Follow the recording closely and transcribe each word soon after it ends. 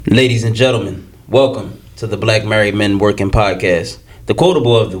Ladies and gentlemen, welcome to the Black Married Men Working Podcast. The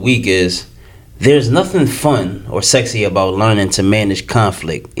quotable of the week is, "There's nothing fun or sexy about learning to manage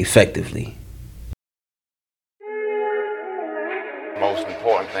conflict effectively." The most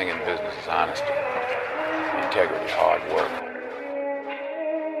important thing in business is honesty, integrity, hard work.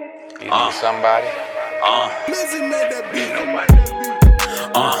 You need somebody?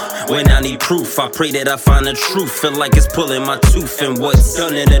 When I need proof, I pray that I find the truth. Feel like it's pulling my tooth, and what's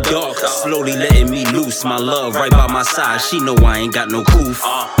done in the dark slowly letting me loose. My love right by my side, she know I ain't got no coof.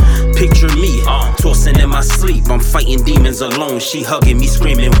 Picture me, tossing in my sleep. I'm fighting demons alone, she hugging me,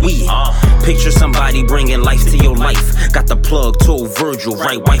 screaming we. Picture somebody bringing life to your life. Got the plug, told Virgil,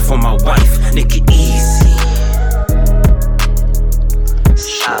 right wife for my wife. Nick it easy.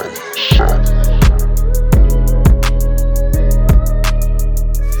 Shot.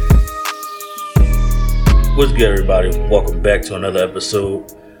 What's good, everybody? Welcome back to another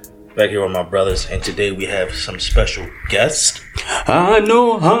episode. Back here with my brothers, and today we have some special guests. I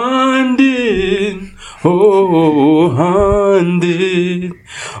know Han did. Oh, Han did.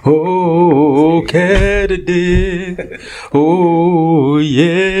 Oh, Cat did. Oh,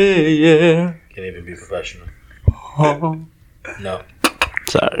 yeah. Can't even be professional. Oh. No.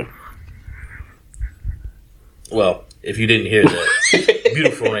 Sorry. Well, if you didn't hear that,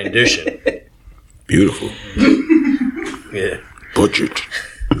 beautiful rendition. Beautiful. Yeah. Butchered.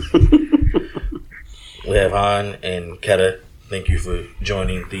 We have Han and Keta. Thank you for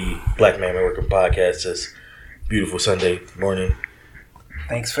joining the Black Man Working Podcast this beautiful Sunday morning.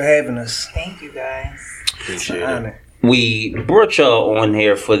 Thanks for having us. Thank you, guys. Appreciate Honor. it. We brought y'all on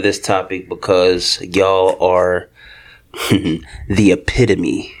here for this topic because y'all are the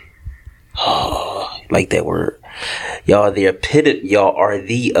epitome. Oh, I like that word. Y'all are the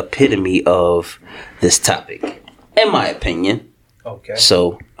epitome of this topic, in my opinion. Okay.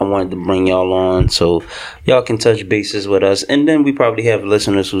 So I wanted to bring y'all on so y'all can touch bases with us, and then we probably have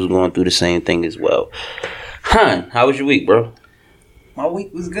listeners who's going through the same thing as well. Han, how was your week, bro? My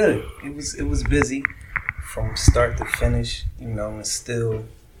week was good. It was busy from start to finish. You know, and still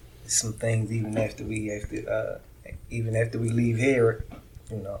some things even after we leave here.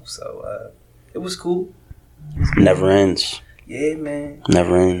 You know, so it was cool. Never ends. Yeah, man.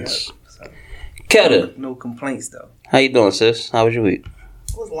 Never ends. Yep. So, Keta, no complaints though. how you doing, sis? How was your week?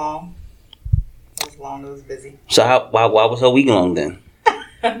 It was long. It was busy. So why was her week long then?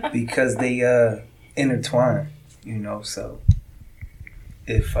 Because they intertwine. You know, so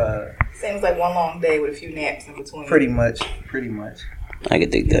if Seems like one long day with a few naps in between. pretty much. I could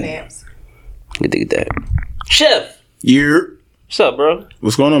dig that. naps. I could dig that. Chef, Yeah. what's up, bro?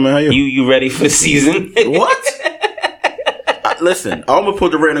 What's going on, man? How you? You ready for season? What? Listen, I almost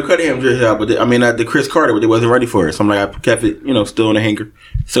put the Randall Cunningham jersey out, but the Chris Carter, but they wasn't ready for it. So I'm like, I kept it, still in the hanger.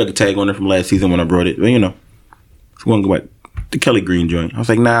 Still had the tag on it from last season when I brought it. But, it's going to go back. The Kelly Green joint. I was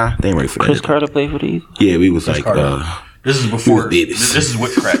like, nah, they ain't ready for that. Chris Carter played for the Eagles? Yeah, we was like, Carter. This is before. babies. This is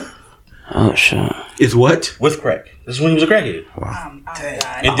with crack. Oh, shit. It's what? With crack. This is when he was a crackhead. I'm done.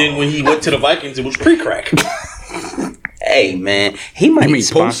 And then when he went to the Vikings, it was pre-crack. Hey, man, he might You mean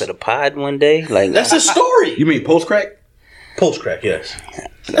sponsor post? the pod one day. Like, That's a story. You mean post crack? Post-crack, yes.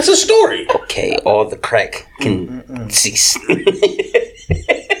 That's a story. okay, all the crack can cease.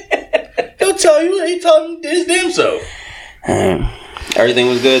 He'll tell you. He told him his damn so. Everything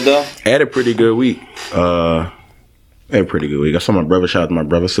was good, though? I had a pretty good week. I saw my brother, shout out to my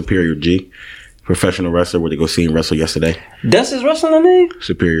brother, Superior G, professional wrestler, where they go see him wrestle yesterday. That's his wrestling name?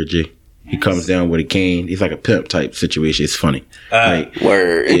 Superior G. He comes down with a cane. He's like a pimp type situation. It's funny.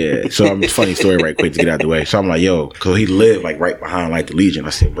 Word. Yeah. So I'm funny story right quick to get out the way. So I'm like, yo, because he lived like right behind like the Legion. I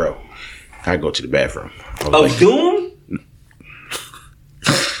said, bro, I go to the bathroom. I was like, Doom?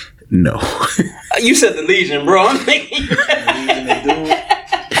 no. You said the Legion, bro. I'm thinking.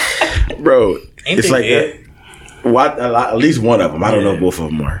 Bro, Ain't it's they like dead? at least one of them. I don't know if both of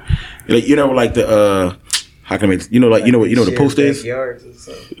them are. Like, like the how can I make what the post is? Backyards or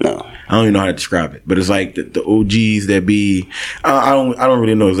something. No. I don't even know how to describe it, but it's like the OGs that be. I don't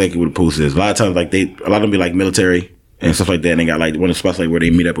really know exactly what the post is. A lot of times, like a lot of them be like military and stuff like that, and they got like one of the spots like where they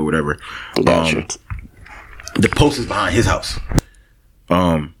meet up or whatever. Gotcha. The post is behind his house.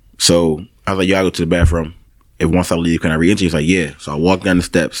 So I was like, yo, I go to the bathroom. If once I leave, can I re-enter? He's like, yeah. So I walk down the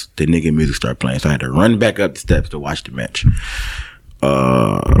steps. The nigga music started playing. So I had to run back up the steps to watch the match.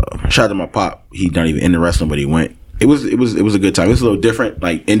 Shout out to my pop. He's not even in the wrestling, but he went. It was a good time. It was a little different.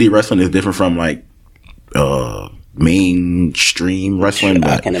 Like indie wrestling is different from like mainstream wrestling.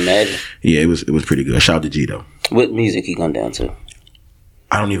 I But can imagine. yeah, it was pretty good. Shout out to G though. What music he gone down to?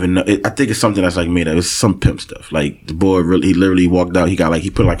 I don't even know. I think it's something that's like made up. It's some pimp stuff. Like the boy he literally walked out. He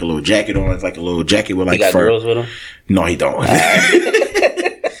put like a little jacket on. It's like a little jacket with like he got fur. girls with him? No, he don't.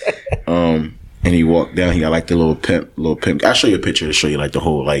 And he walked down. He got like the little pimp. I'll show you a picture to show you like the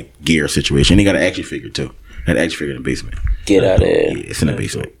whole like gear situation. He got an action figure too. An action figure in the basement. Get out of there. Yeah, it's in the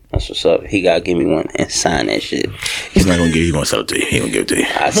basement. That's what's up. He gotta give me one and sign that shit. He's not gonna give. He's gonna sell it to you. He gonna give it to you.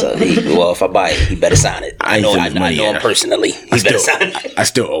 Well, if I buy it, he better sign it. I know him personally. He better sign it. I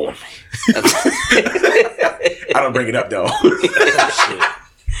still owe him. I don't bring it up though.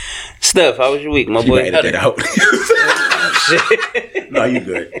 Steph, how was your week, my boy? Edit that out. No, you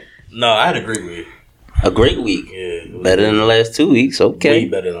good. No, I had a great week. A great week. Yeah. Better than the last 2 weeks. Okay. Way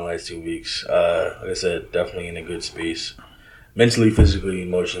better than the last 2 weeks. Like I said, definitely in a good space. Mentally, physically,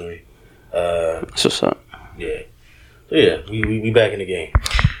 emotionally. That's what's up. Yeah. So yeah, we back in the game.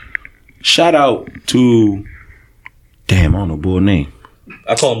 Shout out to damn, I don't know boy name.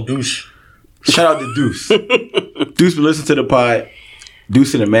 I call him Deuce. Shout out to Deuce. Deuce been listening to the pod.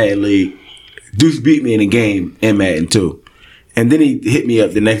 Deuce in the Madden League. Deuce beat me in the game in Madden too. And then he hit me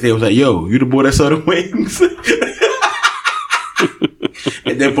up the next day and was like, yo, you the boy that saw the wings?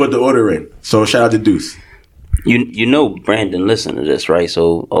 And then put the order in. So shout out to Deuce. You know Brandon listened to this, right?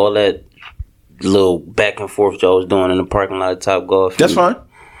 So all that little back and forth y'all was doing in the parking lot of Top Golf. That's fine.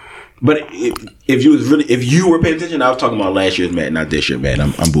 But if you were paying attention, I was talking about last year's Madden, not this year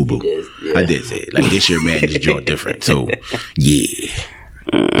Madden. I'm boo boo. Yeah. I did say it. Like this year Madden is joint different. So yeah.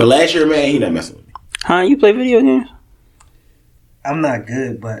 But last year Madden, he not messing with me. Huh? You play video games? I'm not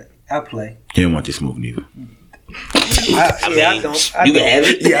good, but I play. He don't want this move neither. I don't. You can have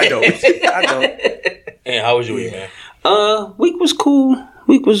it. Yeah, I don't. I don't. And how was your week, man? Week was cool.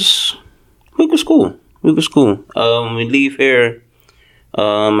 Week was cool. We leave here.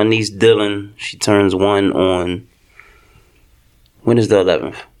 My niece Dylan, she turns 1 on. When is the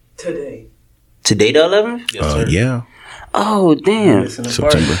 11th? Today. Today the 11th? Yes, sir. Yeah. Oh damn.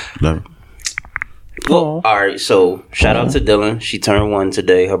 September 11th. Well, all right. So shout out to Dylan. She turned 1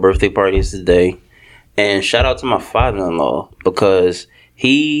 today. Her birthday party is today. And shout out to my father-in-law because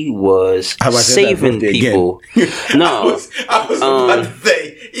he was saving people. No, I was about to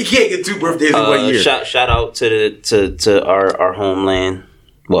say you can't get 2 birthdays in 1 year. Shout out to our homeland.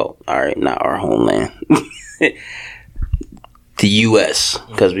 Well, all right, not our homeland. The U.S.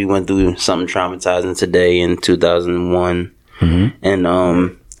 because we went through something traumatizing today in 2001, and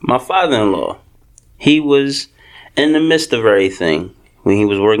my father-in-law, he was in the midst of everything when he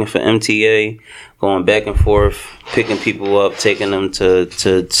was working for MTA. Going back and forth, picking people up, taking them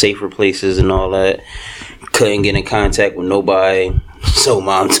to safer places and all that. Couldn't get in contact with nobody. So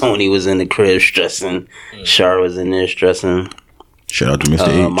Mom Tony was in the crib stressing. Shar was in there stressing. Shout out to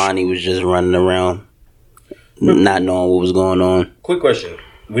Mr. H. Monty was just running around, not knowing what was going on. Quick question.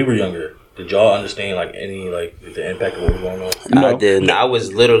 We were younger. Did y'all understand like any like the impact of what was going on? No. I didn't. I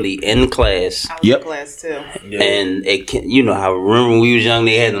was literally in class. I was in class too. Yeah. And you know how remember when we was young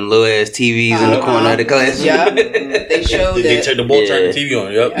they had them little ass TVs in the corner of the class. Yeah, they showed They it. turned the ball, turned the TV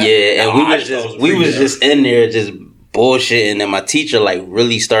on. Yep. Yeah, and we was freaking just in there just bullshitting, and my teacher like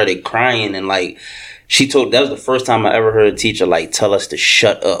really started crying, and like she told that was the first time I ever heard a teacher like tell us to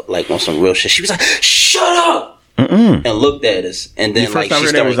shut up, like on some real shit. She was like, "Shut up." And looked at us, and then like she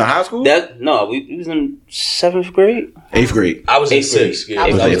started. Was in high school? We was in 7th grade, 8th grade. I was in 8th grade. 6th. Yeah, I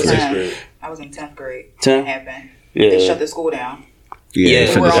was I in was in 6th grade. I was in 10th grade. 10? It happened. Yeah. They shut the school down.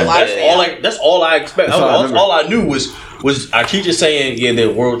 Yeah. We're on lockdown. That's all I expect. That's All I knew was our teacher saying, "Yeah,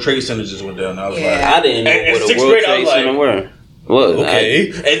 the World Trade Center just went down." I was Yeah. like, I didn't know And what a 6th World grade, I Trade was like, Center were. What? okay.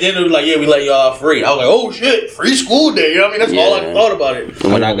 And then it was like, "Yeah, we let y'all free." I was like, "Oh shit, free school day." You know what I mean? That's all I thought about it.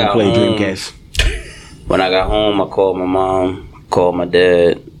 When I got play home, Dreamcast. When I got home, I called my mom, called my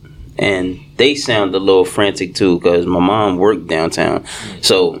dad, and they sounded a little frantic too because my mom worked downtown.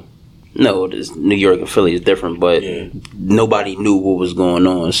 So, no, this New York and Philly is different, but nobody knew what was going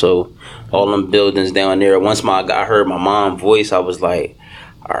on. So, all them buildings down there. Once I heard my mom's voice, I was like,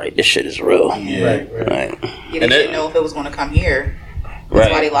 "All right, this shit is real." Yeah. Right. Yeah, they didn't know if it was going to come here. That's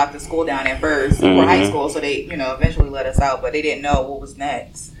why they locked the school down at first for high school. So they, eventually let us out, but they didn't know what was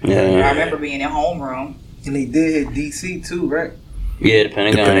next. Yeah. I remember being in homeroom. And they did hit DC too, right? Yeah, the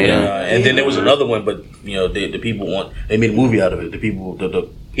Pentagon. And then there was another one, but the people they made a movie out of it. The people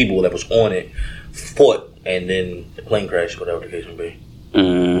that was on it fought, and then the plane crashed, whatever the case may be.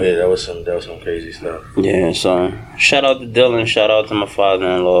 Yeah, that was some crazy stuff. Yeah, so shout out to Dylan, shout out to my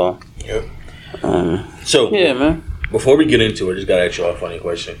father-in-law. Yep. So yeah, man. Before we get into it, I just gotta ask you all a funny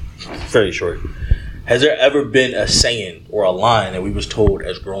question. Very short. Has there ever been a saying or a line that we was told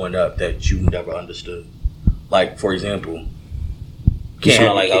as growing up that you never understood? Like, for example, You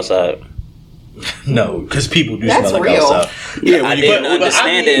smell like outside. No, because people do That's smell like real. outside. Yeah, I didn't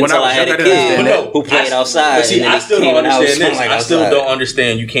understand it until I had a kid who played outside. But see, and then I it still came don't out understand smelling this. like I still outside. don't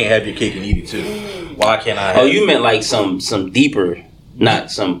understand you can't have your cake and eat it too. Why can't I have Oh, you meant like some deeper,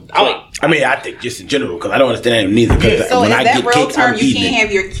 not some. Like, I mean, I think just in general because I don't understand it neither. Because So when is I that get real cake, term? I'm You eating can't it.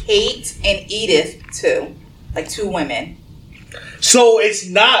 have your Kate and Edith too, like two women. So it's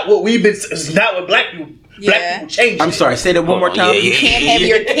not what we've been. It's not what black people. Black Yeah. people change. I'm sorry. Say that one more time. You can't have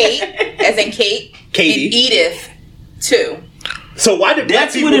your Kate, as in Kate, Katie. and Edith too. So why did black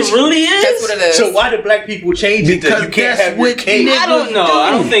that's people? what it really is. That's what it is. So why did black people change it? Because That you can't that's have your what cake. I don't know.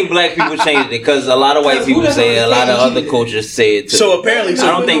 I don't think black people changed it because a lot of white people say it. A lot of other cultures say it too. So apparently, I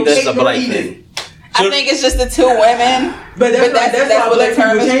don't think that's a black thing. I think it's just the two women. But that's why what black the term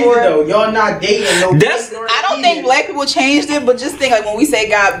people is changed for. it though. Y'all not dating no. That's- I don't think black people changed it, but just think like when we say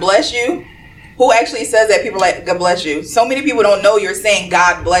God bless you, who actually says that? People like God bless you. So many people don't know you're saying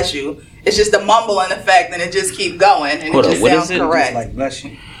God bless you. It's just a mumble and effect, and it just keep going, and Hold it on, just what sounds is it? correct. Like bless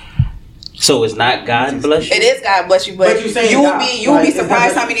you. So it's not God bless you. It is God bless you, but But you saying you will God, be you will like, be it's not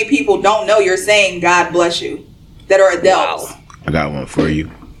surprised that- how many people don't know you're saying God bless you that are adults. Wow. I got one for you.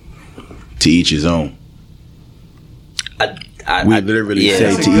 To each his own. We literally yeah. say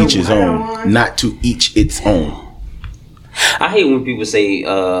That's a to good each his one. own, not to each its own. I hate when people say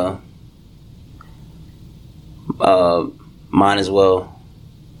mine as well.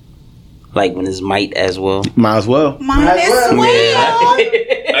 Like when it's might as well. Might as well. Mine Might as is well. well.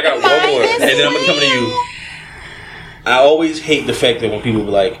 I got one more, and then I'm gonna come to you. I always hate the fact that when people be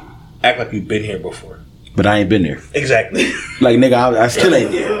like, act like you've been here before. But I ain't been there. Exactly. Like nigga, I still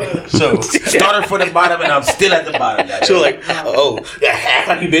ain't there. So Started from the bottom and I'm still at the bottom. So like, act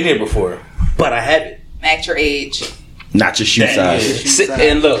like you've been here before, but I haven't. Act your age. Not your shoe size.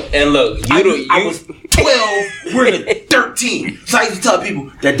 And look, I was 12, we're in 13. So I used to tell people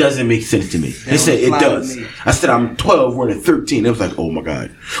that doesn't make sense to me. They said it does. I said I'm 12, we're in 13. It was like, oh my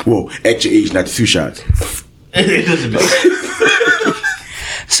god. Well, at your age, not the 2 shots. It doesn't make sense.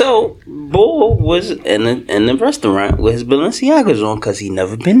 So, Bull was in the restaurant with his Balenciagas on because he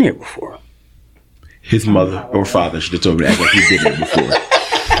never been there before. His mother or father should have told me that like he did it before.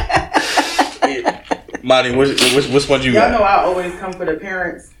 Monty, which one you Y'all got? know I always come for the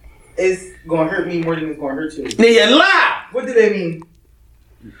parents. It's gonna hurt me more than it's gonna hurt you. They lie. What do they mean?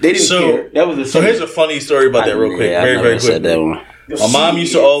 They didn't care. That was a So here's a funny story about that real quick. Yeah, very, I very never said that quick. one. My mom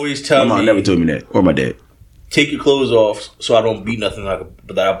used to always tell My mom me, never told me that. Or my dad. take your clothes off so I don't beat nothing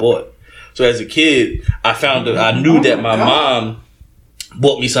that I bought. So as a kid, I knew that my mom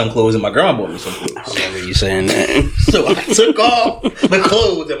bought me some clothes and my grandma bought me some clothes. I remember you saying that. So I took off the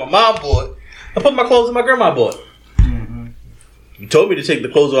clothes that my mom bought. I put my clothes that my grandma bought. You told me to take the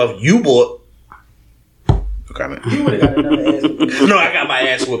clothes off you bought. Okay, man. You would have got another ass whooping. No, I got my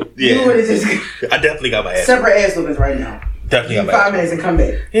ass whooped. You would Yeah, have just I definitely got my ass. separate ass whoopings right now. Definitely got my 5 ass. minutes and come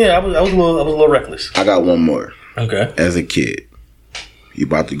back. Yeah, I was a little reckless. I got one more. Okay. As a kid, you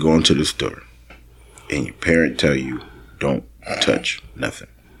about to go into the store and your parent tell you don't touch nothing.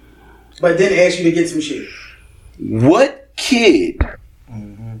 But then ask you to get some shit. What kid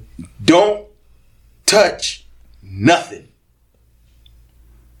don't touch nothing?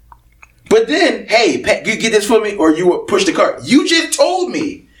 But then, hey, Pat, you get this for me, or you will push the cart. You just told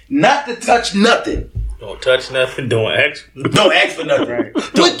me not to touch nothing. Don't touch nothing. Don't ask. Don't ask for nothing. Don't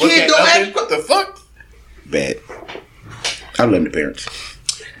What look kid at don't nothing. ask? What the fuck? Bad. I blame the parents.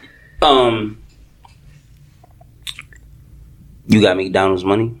 You got McDonald's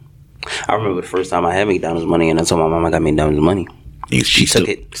money? I remember the first time I had McDonald's money and I told my mom I got McDonald's money. She took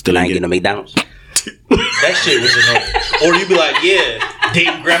it. Still and I ain't ain't getting a McDonald's. That shit was annoying. Or you be like, yeah,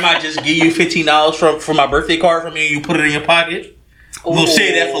 didn't grandma just give you $15 for my birthday card from me and you put it in your pocket? We'll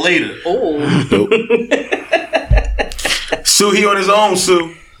save that for later. Sue, he on his own,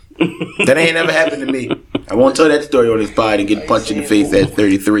 Sue. That ain't never happened to me. I won't tell that story on this pod and get punched in the face at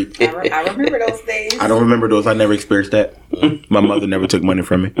 33. I remember those days. I don't remember those. I never experienced that. My mother never took money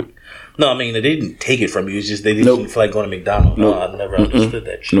from me. No, I mean, they didn't take it from you. It's just they didn't Nope. feel like going to McDonald's. Nope. No, I never understood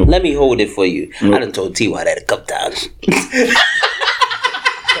that shit. Nope. Let me hold it for you. Nope. I done told T.Y. that a couple times.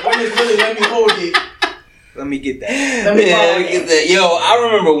 When it's really let me hold it. Let me get that. Let me Yeah, borrow look at it. that. Yo, I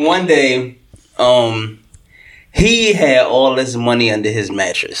remember one day, he had all this money under his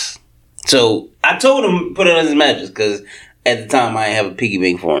mattress. So I told him put it under his mattress because at the time I didn't have a piggy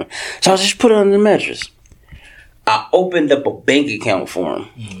bank for him. So I just put it under the mattress. I opened up a bank account for him.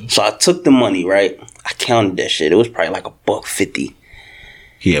 Mm-hmm. So I took the money, right? I counted that shit. It was probably like $1.50.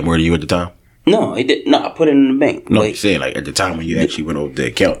 He had more than you at the time? No, he did. No, I put it in the bank. No, But I'm saying like at the time when you actually went over the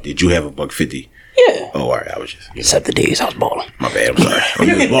account, did you have $1.50? Yeah. Oh, all right. I was just Except the days I was balling. my bad. I'm sorry. Oh,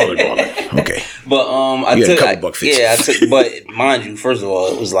 you was balling. Okay. But I You had a took couple buck fixes. yeah, I took. But mind you, first of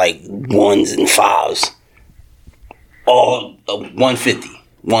all, it was like 1s and 5s, all 150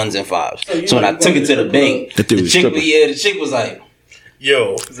 1s and 5s. So when I took it to the bank, The dude the was chick, stripping. the chick was like,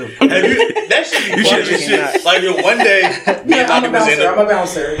 Yo, have you, that should be funny as shit. Like, yo, one day, me and I'm Monty a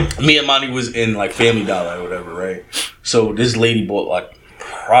bouncer. me and Monty was in like Family Dollar or whatever, right? So this lady bought like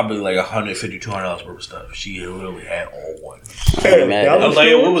probably like $150, $200 worth of stuff. She literally had all one. I ain't mad I at was it. like,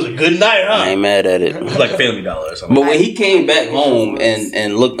 yo, it was a good night, I huh? ain't mad at it. It was like Family Dollar or something. But when he came back home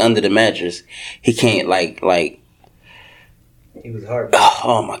and looked under the mattress, he can't like He was heartbroken.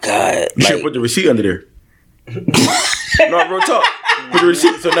 oh my god. You should Like, put the receipt under there. No, real talk. Put the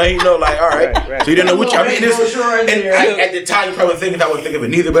receipt, so now you know, like, all right. Right. So you didn't know which. I mean, this. Brochure in And there. at the time, you probably thinking I wouldn't think of it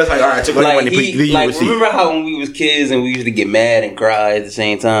neither. But it's like, all right, I took all the like money. Please, he, you like receipt. remember how when we was kids and we used to get mad and cry at the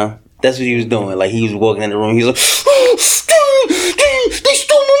same time? That's what he was doing. Like he was walking in the room, he was like, oh, they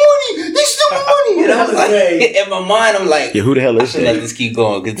stole my money. They stole my money. And I was like, in my mind, I'm like, Yeah, who the hell I is should let that? this keep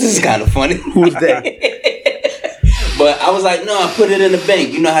going because this is kind of funny. Who's that? But I was like, no, I put it in the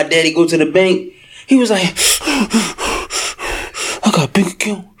bank. You know how daddy go to the bank? He was like, I got a big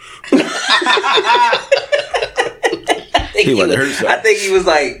account. He wanted to hurt something. I think he was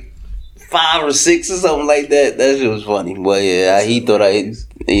like 5 or 6 or something like that. That shit was funny. But yeah, he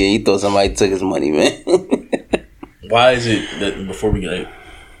thought somebody took his money, man. Why is it that before we get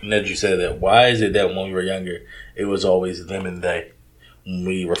Ned, you said that? Why is it that when we were younger, it was always them and they when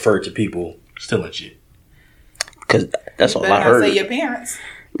we referred to people stealing shit? Because that's all Better I not heard. say your parents.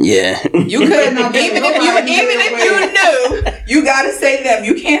 Yeah. You couldn't even if you knew, you gotta say them.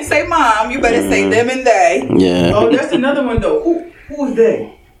 You can't say mom. You better say them and they. Yeah. Oh, that's another one though. Who is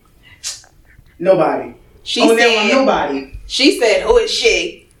they? Nobody. She That said. one, nobody. She said, "Who is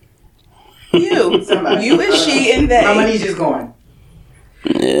she?" You. Somebody. You is she and they. My money's just gone.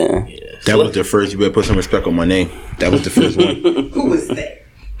 Yeah. That was the first. You better put some respect on my name. That was the first one. Who is that?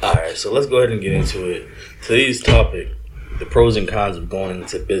 All right, so let's go ahead and get into it. Today's topic: the pros and cons of going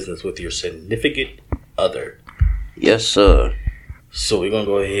into business with your significant other. Yes, sir. So we're gonna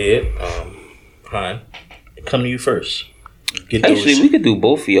go ahead. Han, come to you first. Get Actually, we could do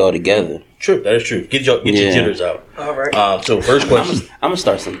both of y'all together. True, that is true. Get your jitters out. All right. So first question. I'm gonna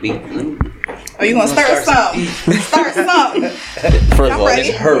start some beat. Are you gonna start something? Start something. First of all, ready.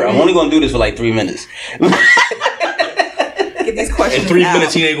 it's her. I'm only gonna do this for like 3 minutes. Get these questions In 3 out.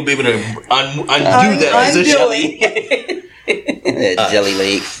 minutes, he ain't gonna be able to undo that Undo position. it. Jelly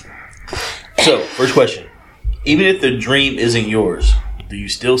legs. So, first question: even if the dream isn't yours, do you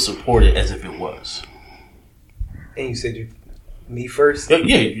still support it as if it was? And you said me first.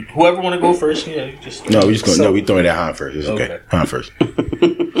 Yeah, whoever want to go first. Yeah, just No, we just going. So- No, we throwing that Han first. It's okay. Okay. Han first.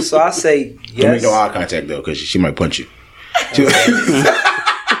 So I say Don't yes. make no eye contact though, because she might punch you.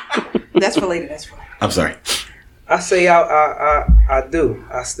 That's for later. That's for later. I'm sorry. I say I do.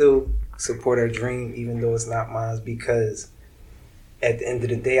 I still support her dream, even though it's not mine, because at the end of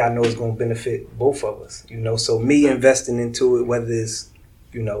the day, I know it's going to benefit both of us. You know, so me investing into it, whether it's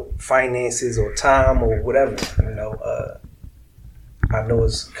finances or time or whatever, I know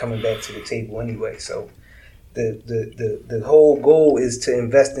it's coming back to the table anyway. So the whole goal is to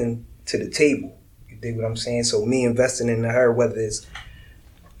invest into the table. You dig what I'm saying? So me investing into her, whether it's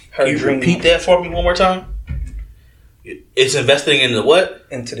her Can you dream repeat that for me one more time? It's investing in the what?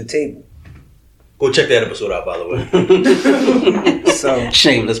 into the table. Go check that episode out, by the way. So Yep.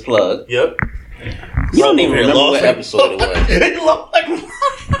 Shameless plug. You don't even remember what episode it was.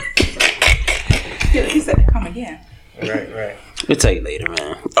 He said, "Come again." right. We'll tell you later,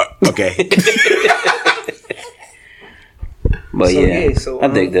 man. Okay. But So, yeah, yeah, so, I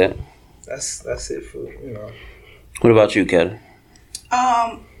dig that. That's it for What about you, Kelly?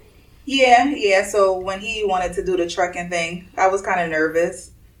 Yeah. So when he wanted to do the trucking thing, I was kind of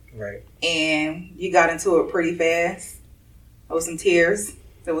nervous, right. and you got into it pretty fast. There was some tears,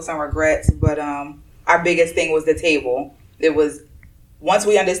 there was some regrets, but our biggest thing was the table. It was once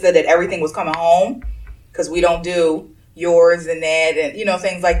we understood that everything was coming home, because we don't do yours and that and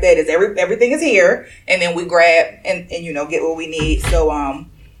things like that. Is everything is here, and then we grab and get what we need. So I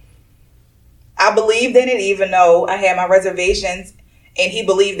believed in it, even though I had my reservations, and he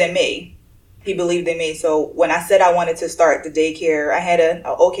believed in me. So when I said I wanted to start the daycare, I had an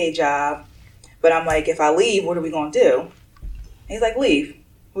okay job, but I'm like, if I leave, what are we gonna do? And he's like, leave,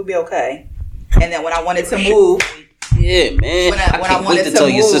 we'll be okay. And then when I wanted to move, Yeah, man. When I I can't wait wanted to to tell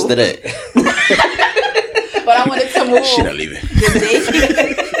your move. sister that. but I wanted to move She not leaving.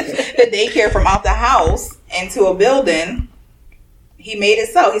 the daycare from out the house into a building. he made it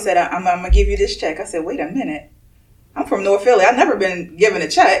so. He said, I'm going to give you this check. I said, wait a minute. I'm from North Philly. I've never been given a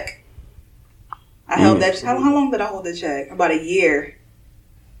check. I held that. How long did I hold the check? About a year.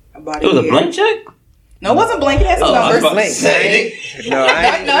 It was a blank check? No, it wasn't blank. It had some numbers. No, it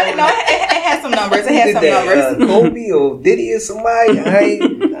had some numbers. It had some numbers. Kobe or Diddy or somebody. I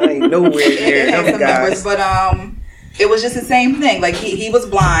ain't nowhere near it had them some guys. numbers, but it was just the same thing. Like he was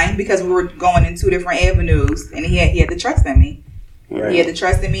blind because we were going in two different avenues, and he had to trust in me. Right. He had to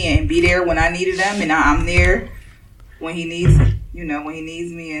trust in me and be there when I needed him, and I'm there when he needs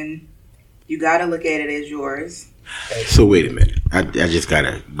me, and you got to look at it as yours. So wait a minute. I just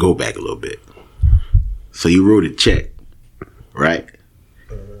gotta go back a little bit. So you wrote a check, right?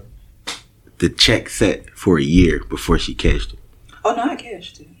 The check set for a year before she cashed it. Oh no, I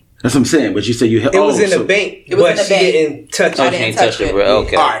cashed it. That's what I'm saying. But you said you held. It was in the bank. It was in the bank. Didn't touch it. I didn't touch it. Bro.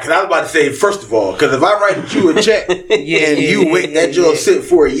 Okay. All right, because I was about to say, first of all, because if I write you a check and you wait that job sit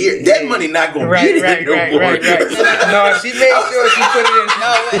for a year, that money not going to be there no more. Right. No, she made sure she put it in.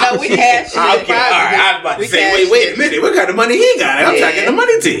 No, we cashed it. Okay, all right. I was about to say, wait a minute. What kind of money he got? I'm taking the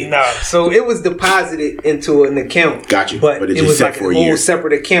money to you. No, so it was deposited into an account. Got you. But it was like a whole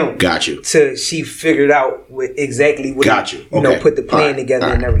separate account. Got you. So she figured out exactly what. Got you. You know, put the plan together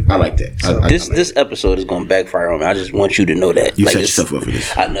and everything. I like that. So, This episode is going to backfire on me. I just want you to know that. You set yourself up for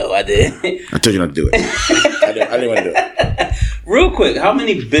this. I know, I did. I told you not to do it. I didn't want to do it. Real quick, how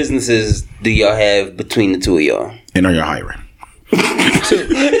many businesses do y'all have between the two of y'all? And are you hiring?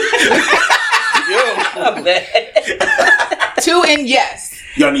 Two and yes.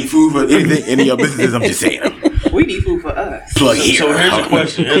 Y'all need food for anything? Any of your businesses? I'm just saying. We need food for us. Plug here. So here's a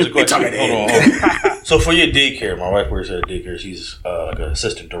question. Hold on. So for your daycare, my wife works at a daycare. She's like an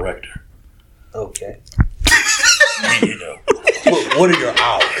assistant director. Okay. And, you know, what are your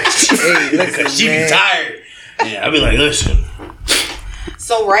hours? Hey, listen, Because she man. be tired. Yeah, I'd be like, listen.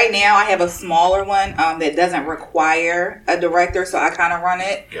 So right now I have a smaller one that doesn't require a director, so I kind of run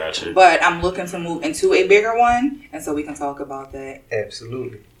it. Gotcha. But I'm looking to move into a bigger one, and so we can talk about that.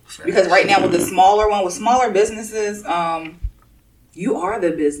 Absolutely. Because right now with the smaller one, with smaller businesses, you are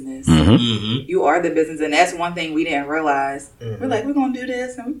the business. Mm-hmm. You are the business, and that's one thing we didn't realize. We're like, we're gonna do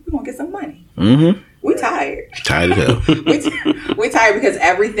this, and we're gonna get some money. Mm-hmm. We tired. Tired as hell. we tired because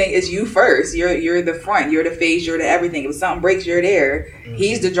everything is you first. You're the front. You're the face. You're the everything. If something breaks, you're there. Mm-hmm.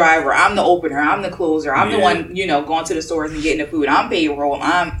 He's the driver. I'm the opener. I'm the closer. I'm the one, going to the stores and getting the food. I'm payroll.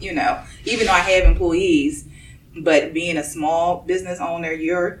 I'm, even though I have employees, but being a small business owner,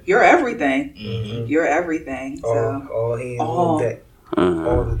 you're everything. Mm-hmm. You're everything. So all hands on deck.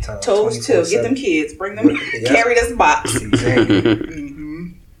 All the time. Toes too. Get them kids. Bring them. Carry this box. Exactly.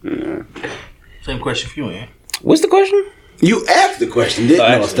 Mm-hmm. Same question for you, man. What's the question? You asked the question, didn't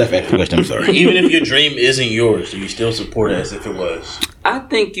you? No, Steph asked the question. I'm sorry. Even if your dream isn't yours, do you still support it as if it was? I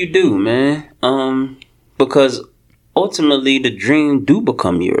think you do, man. Because ultimately the dream do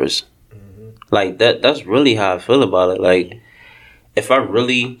become yours. Mm-hmm. Like that's really how I feel about it. Like if I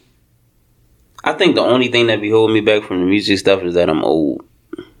think the only thing that be holding me back from the music stuff is that I'm old.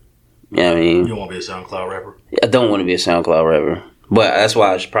 You know what I mean? You don't want to be a SoundCloud rapper? I don't want to be a SoundCloud rapper. But that's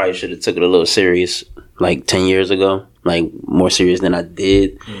why I probably should have took it a little serious like 10 years ago. Like more serious than I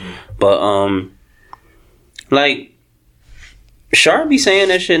did. Mm-hmm. But like Char be saying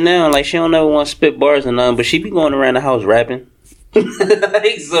that shit now. Like she don't ever want to spit bars or nothing, but she be going around the house rapping.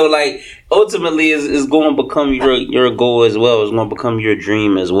 So like ultimately it's going to become your goal as well. It's going to become your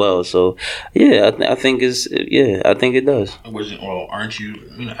dream as well. So yeah, I think I think it does. Well, aren't you?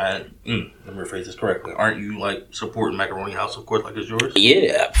 Let me rephrase this correctly. Aren't you like supporting Macaroni House, of course, like it's yours?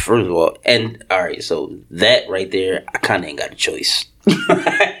 Yeah, first of all, and all right, so that right there, I kind of ain't got a choice.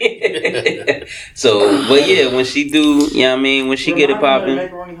 So, but yeah, when she do, you know what I mean, when she get it popping.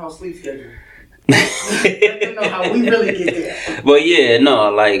 Macaroni House sleep schedule. Let them know how we really get there. But yeah, no,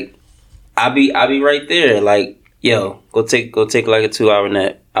 like I be right there. Like, yo, go take like a 2-hour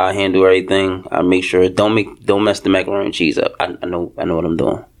nap. I handle everything. I make sure don't mess the macaroni and cheese up. I know what I'm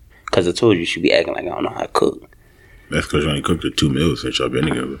doing. Cause I told you she be acting like I don't know how to cook. That's because you only cooked the 2 meals since y'all been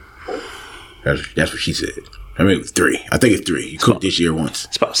together. That's what she said. I mean, it was 3. I think it's 3. You cooked this year once.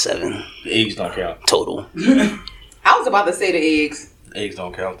 It's about 7. The eggs don't count. Total. I was about to say the eggs. The eggs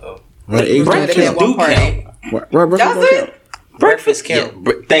don't count though. Well, eggs Breakfast do count. Why breakfast don't count? Breakfast count.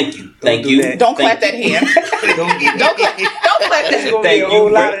 Yeah, thank you. Don't clap that hand. Don't clap that. Thank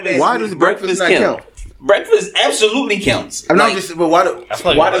you. Why does breakfast not count? Breakfast absolutely counts. I'm not just, but why does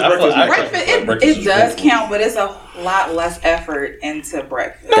breakfast not count? It does count, but it's a lot less effort into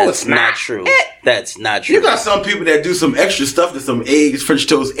breakfast. No, That's not true. That's not true. You got some people that do some extra stuff to some eggs, French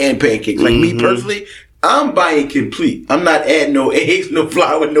toast, and pancakes. Like me personally, I'm buying complete. I'm not adding no eggs, no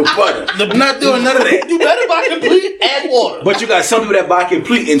flour, no butter. I'm not doing none of that. You better buy complete, add water. But you got some people that buy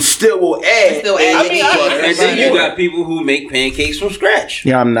complete and still will add. And then you got people who make pancakes from scratch.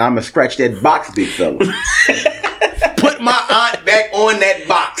 Yeah, I'm gonna scratch that box, big fella. Put my aunt back on that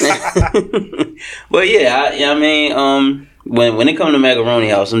box. But yeah, I mean, when it comes to Macaroni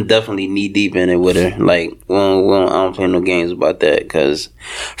House, I'm definitely knee deep in it with her. Like, I don't play no games about that. Because,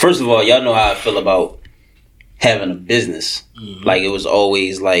 first of all, y'all know how I feel about having a business. Mm-hmm. Like, it was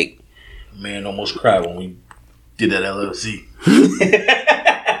always like, man, almost cried when we did that LLC.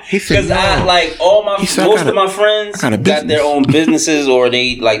 Because most of my friends got their own businesses, or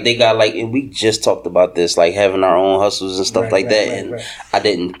they got like, and we just talked about this, like having our own hustles and stuff that. I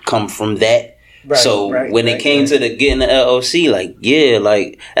didn't come from that. When it came to the getting the LLC, like, yeah,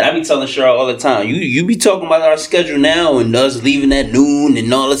 like, and I be telling Cheryl all the time, you be talking about our schedule now and us leaving at noon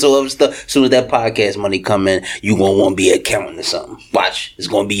and all this other stuff. As soon as that podcast money come in, you gonna want to be an accountant or something. Watch, it's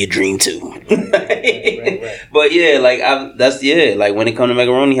gonna be your dream too. But yeah, like, like when it come to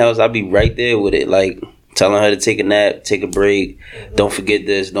Macaroni House, I be right there with it, like telling her to take a nap, take a break, don't forget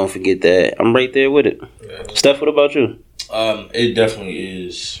this, don't forget that. I'm right there with it. Yeah. Steph, what about you? It definitely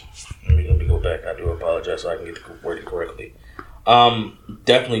is. Let me go back. I do apologize so I can get the wording correctly.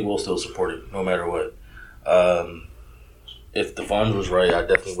 Definitely will still support it no matter what. If the funds was right, I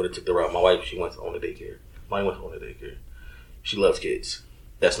definitely would have took the route. My wife, she went to own a daycare. Mine went to own a daycare. She loves kids.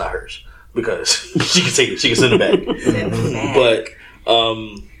 That's not hers because she can take it. She can send it back. But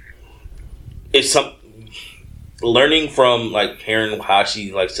it's some learning from like hearing how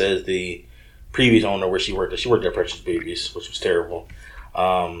she like says the previous owner where she worked at Precious Babies, which was terrible.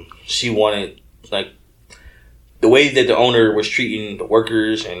 She wanted like the way that the owner was treating the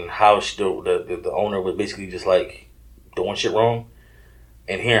workers and how the owner was basically just like doing shit wrong,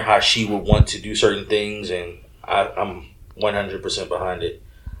 and hearing how she would want to do certain things, and I'm 100% behind it.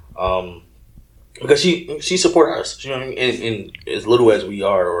 Because she support us, you know what I mean? And as little as we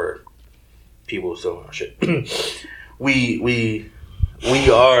are, or people still on our shit, we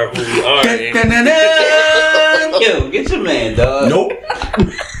are who we are. Yo, get your man, dog. Nope.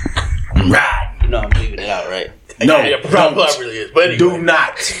 Right. No, I'm leaving it out, right? No, yeah, probably is. But anyway. Do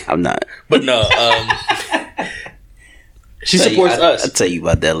not. I'm not. But no, she supports us. I'll tell you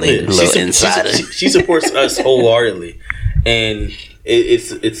about that later. Little insider. She supports us wholeheartedly, and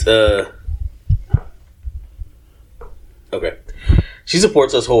it's okay. She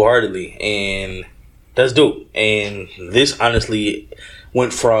supports us wholeheartedly, and that's dope. And this honestly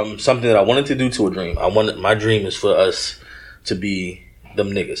went from something that I wanted to do to a dream. My dream is for us to be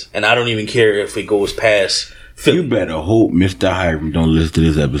them niggas, and I don't even care if it goes past Philly. You better hope Mr. Hiram don't listen to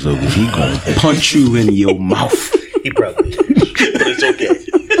this episode because he gonna punch you in your mouth. He probably is, but it's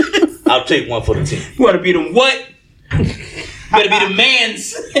okay. I'll take one for the team. You want to be them what? Better be the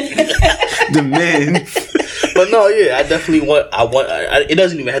mans. The men. But no, yeah, I definitely want. It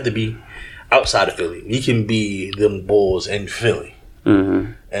doesn't even have to be outside of Philly. We can be them Bulls in Philly.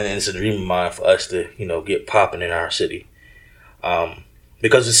 Mm-hmm. And it's a dream of mine for us to, get popping in our city.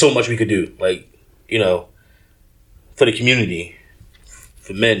 Because there's so much we could do. Like, for the community,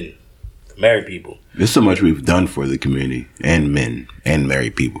 for men, for married people. There's so much we've done for the community and men and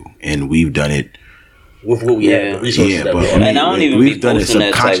married people. And we've done it with what we have, the resources that we have. And I don't even we've done it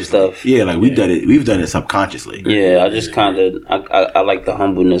subconsciously. Stuff. Yeah, like we've done it subconsciously. Yeah, I just kind of I like the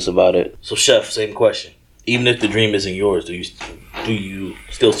humbleness about it. So, Chef, same question. Even if the dream isn't yours, do you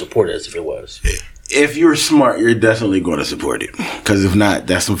still support it as if it was? If you're smart, you're definitely going to support it. Because if not,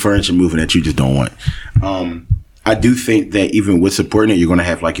 that's some furniture moving that you just don't want. I do think that even with supporting it, you're going to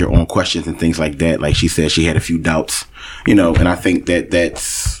have like your own questions and things like that. Like she said, she had a few doubts, and I think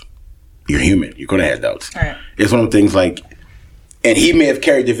that's, you're human. You're going to have doubts. Right. It's one of the things like, and he may have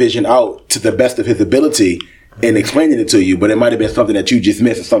carried the vision out to the best of his ability and explaining it to you, but it might have been something that you just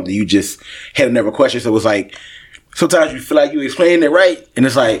missed or something you just had never questioned. So it was like, sometimes you feel like you explained it right, and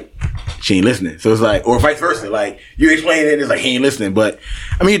it's like, she ain't listening. So it's like, or vice versa, like, you explain it, and it's like, he ain't listening. But,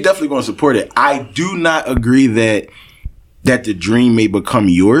 I mean, you're definitely going to support it. I do not agree that the dream may become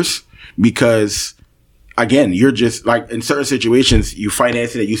yours because, again, you're just, like, in certain situations, you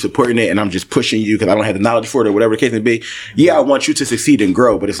financing it, you supporting it, and I'm just pushing you because I don't have the knowledge for it or whatever the case may be. Yeah, I want you to succeed and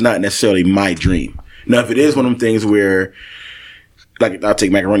grow, but it's not necessarily my dream. Now, if it is one of them things where, like, I'll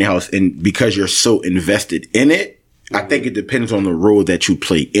take Macaroni House, and because you're so invested in it, I think it depends on the role that you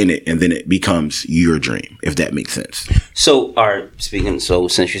play in it, and then it becomes your dream, if that makes sense. So, since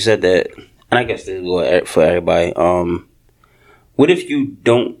you said that, and I guess this will for everybody, what if you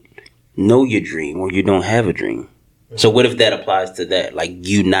don't know your dream or you don't have a dream? So what if that applies to that? Like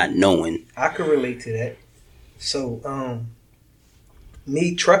you not knowing. I could relate to that. So,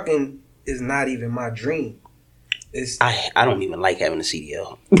 me trucking is not even my dream. I don't even like having a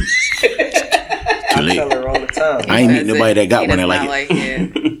CDL. I tell her all the time. I ain't meet nobody that got one that like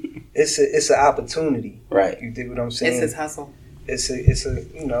it. It's an opportunity. Right. You dig what I'm saying? It's his hustle. It's a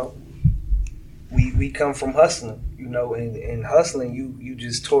you know, we come from hustling, you know, and hustling you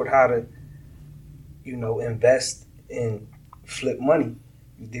just taught how to, you know, invest and flip money.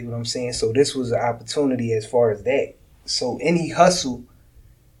 You dig what I'm saying? So this was an opportunity as far as that. So any hustle,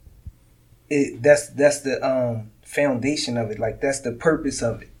 that's the foundation of it. Like that's the purpose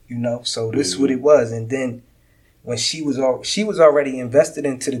of it, you know. So this is what it was. And then when she was already invested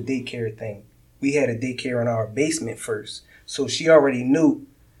into the daycare thing. We had a daycare in our basement first, so she already knew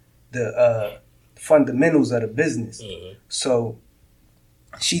the fundamentals of the business. Mm-hmm. So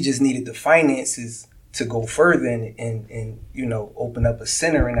she just needed the finances to go further and you know, open up a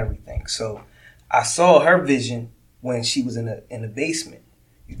center and everything. So I saw her vision when she was in the basement.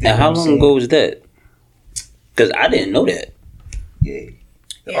 And how long ago was that? Because I didn't know that. Yeah.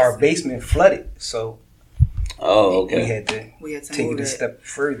 Yes. Our basement flooded, so okay. We had to take it a step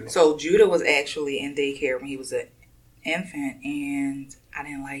further. So Judah was actually in daycare when he was an infant, and I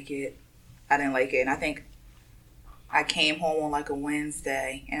didn't like it. And I think I came home on like a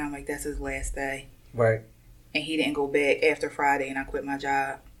Wednesday, and I'm like, that's his last day. Right. And he didn't go back after Friday, and I quit my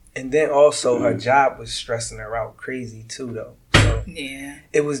job. And then also her job was stressing her out crazy too, though. So yeah.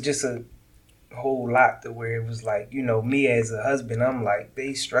 It was just a whole lot to where it was like, you know, me as a husband, I'm like,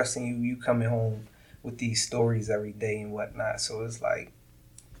 they stressing you coming home with these stories every day and whatnot. So it's like,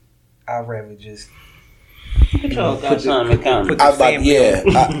 I'd rather just I've been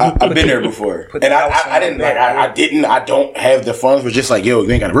there before, and I don't have the funds for just like, yo,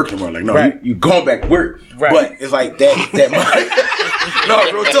 you ain't got to work no more. Like, no, right. you going back to work, right. But it's like that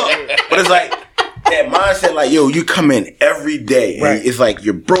no, real talk. But it's like that mindset, like, yo, you come in every day, and right. It's like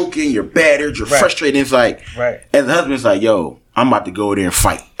you're broken, you're battered, you're frustrated. It's like, right. As a husband, it's like, yo, I'm about to go there and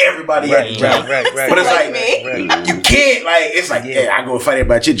fight everybody at the job. Right. But it's like, you can't, like, it's like, yeah, I go fight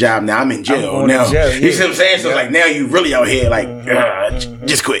everybody at your job now. I'm in jail now. You see what I'm saying? So it's like, now you really out here, like,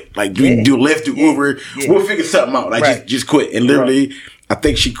 just quit. Like, do Lyft, do Uber. We'll figure something out. Like, just quit. And literally, I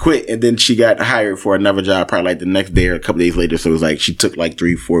think she quit, and then she got hired for another job probably like the next day or a couple days later. So it was like she took like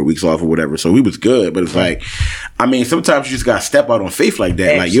 3-4 weeks off or whatever. So we was good, but it's like, I mean, sometimes you just gotta step out on faith like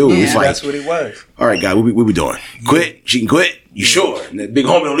that. Like, yo, it's like, that's what it was. All right, guys, what we doing? Quit? She can quit? You sure? And the big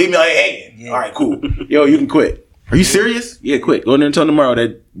homie don't leave me out here hanging. Yeah. All right, cool. Yo, you can quit. Are you serious? Yeah, quit. Go in there and tell them tomorrow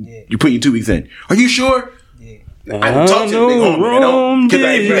that you put your 2 weeks in. Are you sure? I talk to the big homie, you know? Because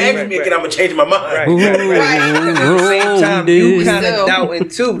if you ask me again, I'm going to change my mind. Right. At the same time, you kind of doubting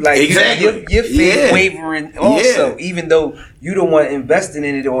too. Like, exactly. Your faith wavering also, even though you don't want to invest in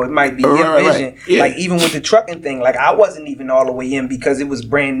it, or it might be your vision. Right. Yeah. Like, even with the trucking thing, like, I wasn't even all the way in because it was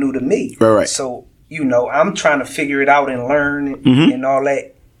brand new to me. Right. So, you know, I'm trying to figure it out and learn and all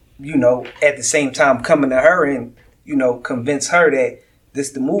that, you know, at the same time coming to her and, you know, convince her that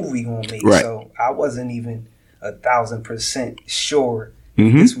this the move we going to make. Right. So, I wasn't even 1,000% sure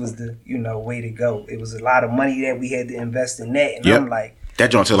this was the, you know, way to go. It was a lot of money that we had to invest in that, and I'm like, that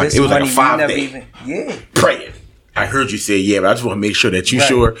joint was like, it was like a 5 day praying. I heard you say but I just want to make sure that you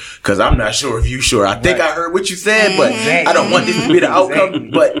sure, because I'm not sure if you sure. I think I heard what you said, but I don't want this to be the outcome.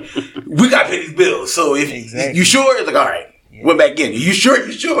 But we got to pay these bills, so if you sure, it's like, all right, went back in. You sure?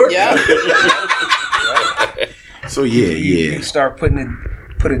 You sure? Yeah. So you start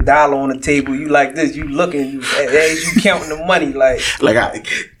put a dollar on the table, you like this, you looking, as you counting the money, like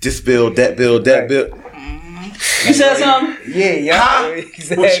this bill, that bill. You said something? Yeah,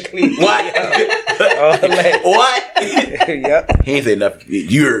 exactly. What? What? Yep. He ain't say nothing.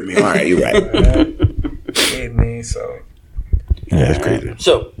 You heard me. All right, you're right. Yeah, man. So that's crazy.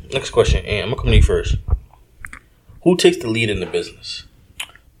 So next question, and I'm gonna come to you first. Who takes the lead in the business?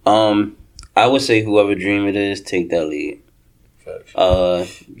 I would say whoever dream it is, take that lead.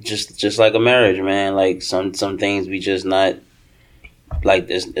 Just like a marriage, man. Like some things we just not like.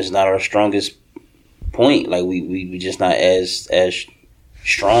 It's not our strongest point. Like we just not as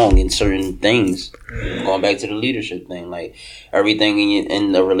strong in certain things. Going back to the leadership thing, like everything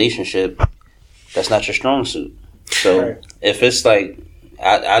in the relationship, that's not your strong suit. So if it's like,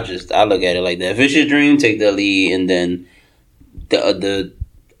 I look at it like that. If it's your dream, take the lead, and then the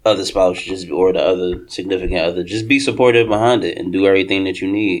other spouse or the other significant other, just be supportive behind it and do everything that you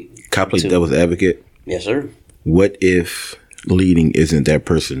need. Can I play devil's advocate? Yes, sir. What if leading isn't that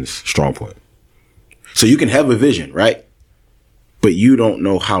person's strong point? So you can have a vision, right? But you don't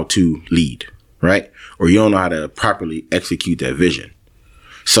know how to lead. right? Or you don't know how to properly execute that vision.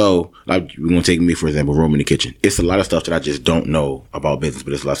 So, like, we're going to take me, for example, Room in the Kitchen. It's a lot of stuff that I just don't know about business,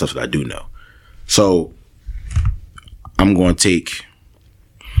 but it's a lot of stuff that I do know. So, I'm going to take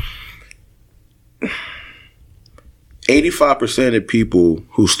 85% of people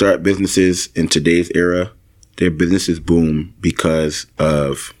who start businesses in today's era, their businesses boom because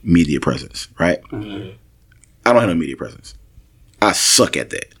of media presence, right? Mm-hmm. I don't have no media presence. I suck at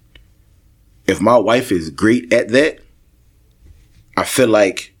that. If my wife is great at that, I feel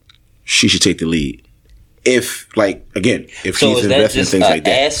like she should take the lead. If, like, again, if so she's investing in things like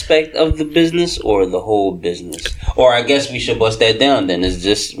that. Aspect of the business or the whole business? Or I guess we should bust that down then. It's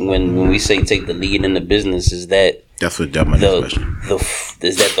just when we say take the lead in the business, is that... That's what my next question.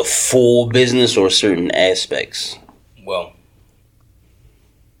 Is that the full business or certain aspects? Well,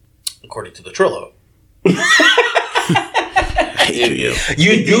 according to the Trello.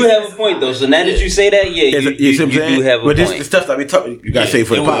 You do have a point, though. So now that you say that, yeah, you do have a point. But this the stuff that we talk, you gotta say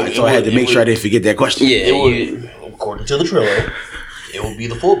for the pod. So I had to make sure I didn't forget that question. Yeah, according to the Trello, it will be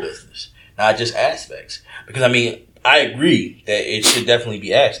the full business, not just aspects. Because I mean, I agree that it should definitely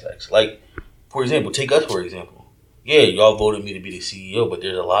be aspects. Like, for example, take us for example. Yeah, y'all voted me to be the CEO, but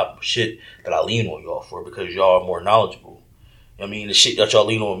there's a lot of shit that I lean on y'all for because y'all are more knowledgeable. I mean, the shit that y'all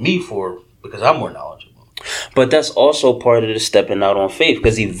lean on me for because I'm more knowledgeable. But that's also part of the stepping out on faith,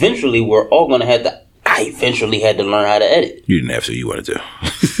 because eventually we're all going to have to... I eventually had to learn how to edit. You didn't have to. You wanted to.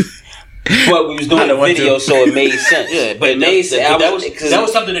 But we was doing a video, so it made sense. Yeah, but that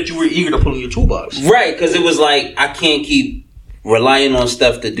was something that you were eager to put in your toolbox. Right, because it was like, I can't keep relying on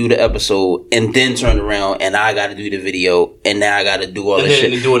stuff to do the episode and then turn around and I got to do the video and now I got to do all this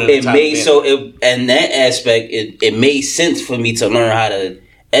shit. And that aspect, it made sense for me to learn how to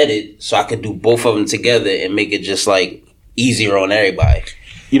edit so I could do both of them together and make it just like easier on everybody.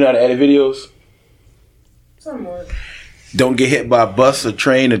 You know how to edit videos? Somewhat. Don't get hit by a bus, a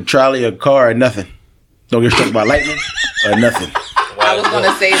train, a trolley, a car, or nothing. Don't get struck by lightning or nothing. I was going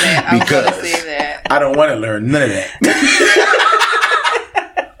to say that. I don't want to learn none of that.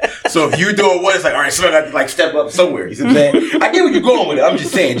 So if you do it one, it's like, all right, so I got to like step up somewhere. You see what I'm saying? I get where you're going with it. I'm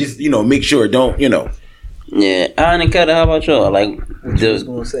just saying, just, make sure, don't. Yeah, and Kata, how about y'all? Like, what you was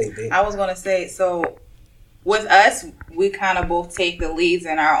gonna say, babe? I was gonna say, so with us, we kind of both take the leads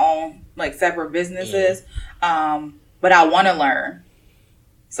in our own like separate businesses. But I want to learn,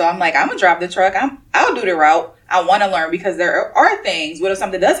 so I'm like, I'm gonna drop the truck. I'll do the route. I want to learn because there are things. What if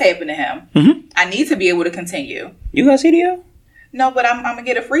something does happen to him? Mm-hmm. I need to be able to continue. You got CDL? No, but I'm gonna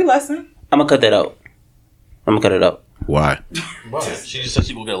get a free lesson. I'm gonna cut that out. Why? She just said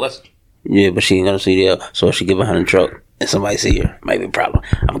she will get a lesson. Yeah, but she ain't got a CDL, so if she get behind the truck and somebody see her, might be a problem.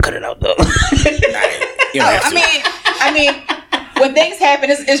 I'm gonna cut it out though. I mean, when things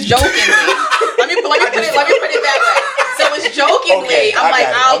happen, it's jokingly. let me put it that way. So it's jokingly. Okay,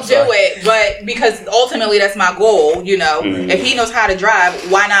 I'll do it, but because ultimately that's my goal. Mm-hmm. If he knows how to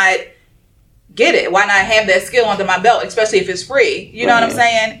drive, why not get it? Why not have that skill under my belt, especially if it's free? You know what I'm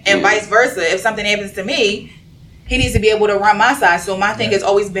saying? And vice versa. If something happens to me, he needs to be able to run my side. So my thing has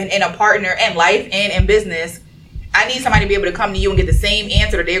always been in a partner in life and in business. I need somebody to be able to come to you and get the same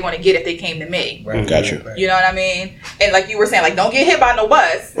answer that they're going to get if they came to me. Right. Gotcha. You know what I mean? And like you were saying, like, don't get hit by no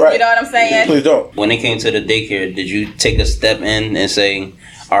bus. Right. You know what I'm saying? Please don't. When it came to the daycare, did you take a step in and say,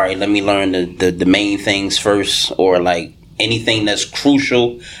 all right, let me learn the main things first, or like anything that's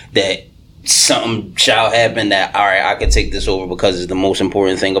crucial that something shall happen that, all right, I can take this over because it's the most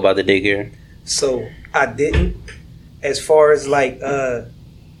important thing about the daycare? So I didn't. As far as like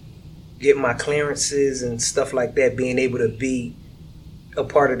get my clearances and stuff like that, being able to be a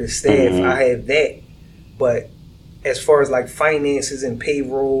part of the staff, I have that. But as far as like finances and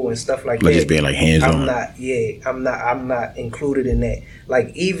payroll and stuff like that, just being like hands on. I'm not included in that.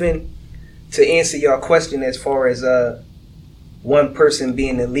 Like, even to answer your question, as far as one person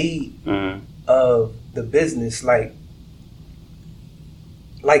being the lead of the business, like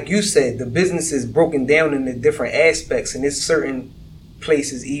you said, the business is broken down into different aspects, and there's certain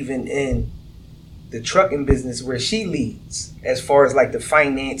places even in the trucking business where she leads as far as like the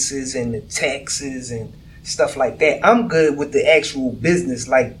finances and the taxes and stuff like that. I'm good with the actual business,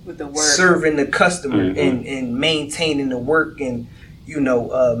 like with the work, serving the customer and maintaining the work and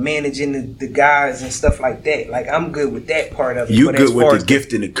managing the guys and stuff like that. Like, I'm good with that part of it. You good with the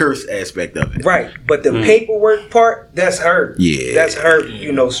gift and the curse aspect of it. Right. But the paperwork part, that's her. Yeah. That's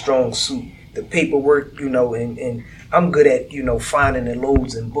her, strong suit. The paperwork, and I'm good at, finding the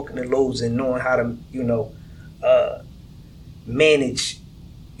loads and booking the loads and knowing how to, manage,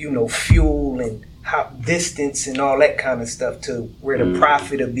 fuel and how distance and all that kind of stuff to where the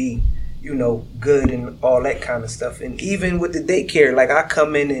profit will be, you know, good and all that kind of stuff. And even with the daycare, like I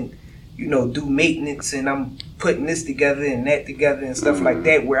come in and, you know, do maintenance and I'm putting this together and that together and stuff like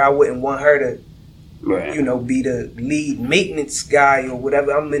that, where I wouldn't want her to, you know, be the lead maintenance guy or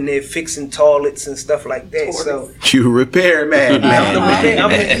whatever. I'm in there fixing toilets and stuff like that. So you repair man.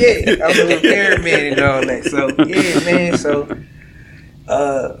 I'm a repair man and all that. So yeah, man. So,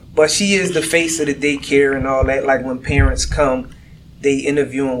 but she is the face of the daycare and all that. Like when parents come, they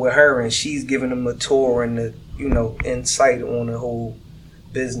interviewing with her and she's giving them a tour and the, you know, insight on the whole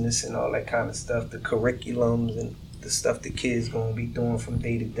business and all that kind of stuff, the curriculums and the stuff the kids gonna be doing from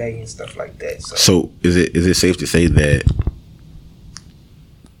day to day and stuff like that. So is it safe to say that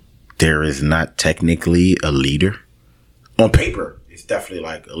there is not technically a leader on paper? It's definitely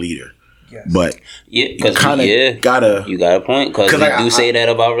like a leader, yes. But you got a point because you do say that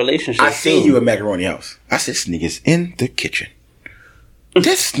about relationships. I seen you at Macaroni House. I said, "This nigga's in the kitchen."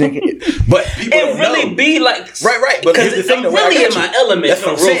 This nigga, but people it really know. Be like right. But here's the thing, I'm really in my element. That's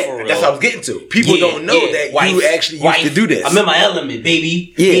what I'm saying. That's what I was getting to. People don't know that you actually used to do this. I'm in my element,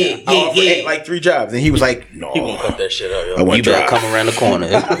 baby. Yeah. Like 3 jobs, and he was like, "No, he gonna cut that shit out. Yo. You better come around the corner."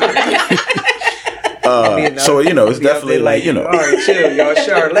 So you know, it's definitely like, you know, all right, chill, y'all.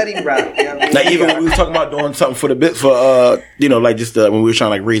 Sure, let him ride. Like even when we were talking about doing something for the bit for you know, like just when we were trying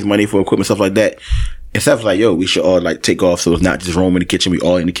to like raise money for equipment, stuff like that. And stuff like, yo, we should all like take off so it's not just roam in the kitchen. We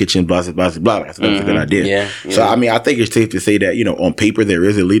all in the kitchen, blah, blah, blah, blah. That's a good idea. Yeah. So, I mean, I think it's safe to say that, you know, on paper there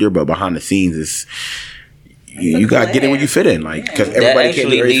is a leader, but behind the scenes it's, you got to get in where you fit in. Like, because everybody can't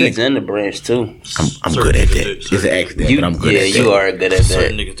do everything. That actually leads in the branch, too. I'm good at that. It's an accident, but I'm good at that. Yeah, you are good at that.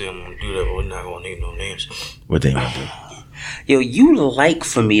 Certain niggas don't want to do that, but we're not going to name no names. What they gonna do? Yo, you like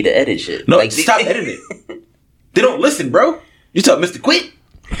for me to edit shit. No, like, stop editing. They don't listen, bro. You tell Mr. Quit.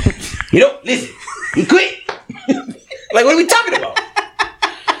 You don't listen. He quit. Like, what are we talking about?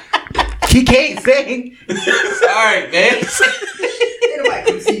 He can't sing. Sorry, man.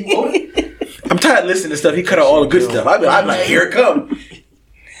 I'm tired of listening to stuff. He cut out all the good stuff. I'm like, here it come.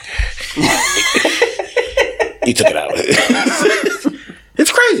 He took it out.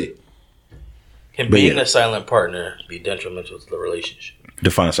 It's crazy. Can being a silent partner be detrimental to the relationship?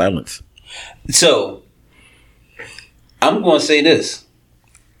 Define silence. So, I'm going to say this.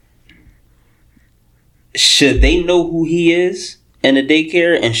 Should they know who he is in the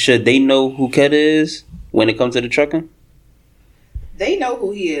daycare, and should they know who Keta is when it comes to the trucking? They know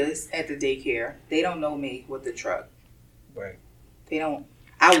who he is at the daycare. They don't know me with the truck. Right. They don't.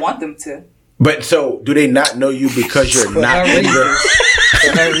 I want them to. But so, do they not know you because you're not in the...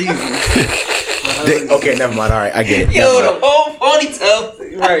 For that reason. Okay, never mind. All right, I get it. Yo, the whole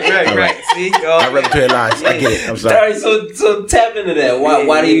ponytail. Right. See? I read between lines. I get it. I'm sorry. All right, so tap into that.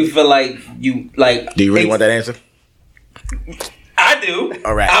 Why do you feel like you like? Do you really want that answer? I do.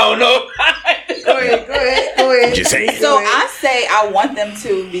 All right. I don't know. Go ahead. Just saying. So I say I want them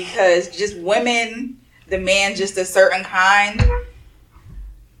to because just women demand just a certain kind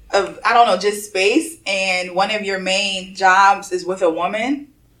of, I don't know, just space. And one of your main jobs is with a woman.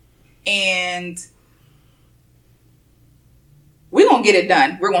 And we're going to get it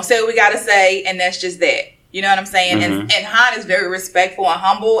done. We're going to say what we got to say. And that's just that. You know what I'm saying? Mm-hmm. And Han is very respectful and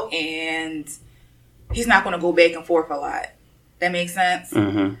humble. And he's not going to go back and forth a lot. That makes sense?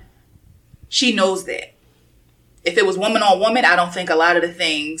 Mm-hmm. She knows that. If it was woman on woman, I don't think a lot of the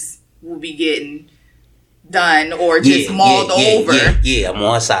things will be getting done or just mauled over. Yeah, I'm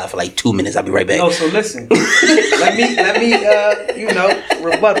on side for like 2 minutes. I'll be right back. No, so listen. let me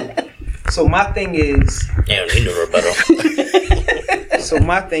rebuttal. So my thing is... Yeah, need no rebuttal. So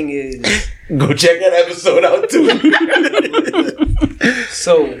my thing is... Go check that episode out too.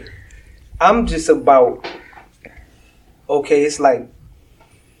 So I'm just about... Okay, it's like...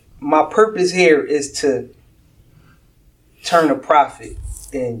 My purpose here is to turn a profit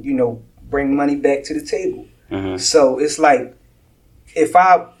and, bring money back to the table. Mm-hmm. So it's like, if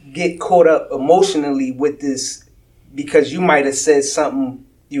I get caught up emotionally with this, because you might have said something,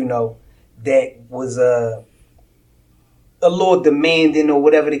 that was a little demanding or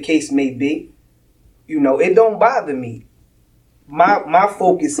whatever the case may be, it don't bother me. My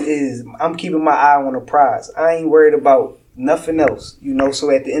focus is I'm keeping my eye on the prize. I ain't worried about nothing else,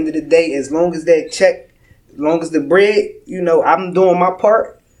 So at the end of the day, as long as that check, as long as the bread, I'm doing my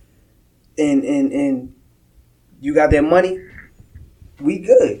part, and you got that money, we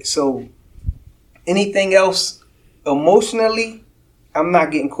good. So anything else emotionally, I'm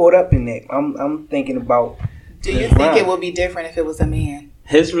not getting caught up in that. I'm thinking about. Do you think it would be different if it was a man?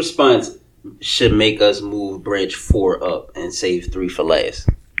 His response should make us move branch 4 up and save 3 for last.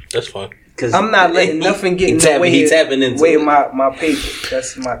 That's fine. Cause I'm not letting nothing get in the way. He tapping into way of my paper.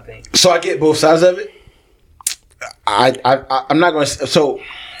 That's my thing. So I get both sides of it. I'm not going to. So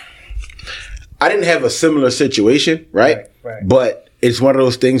I didn't have a similar situation, right? Right. But it's one of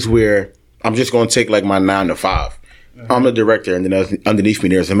those things where I'm just going to take like my 9 to 5. Mm-hmm. I'm the director, and then underneath me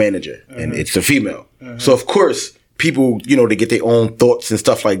there's a manager, and it's a female. Mm-hmm. So of course, people, they get their own thoughts and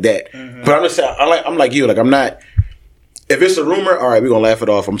stuff like that. Mm-hmm. But I'm just saying, I'm like you. Like I'm not. If it's a rumor, all right, we're gonna laugh it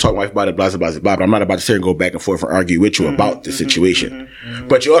off. I'm talking about it, blah blah blah blah. But I'm not about to sit and go back and forth and argue with you about the situation.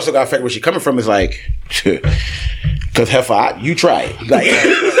 But you also got to factor where she's coming from is like, because heifer, you try it. Like,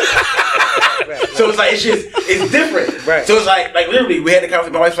 so it's like it's different. Right. So it's like literally, we had the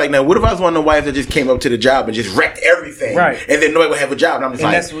conversation. My wife's like, now what if I was one of the wives that just came up to the job and just wrecked everything, right? And then nobody would have a job. And I'm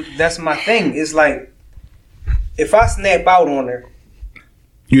just that's my thing. It's like if I snap out on her,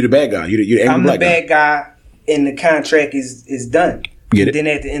 you the bad guy. You the angry black guy. I'm the bad guy. And the contract is done. Get it? Then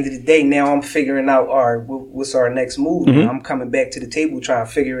at the end of the day, now I'm figuring out, all right, what's our next move? Mm-hmm. I'm coming back to the table trying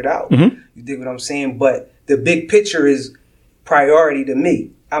to figure it out. Mm-hmm. You dig what I'm saying? But the big picture is priority to me.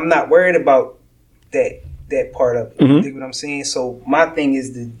 I'm not worried about that part of it. Mm-hmm. You dig what I'm saying? So my thing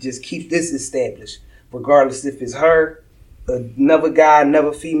is to just keep this established, regardless if it's her, another guy,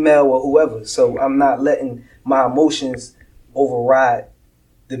 another female, or whoever. So I'm not letting my emotions override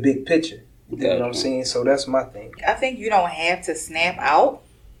the big picture. You know what I'm saying? So that's my thing. I think you don't have to snap out,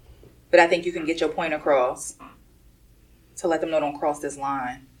 but I think you can get your point across to let them know don't cross this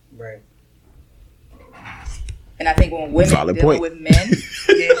line. Right. And I think when women dealing with men,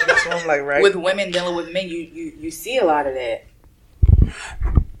 that's what I'm like, right? With women dealing with men, you see a lot of that.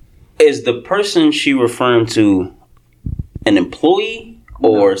 Is the person she referring to an employee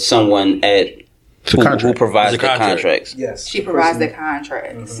or someone at who provides the contracts? Yes. She provides the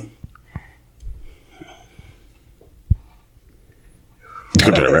contracts. Mm-hmm.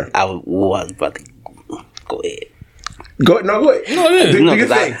 I was about to go ahead. Go ahead. No, go ahead. No, yeah. Do your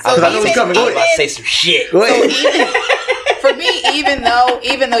thing. Because I know it's coming. Go ahead. I was about to say some shit. Go ahead. So for me, even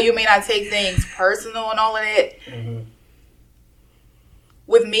though you may not take things personal and all of that,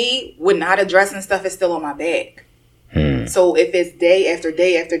 with me, with not addressing stuff, it's still on my back. So if it's day after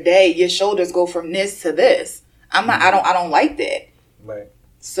day after day, your shoulders go from this to this. I don't like that. Right.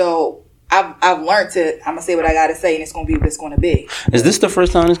 So I've learned to. I'm gonna say what I gotta say, and it's gonna be what it's gonna be. Is this the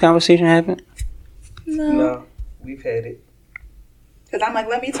first time this conversation happened? No, we've had it. Cause I'm like,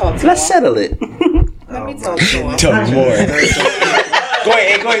 let me talk to him. Let's settle it. Let me talk to him. Tell me more. Go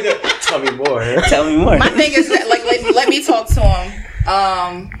ahead. Tell me more. Tell me more. My thing is that, like, let me talk to him.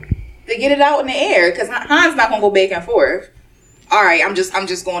 To get it out in the air, because Han's not gonna go back and forth. All right, I'm just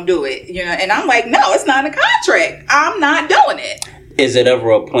gonna do it, And I'm like, no, it's not a contract. I'm not doing it. Is it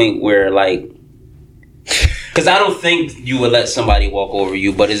ever a point where, like, because I don't think you would let somebody walk over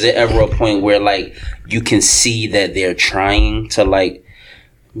you, but is it ever a point where, like, you can see that they're trying to, like,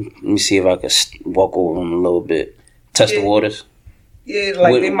 let me see if I could walk over them a little bit, test the waters? Yeah,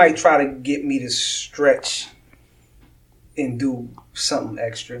 like they might try to get me to stretch and do something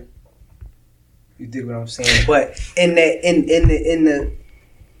extra. You dig what I'm saying? But in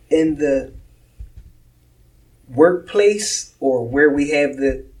the workplace or where we have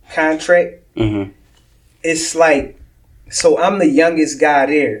the contract, it's like, so I'm the youngest guy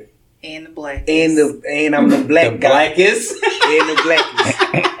there, and the blackest, and I'm the black guy, blackest, and the blackest,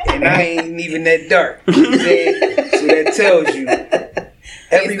 and I ain't even that dark. You know what I'm saying? So that tells you.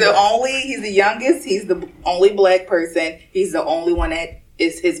 He's the youngest. He's the only black person. He's the only one that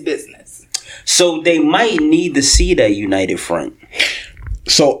is his business. So they might need to see that united front.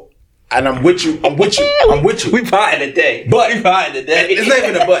 So, and I'm with you. We behind the day. But it's not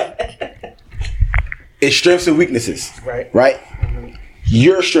even a but. It's strengths and weaknesses. Right. Mm-hmm.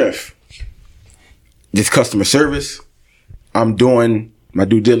 Your strength. This customer service. I'm doing my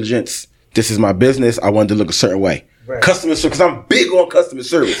due diligence. This is my business. I want it to look a certain way. Right. Customer service, because I'm big on customer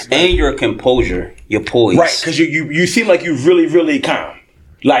service. And your composure, your poise. Right, because you seem like you really, really calm.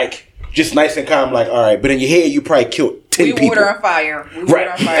 Like, just nice and calm, like, all right. But in your head, you probably killed 10 people. We water and fire.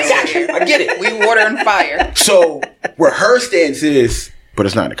 I get it. We water and fire. So, where her stance is, but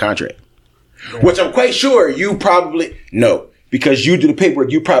it's not in the contract. Right. Which I'm quite sure you probably know. Because you do the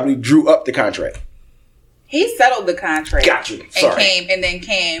paperwork, you probably drew up the contract. He settled the contract. Got you. Sorry. And then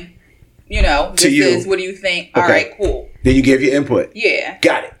came, this is, what do you think? Okay. All right, cool. Then you gave your input. Yeah.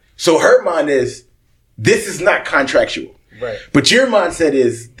 Got it. So her mind is, this is not contractual. Right. But your mindset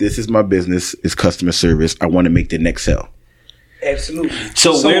is, this is my business, it's customer service, I want to make the next sale. Absolutely.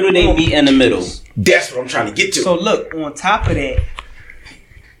 So where do they meet in the middle? That's what I'm trying to get to. So look, on top of that,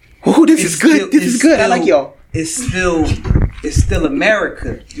 this is good. This is good. I like y'all. It's still it's still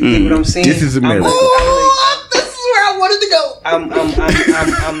America. You get what I'm saying? This is America. This is where I wanted to go. I'm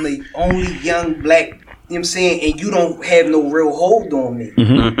the only young black. You know what I'm saying? And you don't have no real hold on me.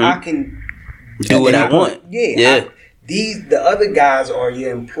 I can Do what I want. Yeah. The other guys are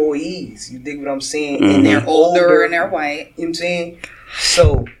your employees. You dig what I'm saying? And they're older and they're white. You know what I'm saying?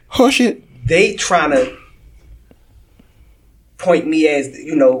 So Oh shit. they trying to point me as,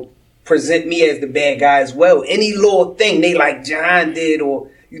 present me as the bad guy as well. Any little thing they like John did, or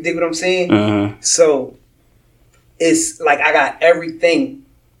you dig what I'm saying? So it's like I got everything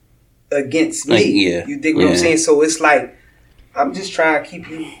against me. You dig what I'm saying? So it's like I'm just trying to keep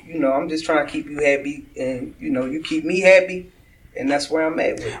you, I'm just trying to keep you happy, and you keep me happy, and that's where I'm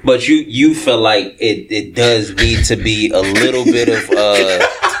at with it. But you feel like it does need to be a little bit of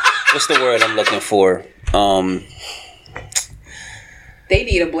what's the word I'm looking for? They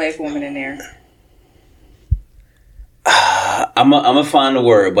need a black woman in there. I'm gonna find a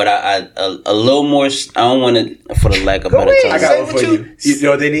word, but I a little more. I don't want to, for the lack of better term. I got one for you. You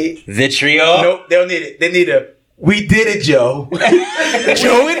know what they need? Vitriol. Nope, they don't need it. They need a "We did it, Joe."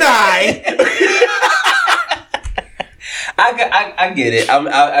 Joe and I get it.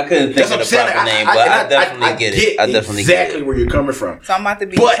 I couldn't think of the proper name, but I definitely get it. I definitely exactly get it. where you're coming from. So I'm about to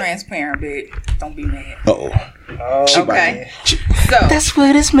be transparent, bitch. Don't be mad. Okay. So That's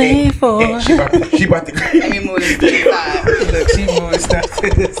what it's made for. Yeah, she about to. let me move this to the side. Look, she moving stuff to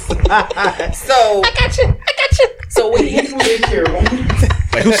this side. So I got you. So when he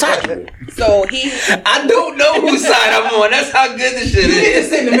Like, whose side you on? so he I don't know whose side I'm on. That's how good this shit is.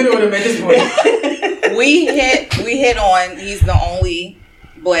 Sit in the middle of them at this point. we hit on he's the only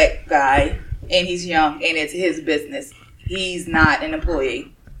black guy and he's young and it's his business. He's not an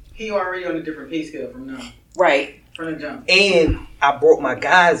employee. He already on a different pay scale from now. Right. From the jump. And I brought my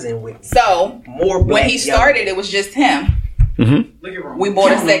guys in with me. So More black when he started it was just him. Look at wrong. We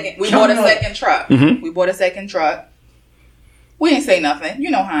bought a second truck. We bought a second truck. We didn't say nothing. You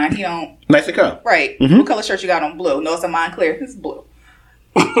know Hein, he don't Nice to come. right. What color shirt you got on? Blue. No, it's a Montclair. It's blue.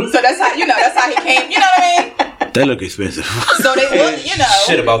 So that's how he came, you know what I mean? They look expensive. So they look,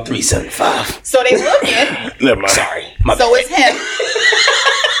 Shit about $375. So they looking. Never mind. Sorry. So it's him.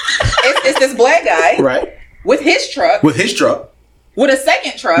 It's this black guy Right. with his truck, With his truck. with a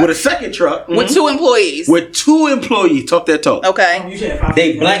second truck, With a second truck. with 2 employees. With 2 employees. Talk that talk. Okay. You should have 5.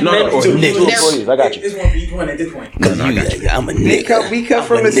 They black No, men no, or two niggas? employees. I got you. It's one for each one at this point. I'm a nigga. We come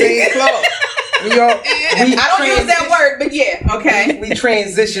from the same cloth. I don't use that word, but yeah. Okay. We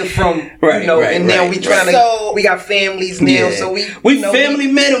transition from Right, right, and now right, we trying to. So- we got families now, so we family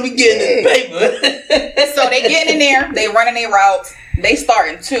men and we getting this paper. So they getting in there, they running their routes. They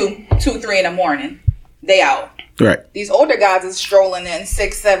starting 2, 3 in the morning. They out. Right. These older guys is strolling in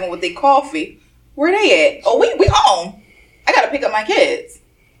 6, 7 with their coffee. Where they at? Oh, we home. I gotta pick up my kids.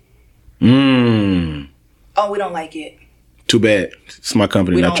 Oh, we don't like it. Too bad. It's my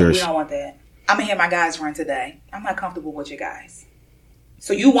company, We not don't yours. want that. I'm gonna hear my guys run today. I'm not comfortable with you guys.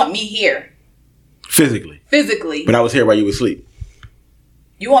 So you want me here Physically. physically? But I was here while you were asleep.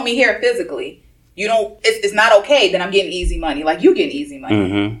 You want me here physically? You don't. It's not okay. Then I'm getting easy money. Like you getting easy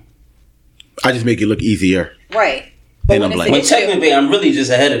money, I just make it look easier. right? But And when I'm it's like- an When issue, technically I'm really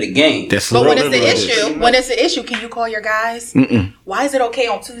just ahead of the game. That's but when literally it's an what it is. issue, can you call your guys? Why is it okay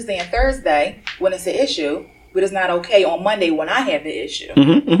on Tuesday and Thursday when it's an issue, but it's not okay on Monday when I have the issue?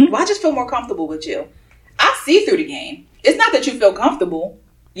 Well, I just feel more comfortable with you. I see through the game. It's not that you feel comfortable.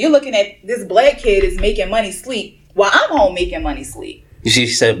 You're looking at this black kid is making money sleep while I'm home making money sleep. You see,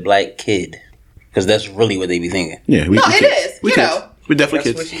 she said black kid. Because that's really what they be thinking. Yeah, we No, we it kids. is, We you kids. know. We're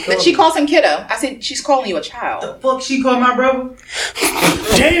definitely That's kids. what That she calls him kiddo. I said she's calling you a child. Fuck, she called my brother.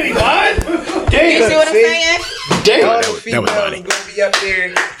 Jamie, what? You see what I'm saying? Damn. all the that was females funny. gonna be up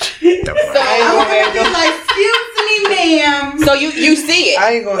there. That was So, funny. I ain't gonna have no, Like, excuse me, ma'am. so you see it.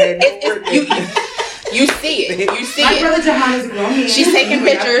 I ain't gonna have no work. You see it. You see My it. brother Jahan is a grown man. She's taking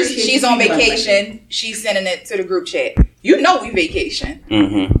Anyway, I pictures. appreciate She's you on thinking about vacation. She's sending it to the group chat. You know we vacation.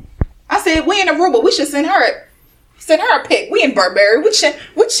 Mm-hmm. I said we in Aruba. We should send her a pic. We in Burberry. We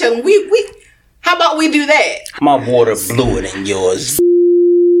chilling. We. How about we do that? My water bluer than yours.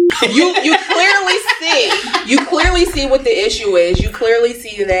 You clearly see what the issue is. You clearly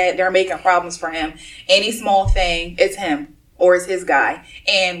see that they're making problems for him. Any small thing, it's him or it's his guy.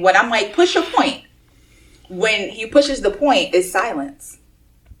 And when I'm like, push your point. When he pushes the point, it's silence.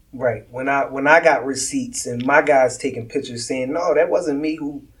 Right. When I got receipts and my guys taking pictures saying, no, that wasn't me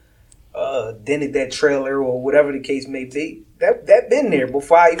who dented that trailer or whatever the case may be. That been there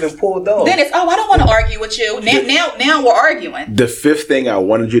before I even pulled off. Then it's, I don't want to argue with you. Now we're arguing. The fifth thing I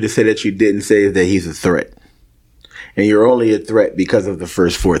wanted you to say that you didn't say is that he's a threat. and you're only a threat because of the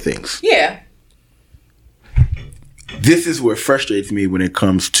first 4 things. Yeah. This is what frustrates me when it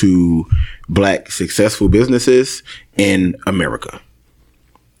comes to black successful businesses in America.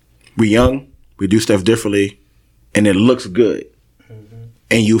 We're young, we do stuff differently, and it looks good.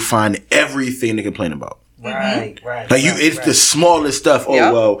 And you find everything to complain about. Right. Like it's the smallest stuff. Oh,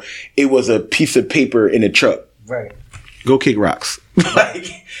 Yep. well, it was a piece of paper in a truck. Right. Go kick rocks.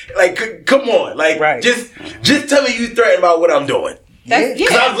 like, come on. Like, just tell me you threatened about what I'm doing.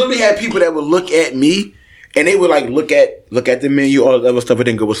 Because I literally had people that would look at me and they would like look at the menu, all the other stuff, and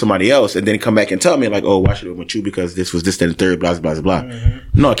then go with somebody else, and then come back and tell me like, oh, why should I go with you because this was this, that, and the third, blah, blah, blah, blah.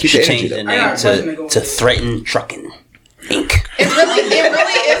 No, keep the energy. Change the name to Threaten Trucking Inc. It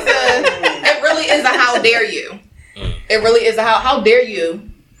really is a how dare you. It really is a how dare you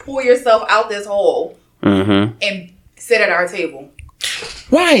pull yourself out this hole and sit at our table.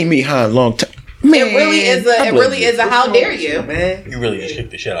 Why ain't me high a long time? Man, it really is a how dare you. Man, you really just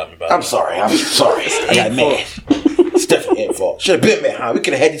kicked the shit out of me. I'm sorry. I got mad. It's definitely your fault. Should have been mad, huh? We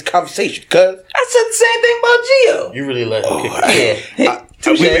could have had this conversation, cuz. I said the same thing about Gio. You really let him kick Yeah.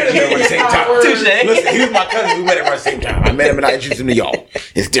 We met him at the same time. Listen, he was my cousin. We met him at the same time. I met him and I introduced him to y'all.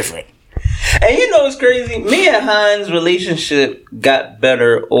 It's different. And you know what's crazy? Me and Hines' relationship got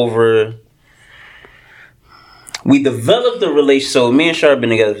better over. We developed the relationship. So me and Char have been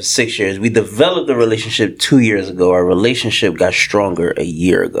together for 6 years. We developed the relationship 2 years ago. Our relationship got stronger a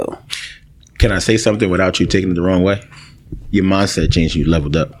year ago. Can I say something without you taking it the wrong way? Your mindset changed. You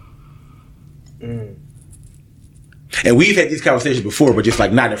leveled up. And we've had these conversations before, but just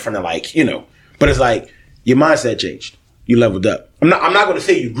like not in front of like, you know. But it's like your mindset changed. You leveled up. I'm not going to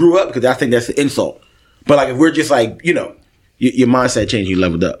say you grew up because I think that's an insult. But like if we're just like, you know, your mindset changed. You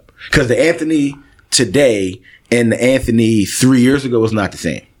leveled up. Because the Anthony today and the Anthony 3 years ago was not the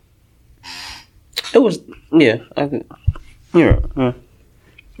same. It was, yeah. You're right.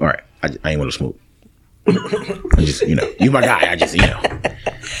 All right. I ain't want to smoke. I just, you know, you my guy. I just, you know.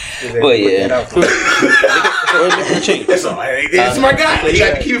 Well, yeah. That's all. It's my guy. You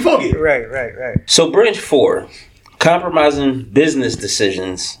got to keep it funky. Right. So branch 4, compromising business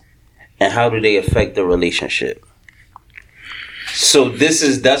decisions and how do they affect the relationship? So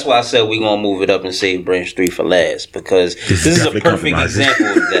that's why I said we're going to move it up and save branch 3 for last, because this is a perfect example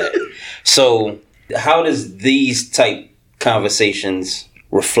of that. So how does these type conversations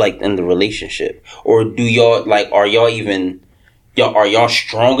reflect in the relationship? Or do y'all, like, are y'all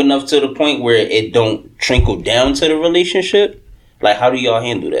strong enough to the point where it don't trickle down to the relationship? Like, how do y'all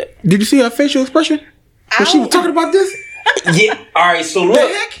handle that? Did you see her facial expression when she was talking about this? Yeah. All right. So look,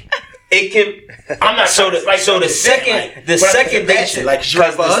 it can. I'm not. So the second they like she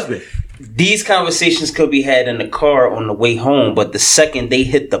right for her husband. These conversations could be had in the car on the way home, but the second they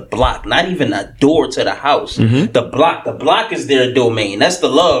hit the block, not even a door to the house, the block is their domain. That's the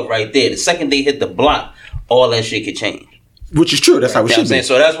love right there. The second they hit the block, all that shit could change. Which is true. That's how it should be.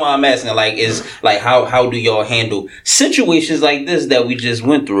 So that's why I'm asking, like, is like how do y'all handle situations like this that we just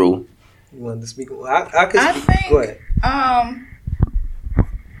went through? You wanted to speak? I think. Go ahead.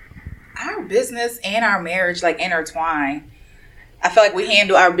 Our business and our marriage like intertwine. I feel like we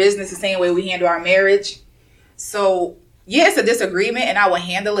handle our business the same way we handle our marriage. So yeah, it's a disagreement, and I will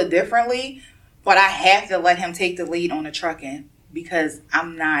handle it differently. But I have to let him take the lead on the trucking because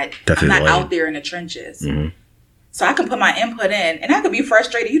I'm not out there in the trenches. Mm-hmm. So I can put my input in, and I could be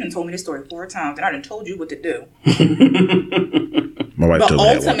frustrated. You done told me this story 4 times, and I done told you what to do. My wife but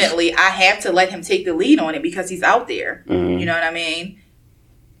ultimately, I have to let him take the lead on it because he's out there. Mm-hmm. You know what I mean?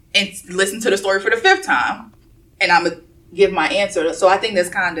 And listen to the story for the 5th time, and I'm gonna give my answer. So I think that's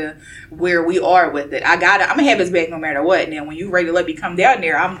kind of where we are with it. I'm gonna have his back no matter what. Now, when you ready to let me come down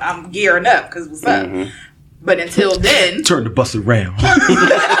there, I'm gearing up because what's up. But until then, turn the bus around.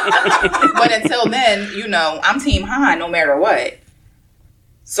 But until then, you know, I'm Team High no matter what.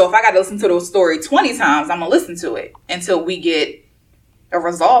 So if I got to listen to the story 20 times, I'm gonna listen to it until we get a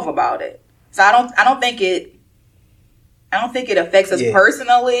resolve about it. So I don't think it affects us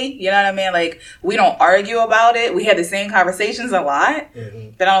personally. You know what I mean? Like, we don't argue about it. We have the same conversations a lot,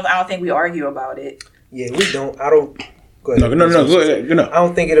 but I don't think we argue about it. Yeah, we don't. I don't. Go ahead. No. Go ahead. You know. I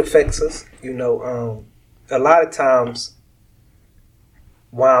don't think it affects us. You know, a lot of times,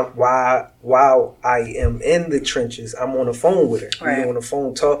 while I am in the trenches, I'm on the phone with her. Right. We're on the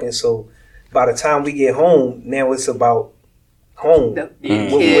phone talking. So by the time we get home, now it's about home. The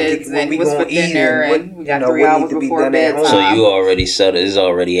kids what we gonna eat dinner, and we got 3 hours before bedtime. So you already settled. It's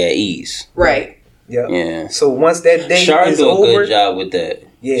already at ease. Right. Yeah. So once that day Char is do a over, good job with that.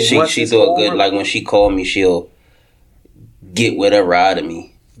 Yeah. She do a good. Like when she called me, she'll get whatever out of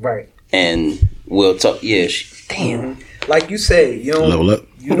me. Right. And we'll talk. Yeah, damn. Like you said, you don't Level up.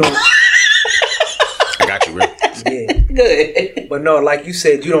 You don't. I got you, bro. Yeah. Good. But no, like you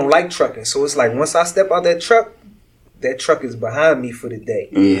said, you don't like trucking. So it's like once I step out that truck is behind me for the day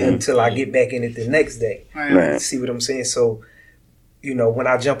until I get back in it the next day. Right. See what I'm saying? So, you know, when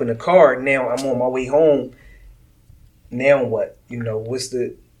I jump in the car, now I'm on my way home. Now what? You know,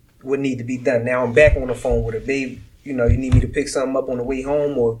 what need to be done? Now I'm back on the phone with her, babe. You know, you need me to pick something up on the way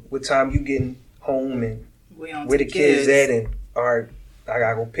home, or what time you getting home, and where the kids at, and all right, I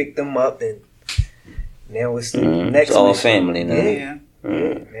gotta go pick them up, and now it's the next. It's all mission. family now. Yeah.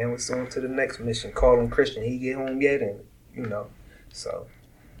 Now it's on to the next mission. Call him Christian. He get home yet, and you know, so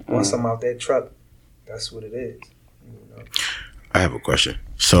once I'm out that truck, that's what it is. You know? I have a question.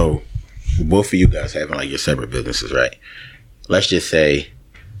 So, both of you guys having like your separate businesses, right? Let's just say,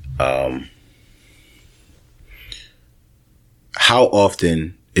 how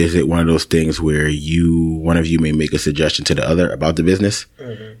often is it one of those things where one of you may make a suggestion to the other about the business,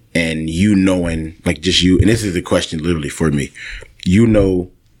 and you knowing, like just you, and this is a question literally for me, you know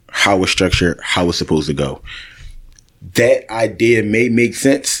how it's structured, how it's supposed to go. That idea may make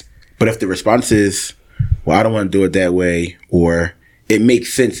sense, but if the response is, well, I don't want to do it that way, or it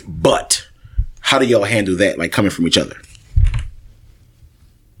makes sense, but how do y'all handle that, like coming from each other?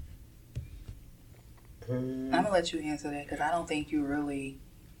 I'm gonna let you answer that because I don't think you really.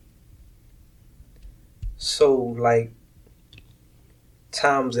 So like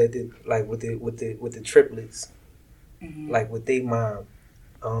times at the like with the triplets, like with their mom.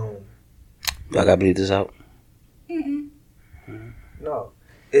 I gotta bleed this out. No,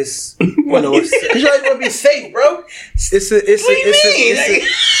 it's you know it's You always want to be safe, bro.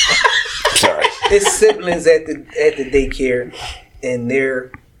 Sorry. it's siblings at the daycare, and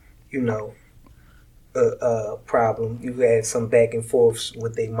they're you know a problem. You had some back and forths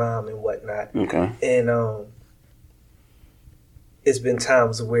with their mom and whatnot. Okay. And it's been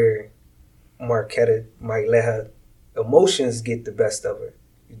times where Marquetta might let her emotions get the best of her.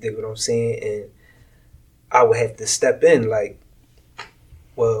 You dig what I'm saying? And I would have to step in like,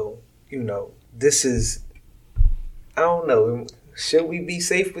 well, you know, this is, I don't know, should we be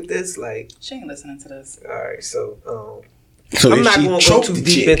safe with this? Like, She ain't listening to this. all right, so So I'm not she going to go choked too the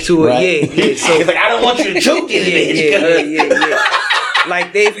deep chick, into right? it. Yeah. So He's like, I don't want you to choke it, bitch.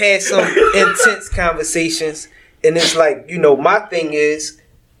 Like they've had some intense conversations, and it's like, you know, my thing is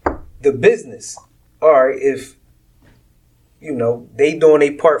the business. All right, if you know they doing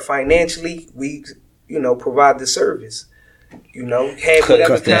their part financially, we you know provide the service. You know, have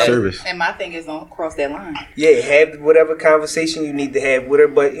whatever Customer service. And my thing is don't cross that line. Yeah, have whatever conversation you need to have with her,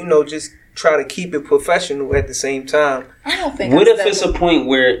 but you know, just try to keep it professional at the same time. I don't think. What if it's a point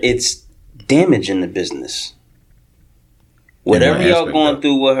where it's damaging the business? Whatever y'all aspect, going though?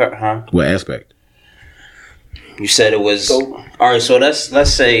 through with her, huh? What aspect? You said it was So- all right. So let's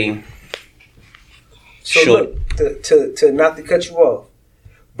say. So Sure. look, to not to cut you off,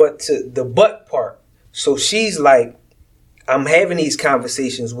 but to the but part. So she's like, I'm having these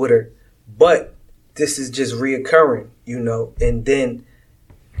conversations with her, but this is just reoccurring, you know. And then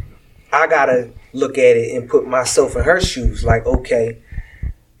I gotta look at it and put myself in her shoes. Like, okay,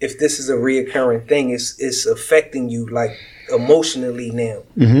 if this is a reoccurring thing, it's affecting you like emotionally now.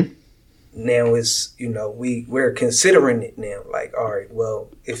 Mm-hmm. Now it's, you know, we're considering it now. Like, all right, well,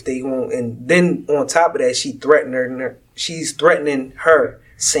 if they won't, and then on top of that, she's threatening her,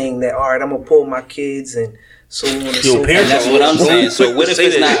 saying that, all right, I'm gonna pull my kids and so on and so forth. And that's what I'm saying. So what if Say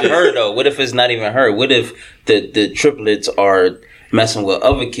it's that not shit. her though? What if it's not even her? What if the triplets are messing with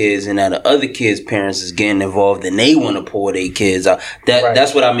other kids, and now the other kids' parents is getting involved, and they want to pull their kids out? Right.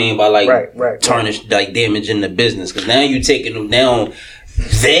 That's what I mean by like Right. tarnish, like damaging the business. Because now you taking them down.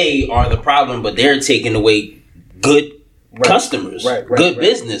 They are the problem, but they're taking away good customers, good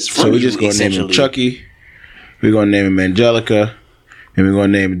business from So we're you, just gonna name him essentially. Chucky. We're gonna name him Angelica, and we're gonna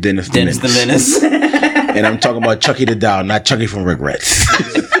name him Dennis the Menace. And I'm talking about Chucky the Doll, not Chucky from Rugrats.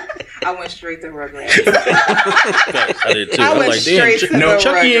 I went straight to Rugrats. I did too. I I'm went like, straight damn, to no, the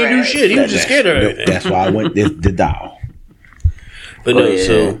Chucky ain't do Rugrats. shit. He was just scared of everything. That's why I went the doll. But no, yeah.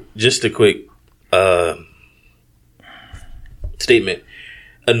 so just a quick statement.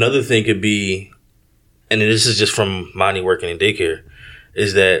 Another thing could be, and this is just from Monty working in daycare,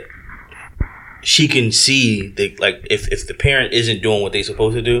 is that she can see that, like, if the parent isn't doing what they're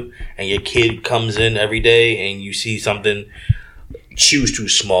supposed to do, and your kid comes in every day and you see something, shoes too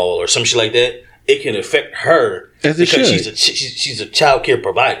small or some shit like that, it can affect her As it because should. she's a child care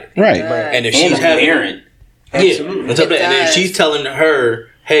provider. Right. And if And she's a having parent. Absolutely. yeah, on top of that, and if does. she's telling her,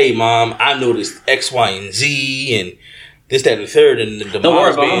 "Hey, mom, I noticed X, Y, and Z," this, that, and the third, and the Don't worry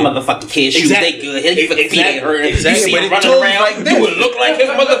mom's about being- my motherfucking kids. Shoes, Exactly. they good. His fucking feet ain't hurt. Exactly. You see him running around. You would look like his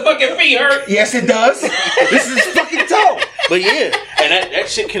motherfucking feet hurt. Yes, it does. This is fucking toe. But yeah, and that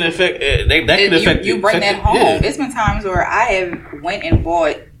shit can affect. That can affect you bring that home. Yeah. It's been times where I have went and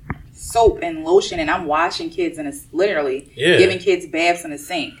bought soap and lotion, and I'm washing kids and it's literally giving kids baths in the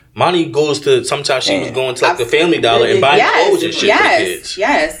sink. Monty goes to. Sometimes she was going to like the Family Dollar and buying clothes and shit for kids.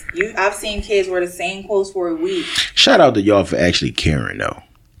 Yes. I've seen kids wear the same clothes for a week. Shout out to y'all for actually caring though,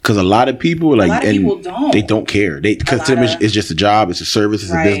 because a lot of people people don't. They don't care. Because to them it's just a job, it's a service,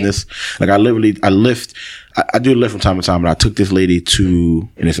 it's Right. a business. Like I lift. I do lift from time to time, but I took this lady to,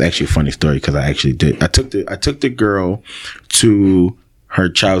 and it's actually a funny story because I actually did. I took the girl to her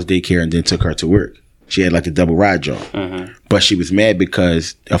child's daycare and then took her to work. She had like a double ride job, but she was mad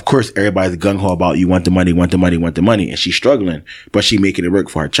because, of course, everybody's gung ho about you want the money, and she's struggling, but she making it work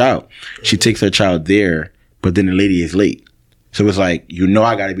for her child. She takes her child there, but then the lady is late. So it's like,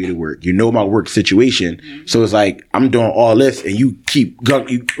 I got to be to work. You know my work situation. So it's like, I'm doing all this and you keep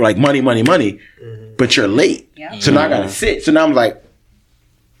like money, but you're late. Yeah. So now I got to sit. So now I'm like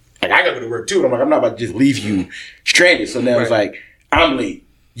I got to go to work too. And I'm like, I'm not about to just leave you stranded. So now it's like, I'm late.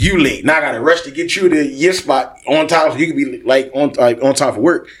 You late. Now I got to rush to get you to your spot on time so you can be like on time for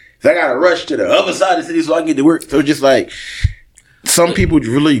work. So I got to rush to the other side of the city so I can get to work. So it's just like, some people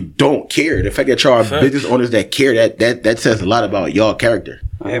really don't care. The fact that y'all are business owners that care, that says a lot about y'all character.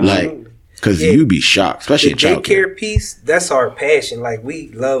 Like, because you be shocked, especially the in child daycare care. piece. That's our passion. Like, we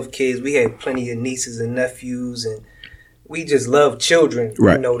love kids. We had plenty of nieces and nephews, and we just love children.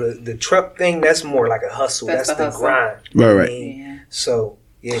 Right. You know, the truck thing, that's more like a hustle. That's the hustle. grind. Right. Yeah. So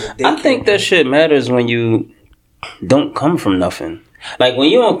yeah, the I daycare think that shit matters when you don't come from nothing. Like when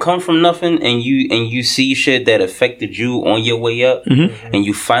you don't come from nothing and you see shit that affected you on your way up, and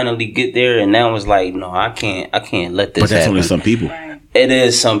you finally get there, and now it's like, no, I can't let this. But that's happen. only some people. Right. It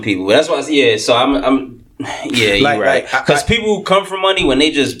is some people. That's why. So I'm. Yeah, you're right. Because people who come from money, when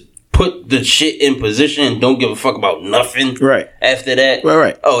they just put the shit in position and don't give a fuck about nothing. Right. After that.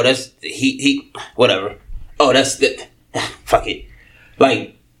 Right. Oh, that's he. Whatever. Oh, that's the. Fuck it.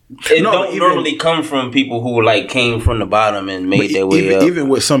 Like. It don't normally come from people who like came from the bottom and made their way up. Even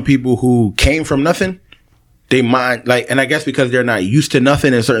with some people who came from nothing, they mind like, and I guess because they're not used to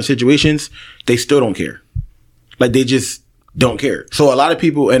nothing in certain situations, they still don't care. Like they just don't care. So a lot of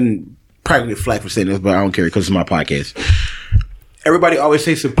people, and probably get flack for saying this, but I don't care because it's my podcast. Everybody always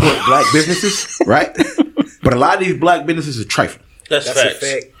say support black businesses, right? But a lot of these black businesses are trifling. That's a facts.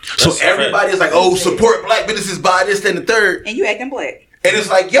 fact. So everybody is like, oh, support black businesses, buy this, then the third. And you acting black. And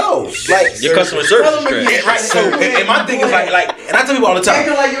it's like, yo, like Your customer service is trash. yeah, right. So, and my thing is like, and I tell people all the time,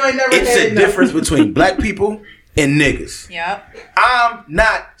 Acting like you ain't never it's had a enough. difference between black people and niggas. Yep. I'm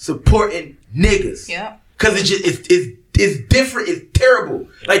not supporting niggas. Yep. Cause it's just it's different. It's terrible.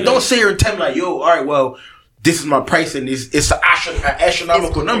 Like don't sit here and tell me like, yo, all right, well, this is my price and it's an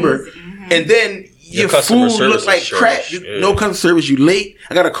astronomical number, and then your customer food service look like is crap. trash. No customer service. You late.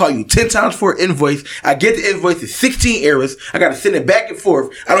 I gotta call you 10 times for an invoice. I get the invoice. It's 16 errors. I gotta send it back and forth.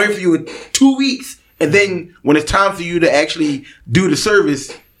 I don't hear from you in 2 weeks. And then when it's time for you to actually do the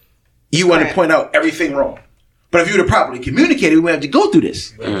service, you want to point out everything wrong. But if you would have properly communicated, we wouldn't have to go through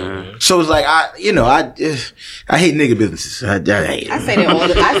this. So it's like I hate nigga businesses. I hate it. I say that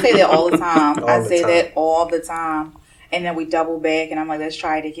all the time. I say time. that all the time. And then we double back, and I'm like, let's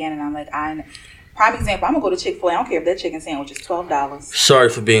try it again. And I'm like, prime example, I'm gonna go to Chick-fil-A. I don't care if that chicken sandwich is $12. Sorry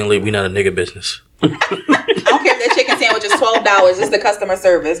for being late. We not a nigga business. I don't care if that chicken sandwich is $12. It's the customer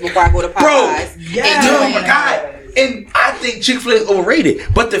service before I go to Popeyes. Oh my God. And I think Chick-fil-A is overrated.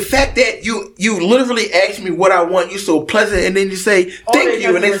 But the fact that you literally ask me what I want, you so pleasant, and then you say, thank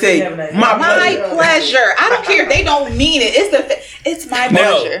you, and they say, my My pleasure. pleasure. I don't care if they don't mean it. It's my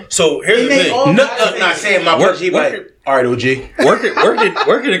pleasure. So here's the thing. Not saying my pleasure. He like, all right, OG.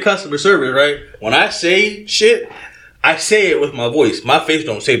 Working in customer service, right? When I say shit, I say it with my voice. My face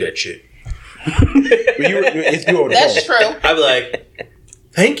don't say that shit. It's you over the That's phone. true. I be like,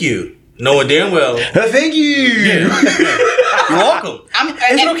 thank you. Knowing damn well. Thank you. You're welcome.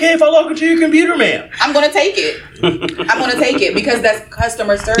 Is it okay if I log into your computer, ma'am? I'm gonna take it. I'm gonna take it because that's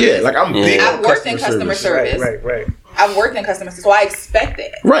customer service. Yeah, like I'm big I've on worked in customer service. Right. I've worked in customer service, so I expect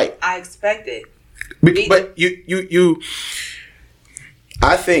it. Right. I expect it. But you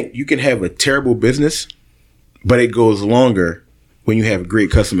I think you can have a terrible business, but it goes longer when you have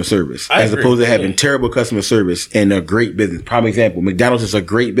great customer service, as opposed to having terrible customer service and a great business. Prime example, McDonald's is a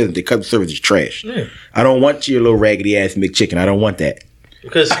great business. The customer service is trash. Yeah. I don't want your little raggedy ass McChicken. I don't want that.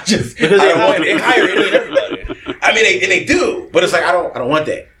 Because they hire everybody. I mean, they do, but it's like I don't want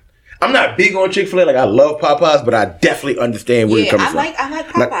that. I'm not big on Chick-fil-A. Like I love Popeyes, but I definitely understand where you're coming from. I like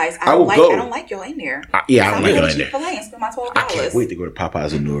Popeyes. I don't like your in there. I don't like your in there. Chick-fil-A and spend my $12. I can't wait to go to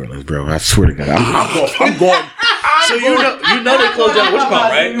Popeyes in New Orleans, bro. I swear to God, I'm going. So you know they closed down what's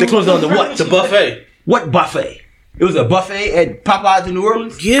called, right? They closed down the what? The buffet. What buffet? It was a buffet at Popeyes in New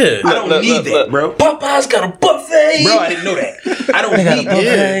Orleans? Yeah. I don't need that, bro. Popeyes got a buffet. Bro, I didn't know that. I don't need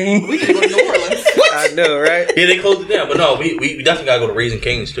that. We can go to New Orleans. I know, right? Yeah, they closed it down. But no, we definitely gotta go to Raising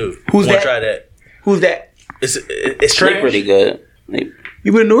Cane's too. Who's Wanna that? Try that. Who's that? It's They're trash. pretty good.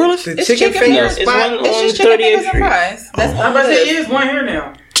 You been in New Orleans? The It's chicken chicken fingers fingers. It's one on It's just chicken 38th fingers and Street. fries. That's all I'm about to it say, is. it is one here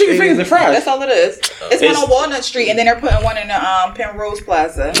now. Chicken fingers and fries. That's all it is. It's one It's- on Walnut Street, and then they're putting one in the Penrose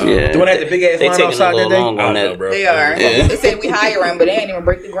Plaza. Yeah. The one that had the big ass They line taking a outside little that day? long I on don't know, that. bro. They are. Yeah. They said we hiring, but they ain't even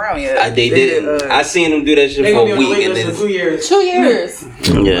break the ground yet. They didn't. I seen them do that shit They for gonna a be on the week wait and list then. for 2 years. 2 years. I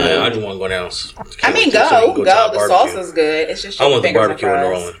Yeah. just want to go down. I mean, So we can go. to our The barbecue. sauce is good. It's just I chicken want the fingers barbecue and in New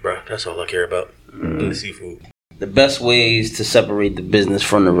fries. Orleans, bro. That's all I care about. And the seafood. The best ways to separate the business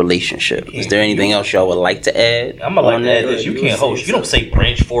from the relationship. Is there anything else y'all would like to add? I'm gonna like on that because you can't host. You don't say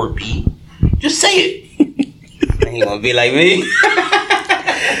branch 4B. Just say it. He gonna be like me.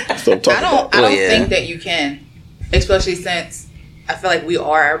 So I'm talking I don't Well, yeah. think that you can, especially since I feel like we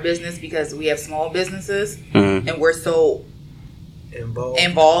are our business because we have small businesses Mhm. and we're so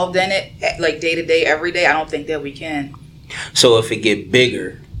involved in it, like day to day, every day. I don't think that we can. So if it get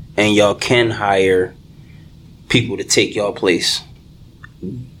bigger and y'all can hire people to take y'all place,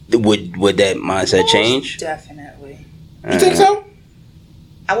 would that mindset change? Definitely. You think so?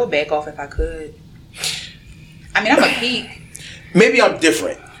 I would back off if I could. I mean, I'm a peak. Maybe I'm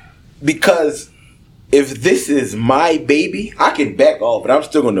different because if this is my baby, I can back off, but I'm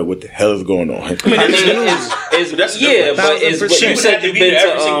still gonna know what the hell is going on. I mean, it's yeah, but it's what you 1000%. said you've been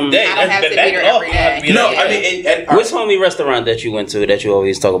every to. single day. I don't have to be there every day. No, Yeah. I mean, and Which homie restaurant that you went to that you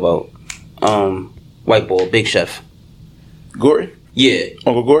always talk about? White Boy, Big Chef. Gordon, Yeah.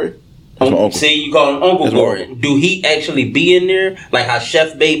 Uncle Gordon. That's my uncle. See, you call him Uncle That's my Gordon. Do he actually be in there like how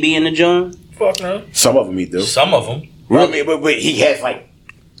Chef Bay be in the joint? Fuck no. Some of them he do. Some of them. I mean, but he has like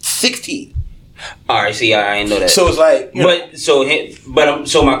 16. All right, see, I ain't know that. So it's like, you know,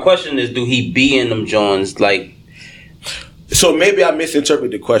 So my question is, do he be in them joints? Like, so maybe I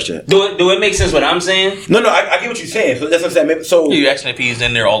misinterpreted the question. do it make sense what I'm saying? No, I get what you're saying. So that's what I'm saying. Maybe, so You asking if he's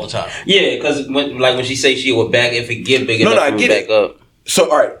in there all the time? Yeah, because when she say she would back if it get big enough, I it would get back it. up.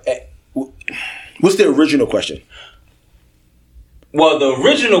 So all right, what's the original question? Well, the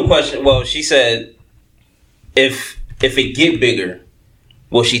original question. Well, she said, if it get bigger,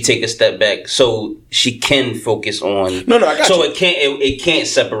 will she take a step back so she can focus on? No, I got so you. it can't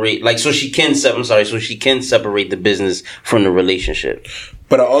separate. Like, so she can. So she can separate the business from the relationship.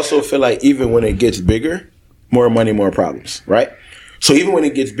 But I also feel like even when it gets bigger, more money, more problems, right? So even when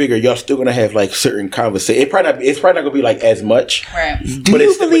it gets bigger, y'all still gonna have like certain conversations. It's probably not gonna be like as much. Right. Do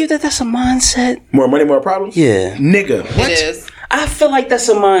you believe that that's a mindset? More money, more problems. Yeah, nigga. What? It is. I feel like that's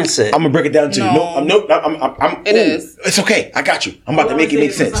a mindset. I'm gonna break it down to you. I'm. It is. It's okay. I got you. I'm about to make it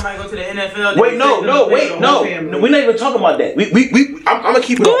make sense. Somebody go to the NFL. Wait, no. We're not even talking about that. I'm gonna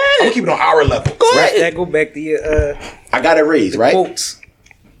keep it. Go I'm ahead. gonna keep it on our level. Go right? ahead. That go back to your I got a raise, right? quotes.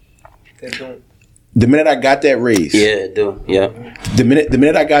 That don't. The minute I got that raise, Yeah, do yeah. the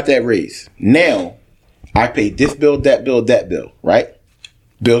minute I got that raise, now I paid this bill, that bill, right?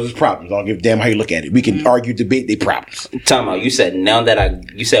 Bills is problems. I don't give a damn how you look at it. We can argue, debate, they problems. Time out. You said when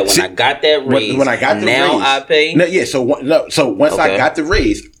I got that raise. When I got the now raise, I pay. No, yeah. So once I Okay. got the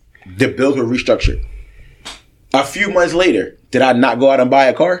raise, the bills were restructured. A few months later, did I not go out and buy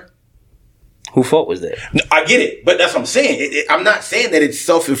a car? Who fault was that? No, I get it, but that's what I'm saying. I'm not saying that it's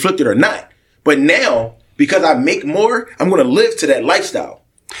self-inflicted or not. But now, because I make more, I'm going to live to that lifestyle.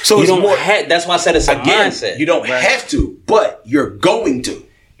 So You it's don't more. that's why I said it's a Again, mindset. you don't have to, but you're going to.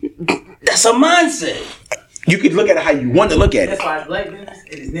 That's a mindset. You could look at it how you want to look at it. That's why it's black business.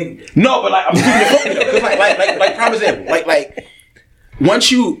 It is nigga business. No, but like I'm giving you a focus, though, 'cause like prime example, like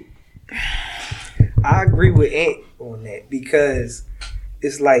once you. I agree with Ant on that because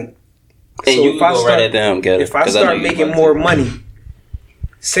it's like. And you can go right at them, get it. If I start making more money,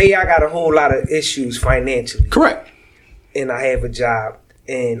 say I got a whole lot of issues financially, Correct. and I have a job,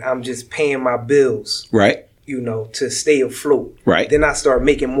 and I'm just paying my bills, Right. to stay afloat. Right. Then I start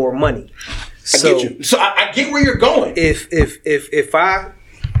making more money. I get you. So I get where you're going. If I,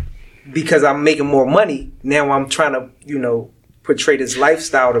 because I'm making more money, now I'm trying to, portray this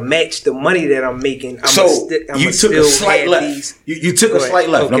lifestyle to match the money that I'm making. You took a slight left. You took a slight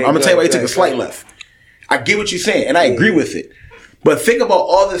left. Okay, I'm gonna tell you why you go took a ahead, slight go ahead. left. I get what you're saying, and I agree with it. But think about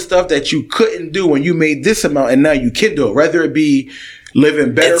all the stuff that you couldn't do when you made this amount, and now you can do it. Whether it be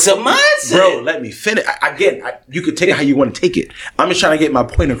living better. It's a mindset. Bro, let me finish. You could take it how you want to take it. I'm just trying to get my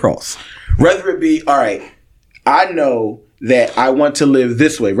point across. Whether it be, all right, I know that I want to live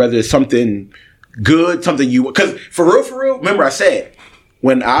this way. Whether it's something good, something you... Because for real, remember I said,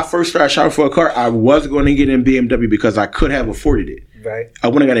 when I first started shopping for a car, I was going to get in BMW because I could have afforded it. Right. I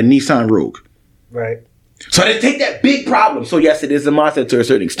went and got a Nissan Rogue. Right. So I didn't take that big problem. So yes, it is a mindset to a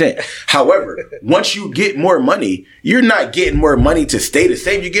certain extent. However, once you get more money, you're not getting more money to stay the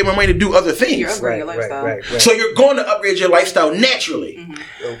same. You get more money to do other things. You're upgrading your lifestyle. Right. So you're going to upgrade your lifestyle naturally.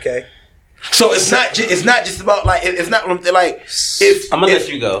 Mm-hmm. Okay. So it's not just about like it's not like if I'm gonna let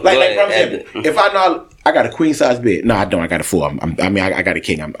you go. Like Go for ahead. example, if I know I got a queen size bed. No, I don't. I got a full. I got a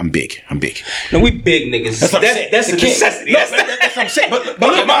king. I'm big. No, we big niggas. That's what I'm saying. That's a necessity. No, that's what I'm saying. But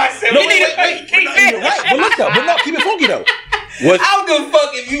Look, mindset. no, wait. You're right. But look though. But no, keep it funky though. I don't give a fuck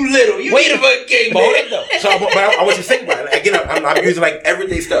if you little. You need a fucking king, But hold up though. So I want you to think about it. Again, I'm using like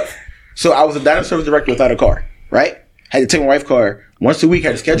everyday stuff. So I was a dining service director without a car. Right. Had to take my wife's car once a week.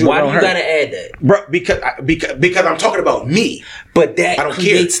 Had to schedule. Why do around you her. gotta add that? Bro, because I'm talking about me. But that I don't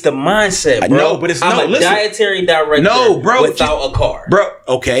creates the mindset, bro. No, but it's I'm a listen. dietary director without a car. Bro,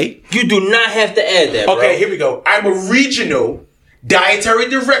 okay. You do not have to add that, bro. Okay, here we go. I'm a regional dietary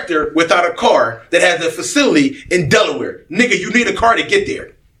director without a car that has a facility in Delaware. Nigga, you need a car to get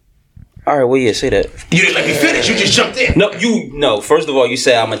there. All right, well, yeah, say that. You didn't let me finish. You just jumped in. No. First of all, you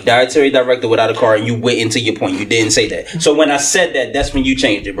said I'm a dietary director without a car, and you went into your point. You didn't say that. So when I said that, that's when you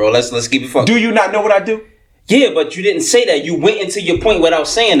changed it, bro. Let's keep it fucking. Do you not know what I do? Yeah, but you didn't say that. You went into your point without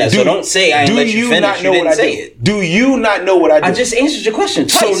saying that. So don't say I ain't let you finish. Not know you didn't what I say do? it. Do you not know what I do? I just answered your question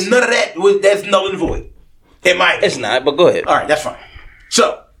twice. So none of that's null and void. It's not, but go ahead. All right, that's fine.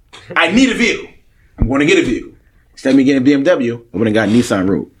 So I need a vehicle. I'm going to get a vehicle. Instead of me getting a BMW, I went and got a Nissan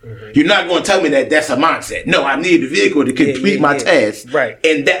Rogue. Mm-hmm. You're not going to tell me that that's a mindset. No, I need a vehicle to complete my task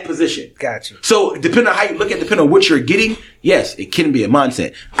in that position. Got you. So depending on how you look at it, depending on what you're getting, yes, it can be a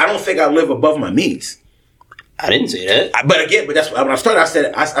mindset. I don't think I live above my means. I didn't say that. But that's when I started. I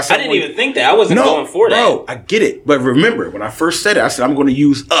said I didn't even think that. I wasn't going for that. No, I get it. But remember, when I first said it, I said I'm going to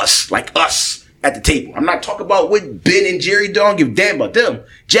use us at the table. I'm not talking about what Ben and Jerry do. I don't give a damn about them.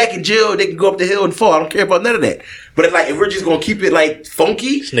 Jack and Jill, they can go up the hill and fall. I don't care about none of that. But it's like, if we're just going to keep it like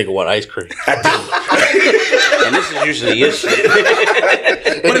funky. This nigga want ice cream. I And this is usually your shit.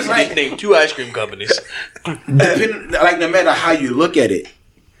 But it's like, name 2 ice cream companies. Like, no matter how you look at it,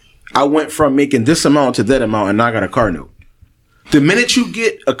 I went from making this amount to that amount and now I got a car note. The minute you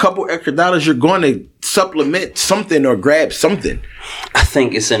get a couple extra dollars, you're going to supplement something or grab something. I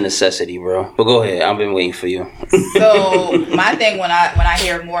think it's a necessity, bro. But go ahead. I've been waiting for you. So my thing when I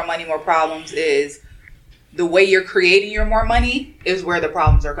hear more money, more problems is the way you're creating your more money is where the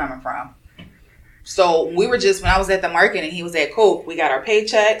problems are coming from. So when I was at the market and he was at Coke, we got our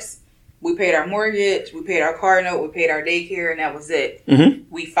paychecks, we paid our mortgage, we paid our car note, we paid our daycare, and that was it. Mm-hmm.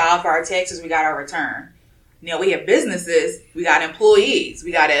 We filed for our taxes, we got our return. You know, we have businesses, we got employees,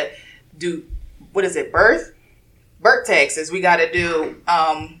 we got to do, birth taxes, we got to do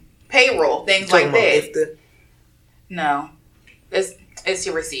payroll, things like that. No, it's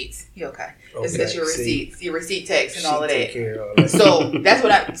your receipts. You okay? It's your receipts, your receipt tax, and all of that. So that's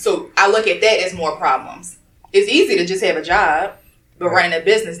what I look at that as more problems. It's easy to just have a job, but running a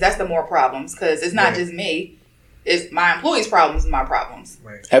business, that's the more problems because it's not just me. It's my employees' problems and my problems.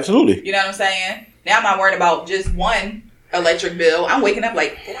 Right. Absolutely. You know what I'm saying? Now I'm not worried about just one electric bill. I'm waking up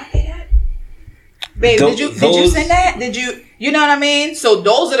like, did I pay that? Babe, did you send that? Did you know what I mean? So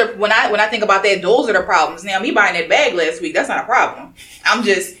those are when I think about that, those are the problems. Now me buying that bag last week, that's not a problem.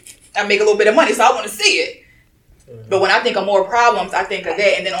 I make a little bit of money, so I want to see it. But when I think of more problems, I think of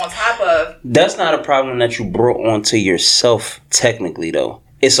that. And then on top of... That's not a problem that you brought onto yourself, technically, though.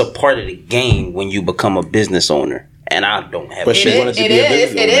 It's a part of the game when you become a business owner. And I don't have... But she wanted to be a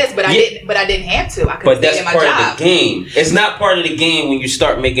business owner. It is, but I didn't have to. I couldn't stay in my job. But that's part of the game. It's not part of the game when you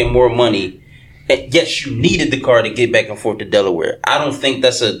start making more money. And yes, you needed the car to get back and forth to Delaware. I don't think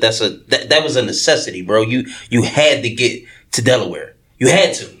that was a necessity, bro. You had to get to Delaware. You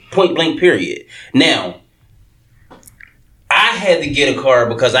had to. Point blank, period. Now, I had to get a car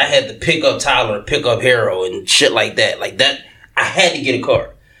because I had to pick up Tyler, pick up Harold, and shit like that. Like that, I had to get a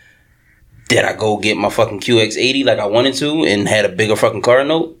car. Did I go get my fucking QX80 like I wanted to and had a bigger fucking car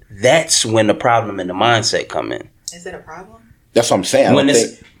note? That's when the problem and the mindset come in. Is it a problem? That's what I'm saying.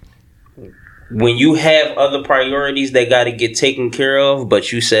 When you have other priorities that got to get taken care of,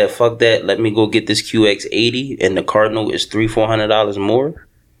 but you said, fuck that, let me go get this QX80 and the car note is $300-400 more,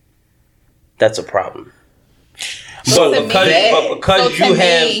 that's a problem. So To because to you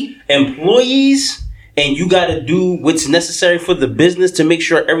have me- employees and you got to do what's necessary for the business to make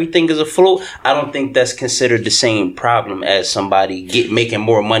sure everything is afloat, I don't think that's considered the same problem as somebody making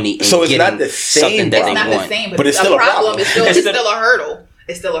more money. And So it's getting not the same something that It's they not want. the same, But it's still a problem. It's still a hurdle.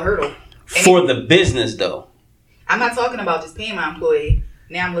 It's still a hurdle. For the business, though. I'm not talking about just paying my employee.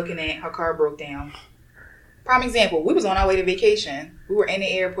 Now I'm looking at her car broke down. Prime example, we was on our way to vacation. We were in the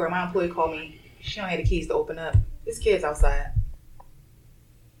airport. My employee called me. She don't have the keys to open up. This kid's outside.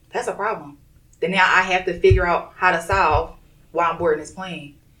 That's a problem. Then now I have to figure out how to solve while I'm boarding this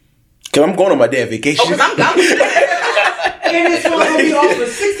plane. Cause I'm going on my damn vacation. Oh, because I'm going. And it's going to be off for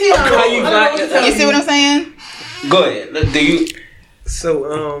 16 hours. How you got- You see what I'm saying? Go ahead. Look, do you?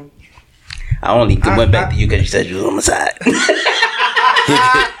 So I only went back to you because you said you was on the side.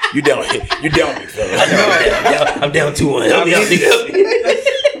 You down, big fella. I'm down 2-1. Help me out, nigga.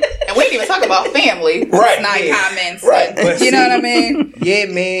 And we didn't even talk about family. Right. Snide Yeah. comments. Right. And, you know what I mean? yeah,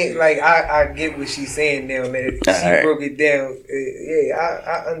 man, like I get what she's saying now, man. She Alright. broke it down.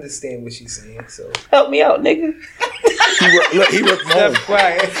 I understand what she's saying. So Help me out, nigga. He worked from home. stop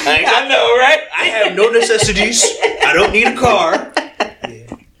quiet. I know, right? I have no necessities. I don't need a car.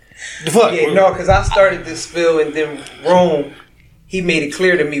 The fuck? Yeah, no, because I started this spill and then Rome, he made it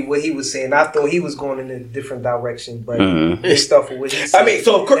clear to me what he was saying. I thought he was going in a different direction, but based off of what he said. I mean,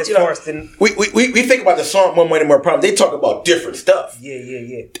 so of course, as you know, far as the, we think about the song "More Money, More Problems." They talk about different stuff.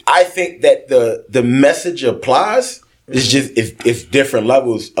 yeah. I think that the message applies. It's just it's different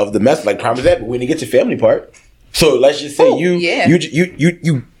levels of the message. Like prime example, when you get to family part. So let's just say you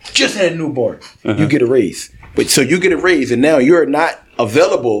just had a newborn. You get a raise, but so you get a raise, and now you're not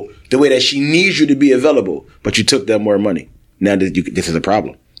available the way that she needs you to be available. But you took that more money. Now this is a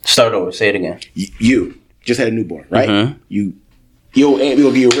problem. Start over. Say it again. You just had a newborn, right? You gonna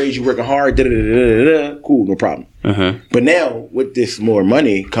give you a raise. You working hard. Cool, no problem. But now with this more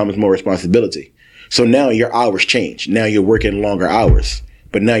money comes more responsibility. So now your hours change. Now you're working longer hours,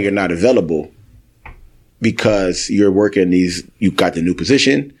 but now you're not available because you're working these. You got the new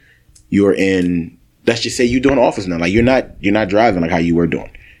position. You're in. Let's just say you're doing office now. Like you're not driving like how you were doing.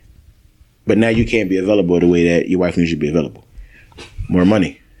 But now you can't be available the way that your wife needs you to be available. More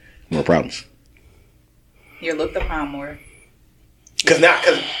money, more problems. You're looked upon more. Because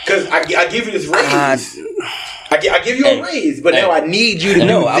I give you this raise. I give you a raise, but now I need you to do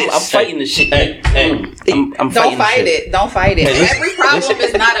No, this. I'm fighting the shit. I'm Don't fighting fight the shit. it. Don't fight it. Hey, listen, Every problem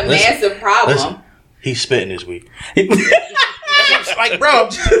is not a massive problem. Listen, he's spitting this week. Like, bro,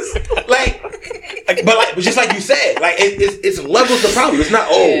 just but just like you said, like it's levels of problem. It's not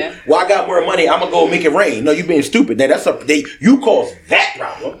well I got more money, I'm gonna go make it rain. No, you being stupid. Now you caused that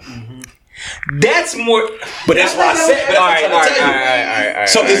problem. That's more. But that's why I said. But All that's what I'm trying to tell you.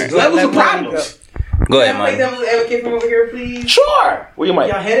 So it's levels of problems. Go ahead, Can I play man. devil's advocate from over here, please? Sure. Where you might?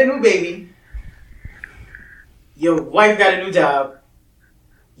 Y'all had a new baby. Your wife got a new job.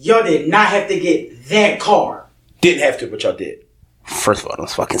 Y'all did not have to get that car. Didn't have to, but y'all did. First of all, don't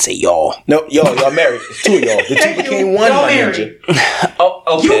fucking say y'all. No, y'all married. It's two of y'all. The two became one. Y'all My married. ninja. Oh,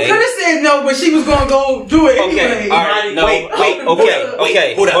 okay. You could have said no, but she was gonna go do it Okay, anyway. all right, no, Wait, okay. hold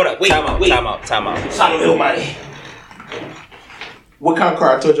Hold up, up. wait, Time out. wait. Time out. Solid little money. What kind of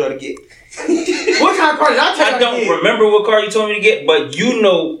car I told y'all to get? What kind of car did I tell you I don't remember what car you told me to get, but you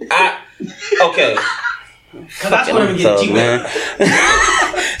know, okay. Because I told him to get a G-Wagon.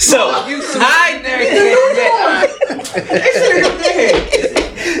 So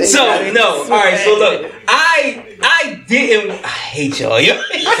so look, I didn't. I hate y'all.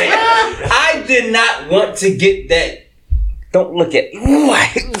 I did not want to get that. Don't look at. Tell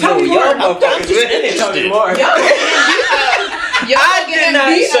me y'all more. motherfuckers. Tell me more. I did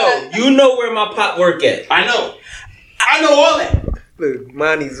not. So you know where my pop work at? I know all that. Look,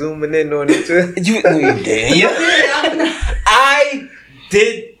 Monty zooming in on it too. You did. I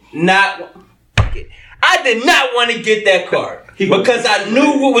did not. I did not want to get that car because I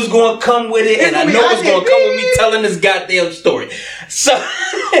knew what was going to come with it, and I know it was going to come with me telling this goddamn story. So,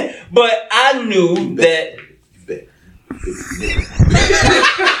 but I knew that.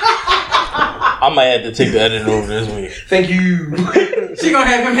 I might have to take the editing over this week. Thank you. She gonna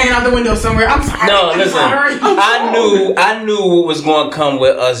have him hanging out the window somewhere. I'm sorry. No, I'm listen. sorry. I knew what was going to come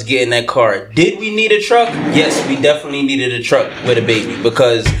with us getting that car. Did we need a truck? Yes, we definitely needed a truck with a baby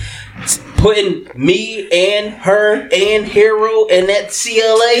because putting me and her and Hero in that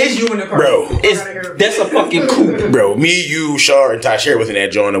CLA, It's you in the car. Bro. that's a fucking coupe. Bro, me, you, Shar, and Tasher was in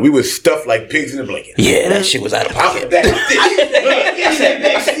that joint, and we was stuffed like pigs in a blanket. Yeah, that shit was out of pocket. Oh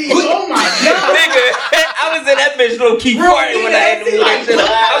my god. Nigga, I was in that bitch low key farting when I had to move that shit.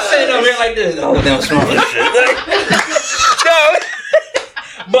 I was sitting over here like this. Oh, damn, small shit. No.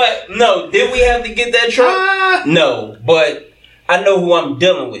 But no, did we have to get that truck? No, but I know who I'm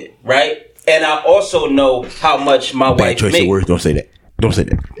dealing with, right? And I also know how much my wife choice of words. Don't say that. Don't say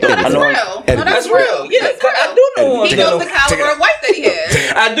that. No, that's real. No, that's real. Yeah, that's real. I do know who I'm He dealing knows with. the caliber of wife that he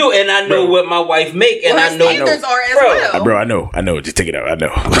has. I do, and I know what my wife make, and Well, I know. standards are as well. Bro, I know. Just take it out. I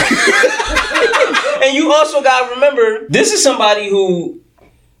know. And you also gotta remember, this is somebody who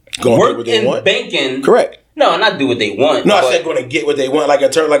worked in banking. Correct. No, not do what they want. No, I said going to get what they want. Like a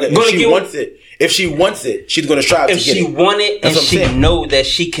term, like if she wants it. If she wants it, she's going to strive to get it. If she want it, and she know that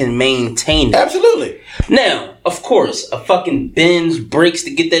she can maintain it. Absolutely. Now, of course, a fucking Benz brakes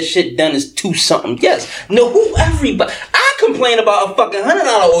to get that shit done is $2 something. Yes. No, everybody. I complain about a fucking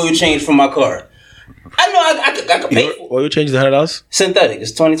 $100 oil change for my car. I know I could pay for it. Oil change is $100? Synthetic.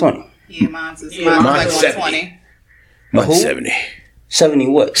 It's 2020. Yeah, mine's like 120. Mine's 70. 70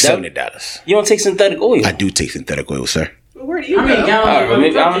 what? $70. You don't take synthetic oil? I do take synthetic oil, sir. Well, where do you go? I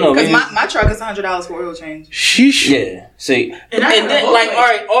don't know. Because my truck is $100 for oil change. Sheesh. Yeah. See, and then like, all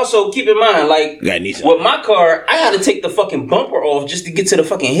right. Also, keep in mind, like, with my car, I got to take the fucking bumper off just to get to the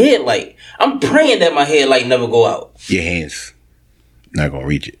fucking headlight. I'm praying that my headlight never go out. Your hands not gonna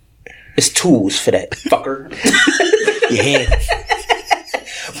reach it. It's tools for that, fucker. Your hands.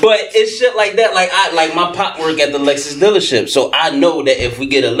 But it's shit like that. Like my pop work at the Lexus dealership, so I know that if we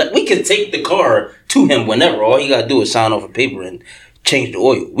get we can take the car to him whenever. All he gotta do is sign off a paper and change the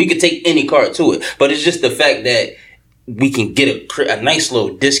oil. We could take any car to it, but it's just the fact that we can get a nice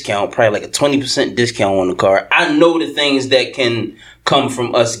little discount, probably like a 20% discount on the car. I know the things that can come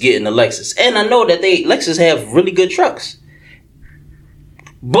from us getting the Lexus, and I know that Lexus have really good trucks.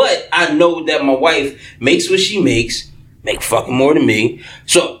 But I know that my wife makes what she makes. Make fucking more than me.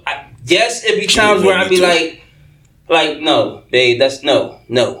 So, yes, it be times where I be like, no, babe, that's no.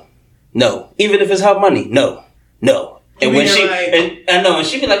 Even if it's her money, no. And when she, and I know, and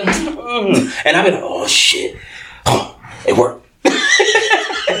she be like, and I be like, oh shit, it worked.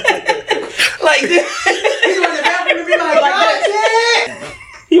 Like this. He's going to the bathroom and be like,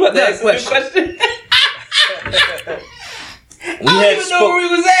 You about to ask me a question? I don't even know where we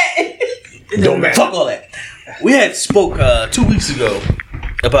was at. Don't matter. Fuck all that. We had spoke 2 weeks ago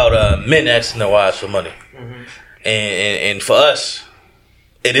about men asking their wives for money, and for us,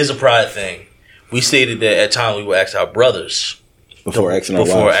 it is a pride thing. We stated that at times we would ask our brothers before asking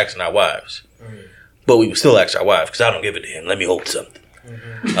our wives, but we would still ask our wives because I don't give it to him. Let me hold something.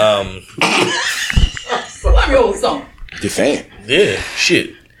 Let me hold something. Defend. Yeah,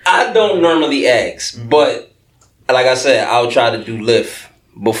 shit. I don't normally ask, but like I said, I'll try to do Lyft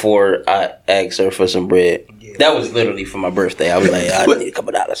before I ask her for some bread. That was literally for my birthday. I was like, I need a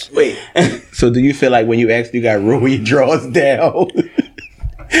couple dollars. Wait. So do you feel like when you ask, you got roll your drawers down? No.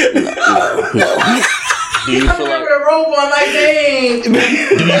 Do you feel like a robe on like dang? Do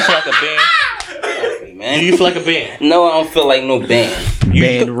you feel like a band? Man. Do you feel like a band? No, I don't feel like no band.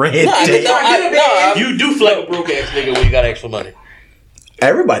 Band red. No, you do feel like a broke ass nigga when you gotta ask for money.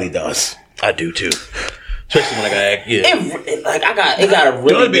 Everybody does. I do too. Especially when I got act. Yeah. It got to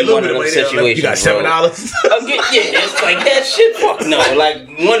really be one of them situations. You got $7. Yeah, it's like that shit. Fuck no. Like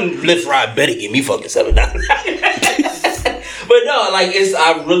one Lyft ride better give me fucking $7. But no, like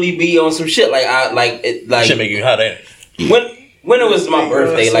I really be on some shit. Like shit make you hot, ain't it? When it was my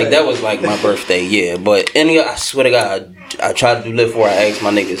birthday, like that was like my birthday, yeah. But anyway, I swear to God, I try to do Lyft before I ask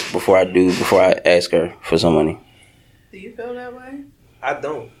my niggas before I ask her for some money. Do you feel that way? I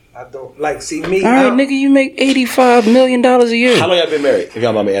don't. Like, see me. All right, nigga, you make $85 million a year. How long y'all been married? If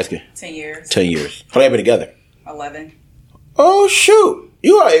y'all mind me asking. 10 years. 10 years. How long y'all been together? 11. Oh shoot!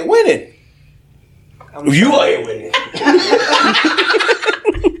 You are winning. You are winning.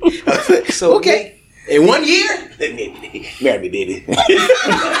 So okay. In 1 year, marry me, baby. Yes.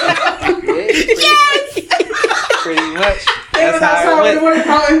 Pretty much. That's how it went.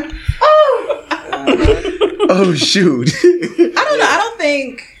 Oh shoot! I don't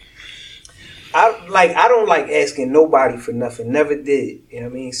think. I don't like asking nobody for nothing. Never did. You know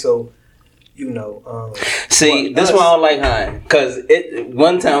what I mean? So, See, this why I don't like Hein. Cause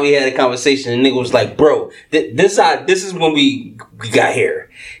one time we had a conversation and nigga was like, bro, this is when we got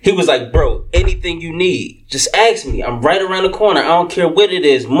here. He was like, bro, anything you need, just ask me. I'm right around the corner. I don't care what it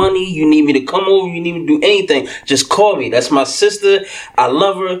is. Money, you need me to come over, you need me to do anything. Just call me. That's my sister. I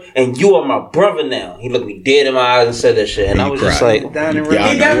love her. And you are my brother now. He looked me dead in my eyes and said that shit. And I was just like, he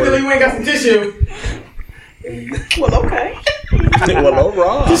definitely went and got some tissue. Well, okay. Well, all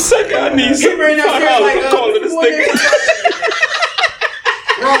right. The second I need some calling this nigga.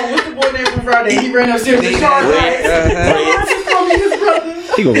 Bro, what's the boy name from Friday? He ran upstairs to Charlotte.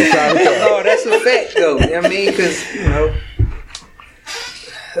 He gonna go private car. No, that's a fact though. You know what I mean? Because, you know,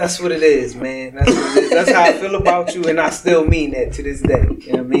 that's what it is, man. That's what it is. That's how I feel about you, and I still mean that to this day.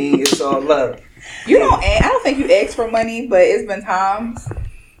 You know what I mean? It's all love. You don't. I don't think you ask for money, but it's been times.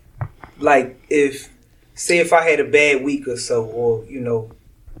 Like if I had a bad week or so, or you know,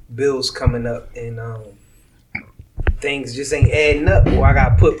 bills coming up and things just ain't adding up, or I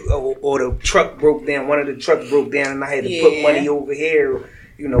got put, or the truck broke down. One of the trucks broke down, and I had to put money over here,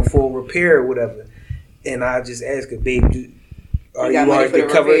 you know, for a repair or whatever. And I just ask her, babe, are you already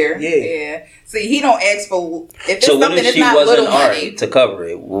covered? Yeah. See, he don't ask for if it's So what something if that's she not wasn't little money. art to cover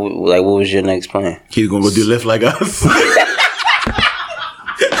it? Like, what was your next plan? He's gonna go do lift like us.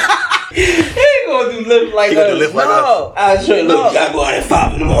 He ain't gonna do lift like He gonna do lift like us. I'll show you. Look, I go out at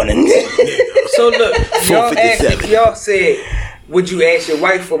 5 in the morning. So look, y'all 457. y'all said, would you ask your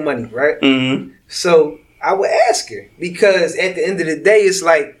wife for money, right? Mm-hmm. So I would ask her, because at the end of the day, it's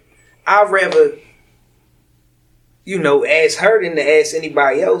like I'd rather, you know, ask her than to ask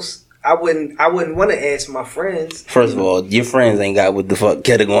anybody else. I wouldn't want to ask my friends. First of all, your friends ain't got what the fuck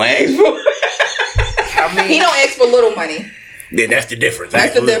Keta gonna ask for. I mean, He don't ask for little money. Then that's the difference.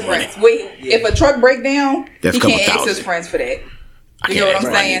 That's the difference. If a truck break down, That's he a couple can't ask his thousand. friends for that. I You know what can't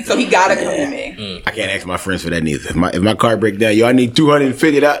I'm ask saying? mine. So he gotta come to me. I can't ask my friends for that neither. If my car break down, yo, I need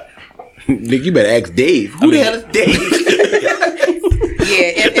 $250. Nigga, you better ask Dave. Who the hell is Dave?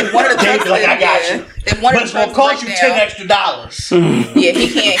 Yeah, if one of the trucks, like, I got you. If one But of it's the gonna trucks cost break you down, $10 extra. yeah, he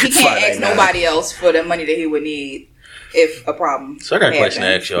can't ask $5.99. nobody else for the money that he would need if a problem. So I got a question to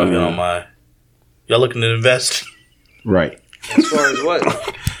happened. ask y'all if you don't mind. Y'all looking to invest? Right. as far as what?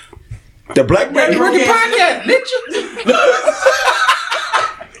 The Black Man Drinking Podcast,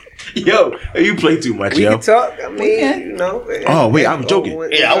 Yo, you play too much, We yo. can talk. I mean, can. you know. Oh, wait, I was joking.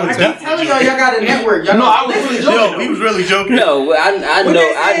 Yeah, I was I keep telling y'all got a network. Y'all I was really joking. Yo, he was really joking. No, I When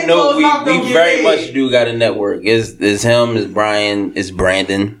they say know close mouth don't we get very paid. much do got a network. It's him, it's Brian, it's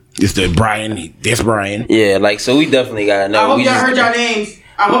Brandon. It's the Brian. This Brian. Yeah, like, so we definitely got a I network. hope We y'all just, heard y'all names.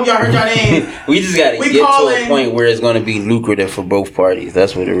 I hope y'all heard y'all names. we just gotta We get to calling- a point where it's gonna be lucrative for both parties.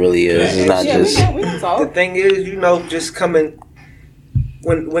 That's what it really is. It's not Yeah, just we can The talk. thing is, you know, just coming.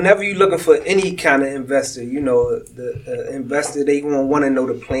 Whenever you're looking for any kind of investor, you know, the investor, they gonna want to know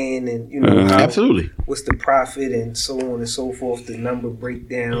the plan and, you know, how, Absolutely. what's the profit and so on and so forth, the number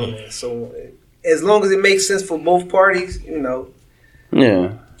breakdown and so on. As long as it makes sense for both parties, you know,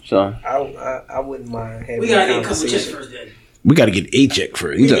 yeah. So I wouldn't mind having We gotta a get a couple checks conversation. first then. We got to get a check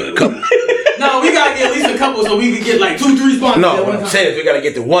first. These are a couple. No, we gotta get at least a couple so we can get like 2-3 sponsors. No, at what one I'm time. saying is we got to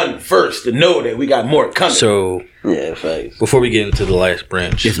get the one first to know that we got more coming. So yeah, facts. before we get into the last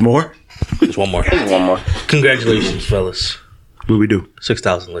branch, It's more? there's one more. One more. Congratulations, fellas. What we do?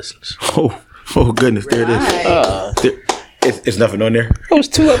 6,000 listens. Oh goodness, there it is. Right. It's nothing on there. It was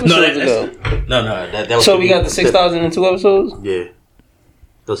 2 episodes No, ago. that was. So we got the 6,000 in 2 episodes. Yeah,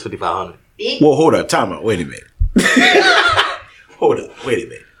 that was 5,500. Well, hold up. Time out. Wait a minute. Hold up. Wait a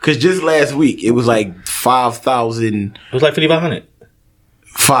minute. Because just last week, it was like 5,000. It was like 5,500.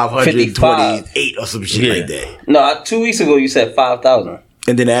 528 or some shit Yeah. like that. No, 2 weeks ago you said 5,000.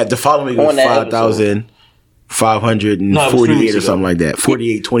 And then the following week On was that 5,548 No, it was 3 weeks or something like that.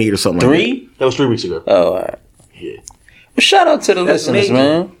 4828 or something like 3? That was 3 weeks ago. Oh, all right. Yeah. Well, shout out to the That's listeners, major.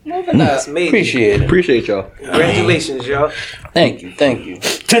 man. Moving up. That's amazing. Appreciate that. it. Appreciate y'all. Congratulations, y'all. Thank you.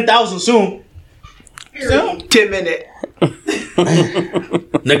 10,000 soon. 10 minutes.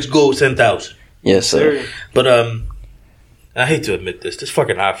 Next goal is 10,000. Yes, sir. But I hate to admit this. This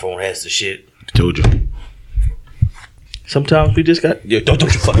fucking iPhone has the shit. Told you. Sometimes we just got don't you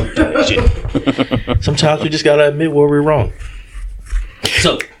fucking do that shit. Sometimes we just gotta admit where we're wrong.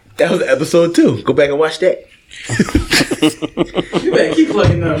 So That was episode 2. Go back and watch that. You better keep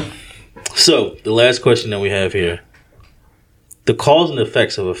plugging them. So the last question that we have here: the cause and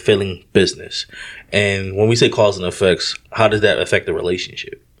effects of a failing business. And when we say cause and effects, how does that affect the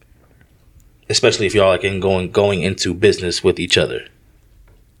relationship? Especially if y'all like going into business with each other.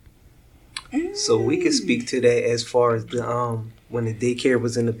 So we could speak to that as far as the when the daycare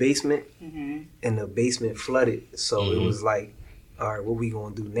was in the basement and the basement flooded. So it was like, all right, what we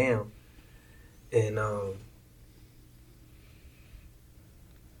gonna do now? And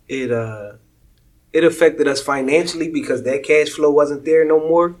it affected us financially because that cash flow wasn't there no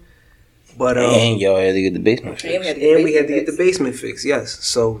more. But And y'all had to get the basement fixed. and we had to get the basement fixed. Yes,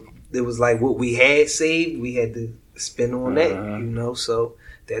 so it was like what we had saved, we had to spend on that, you know. So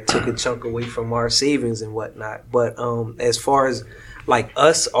that took a chunk away from our savings and whatnot. But as far as like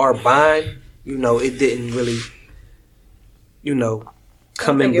us, our bond, you know, it didn't really, you know,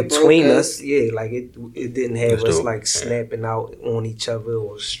 come in think it between broke us. Yeah, like it didn't have us like snapping out on each other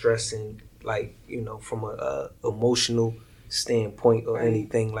or stressing, like, you know, from a emotional standpoint or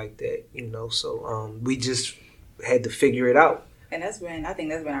anything like that, you know. So we just had to figure it out. And I think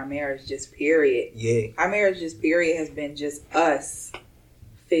that's been our marriage just period. Yeah. Our marriage just period has been just us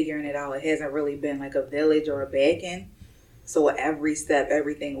figuring it out. It hasn't really been like a village or a backing. So every step,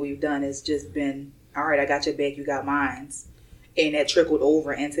 everything we've done has just been, all right, I got your back, you got mine. And that trickled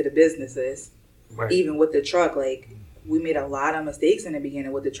over into the businesses. Right. Even with the truck, like, we made a lot of mistakes in the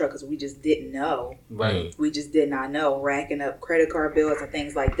beginning with the truck because we just didn't know. Right. We just did not know. Racking up credit card bills and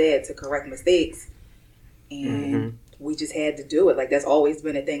things like that to correct mistakes. And we just had to do it. Like, that's always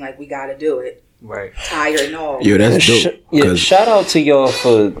been a thing. Like, we got to do it. Right. Tired and all. Yo, that's dope. Shout out to y'all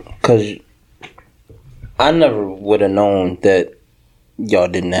because I never would have known that y'all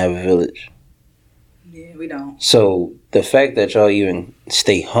didn't have a village. Yeah, we don't. So the fact that y'all even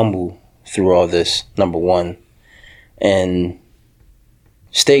stay humble through all this, number one, and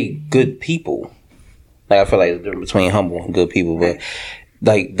stay good people. Like, I feel like the difference between humble and good people, but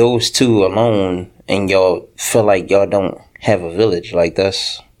like those two alone, and y'all feel like y'all don't have a village. Like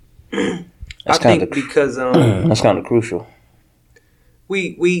that's I think because that's kind of crucial.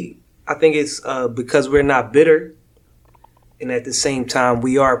 I think it's because we're not bitter, and at the same time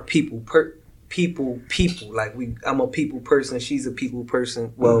we are people. Like I'm a people person. She's a people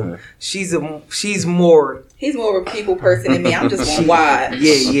person. Well, she's more. He's more of a people person than me. I'm just gonna watch.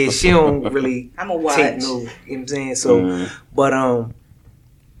 Yeah. She don't really. I'm a watch. Take no. You know what I'm saying? So, but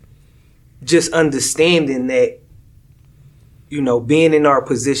just understanding that, you know, being in our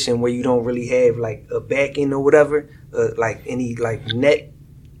position where you don't really have like a backing or whatever, like any like net.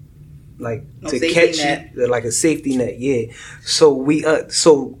 Like no to catch net. you, like a safety net, yeah. So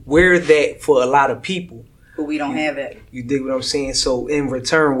we're that for a lot of people, but we don't have it. You dig what I'm saying? So in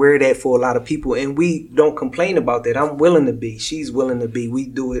return, we're that for a lot of people, and we don't complain about that. I'm willing to be. She's willing to be. We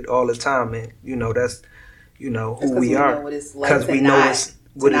do it all the time, and you know that's, you know, who we are because we know it's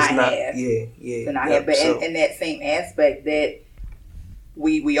what it's not. Yeah. To not have, but in that same aspect that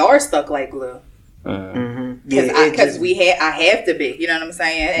we are stuck like glue. Because I have to be, you know what I'm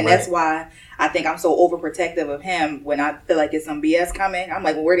saying, and that's why I think I'm so overprotective of him. When I feel like it's some BS coming, I'm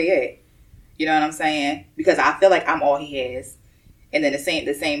like, well, where they at? You know what I'm saying? Because I feel like I'm all he has, and then the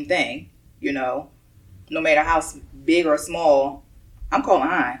same thing, you know, no matter how big or small, I'm calling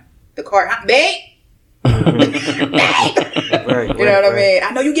Hein. The car, babe. You know what I mean? I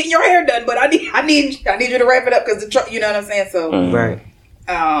know you getting your hair done, but I need you to wrap it up because the truck. You know what I'm saying? So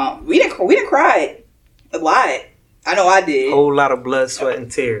we didn't cry a lot. I know I did. Whole lot of blood, sweat,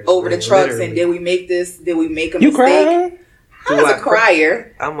 and tears over the trucks. Literally. And did we make a you mistake? Crying? I was a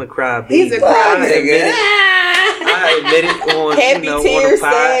crier. I'm a cry baby. He's a crier. I admit it on happy tears,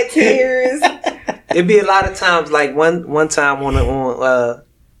 sad tears. It'd be a lot of times. Like one time on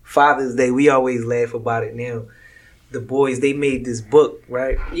Father's Day, we always laugh about it now. The boys, they made this book,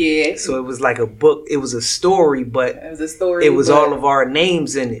 right? Yeah. So it was like a book. It was a story, but it was all of our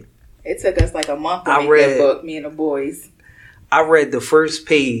names in it. It took us like a month to make that book, me and the boys. I read the first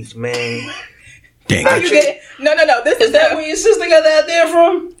page, man. Dang. How you get it? No. This is that where your sister got that idea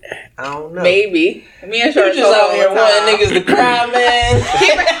from? I don't know. Maybe. Me and Shar just out here wanting niggas to cry, man.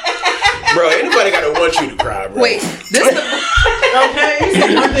 Bro, anybody gotta want you to cry, bro. Wait, this is the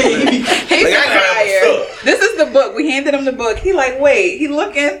book. This is the book. We handed him the book. He like, wait. He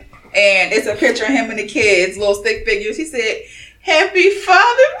looking, and it's a picture of him and the kids, little stick figures. He said, "Happy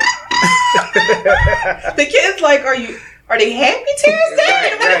Father." The kids like, are they happy tears,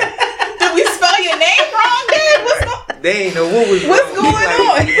 Dad? Right. Did we spell your name wrong, Dad? What's going? They ain't know what's going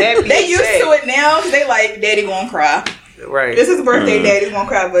on. They used to it now because they like, Daddy gonna cry. Right. This is his birthday, Daddy's gonna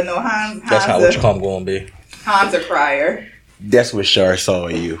cry, but no, Hans. That's how much calm gonna be. Hans a crier. That's what Shar saw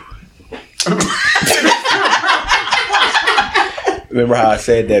in you. Remember how I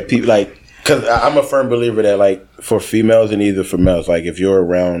said that people like, because I'm a firm believer that like for females and either for males, like if you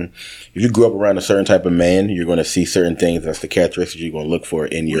grew up around a certain type of man, you're going to see certain things. That's the characteristics you're going to look for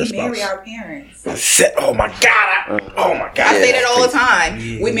in your spouse. We marry our parents. Oh my God. I say that all the time.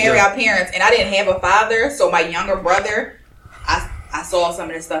 Yeah, we marry our parents, and I didn't have a father, so my younger brother, I saw some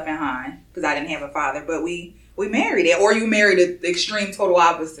of this stuff in Hein because I didn't have a father, but we married it, or you married the extreme total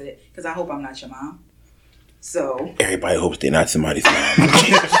opposite, because I hope I'm not your mom. So everybody hopes they're not somebody's mom. No,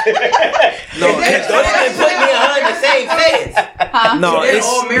 don't even put me and her in the same sentence. Huh? No, it's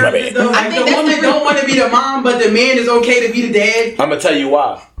all marriages though. I think the woman don't want to be the mom, but the man is okay to be the dad. I'm gonna tell you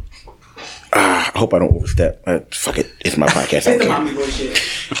why. I hope I don't overstep. Fuck it, it's my podcast. It's the mommy bullshit.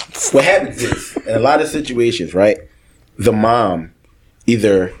 What happens is, in a lot of situations, right, the mom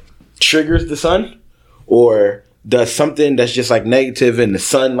either triggers the son or does something that's just like negative, and the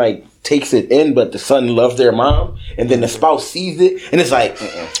son like takes it in, but the son loves their mom, and then the spouse sees it, and it's like,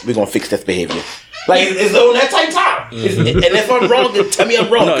 we're gonna fix this behavior. Like it's on that type time. And if I'm wrong, then tell me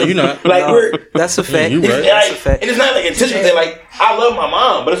I'm wrong. No, you're not. Like that's a fact. You're right. That's a fact. And it's not like intentional. They're like, I love my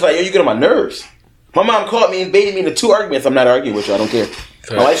mom, but it's like, yo, you get on my nerves. My mom caught me and baited me into 2 arguments. I'm not arguing with you. I don't care.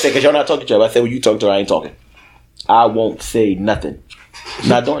 My wife said, because y'all not talking to each other. I said, when you talk to her, I ain't talking. I won't say nothing.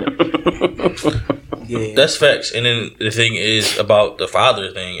 Not doing it. Yeah. That's facts. And then the thing is about the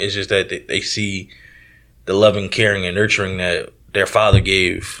father thing is just that they see the loving, caring, and nurturing that their father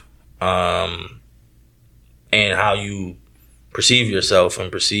gave, and how you perceive yourself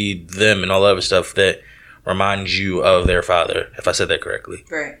and perceive them and all that other stuff that reminds you of their father, if I said that correctly.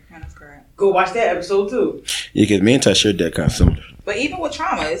 Right, that's correct. Go watch that episode too. Yeah, because me and Touch your dad kind of similar. But even with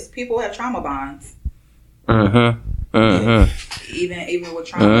traumas, people have trauma bonds. Even with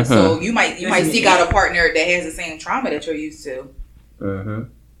trauma. So you might seek out a partner that has the same trauma that you're used to.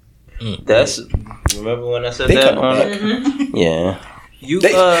 That's remember when I said They that? come back. Yeah.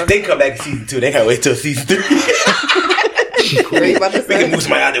 They come back in season 2. They gotta wait till season 3. We can move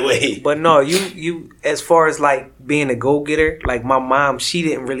somebody out of the way. But no, you as far as like being a go getter, like my mom, she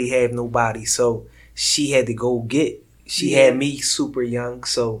didn't really have nobody, so she had to go get. She had me super young,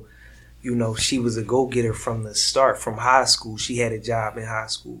 so you know she was a go getter from the start. From high school, she had a job in high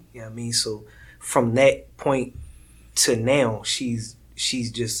school. You know what I mean? So from that point to now, she's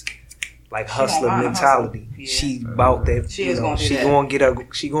just like hustler mentality. Yeah. She about that. She is gonna do that.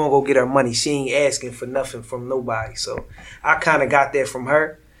 She gonna go get her money. She ain't asking for nothing from nobody. So I kind of got that from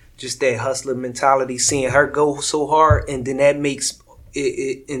her. Just that hustler mentality, seeing her go so hard, and then that makes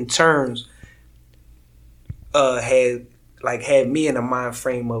it in turns had me in a mind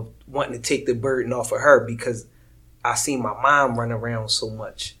frame of wanting to take the burden off of her because I seen my mom run around so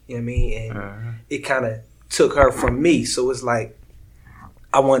much. You know what I mean? And it kind of took her from me. So it's like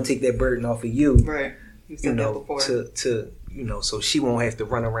I want to take that burden off of you, right? You know, to you know, so she won't have to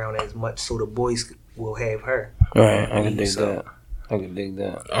run around as much. So the boys will have her. Right, I can dig that. I can dig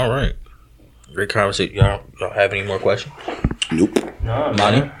that. All right, great conversation. Y'all have any more questions? Nope. No,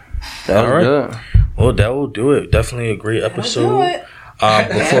 Monty. That was good. Well, that will do it. Definitely a great episode.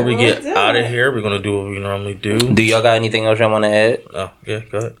 Before we get out of here, we're gonna do what we normally do. Do y'all got anything else y'all want to add? Oh, yeah,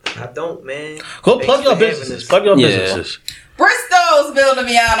 go ahead. I don't, man. Go plug your businesses. Plug your businesses. Bristol's Building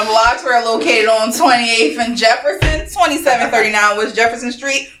Beyond the Blocks. We're located on 28th and Jefferson, 2739 West Jefferson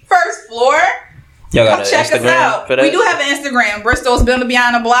Street, first floor. Y'all got Come check Instagram us out. for that? We do have an Instagram, Bristol's Building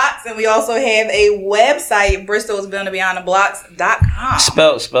Beyond the Blocks, and we also have a website, bristolsbuildingbeyondthblocks.com.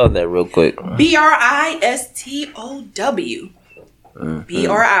 Spell that real quick. BRISTOW.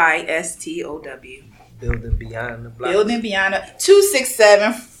 BRISTOW. Building Beyond the Blocks. Building Beyond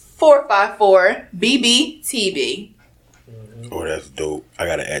 267-454 BBTB. Oh, that's dope. I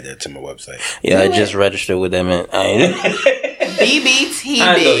gotta add that to my website. Yeah, I just registered with them. BBTB.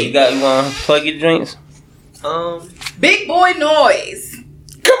 I know you want to plug your drinks. Big Boy Noise.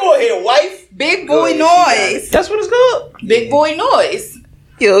 Come on here, wife. Big Boy Noise. That's what it's called. Big Boy Noise.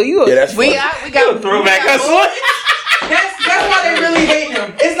 Yo, you. Yeah, that's We funny. got throwback. That's why they really hate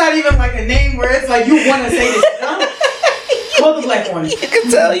him. It's not even like a name where it's like you want to say this. Call the black one. You can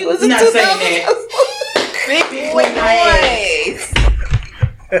tell you was not saying that. Big Boy Noise.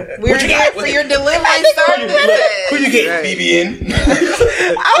 We're here for your delivery services. Who you getting, BBN?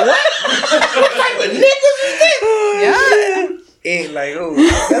 What type of niggas is this? Yeah. Ain't like, oh,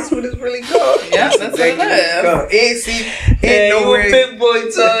 that's what it's really called. Yes, that's what it is. Ain't nowhere. Big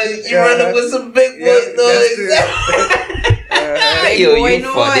boy toys. You running with some big boy toys. Big Yo, Boy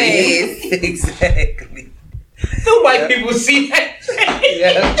you funny. Noise. Exactly. The white people see that.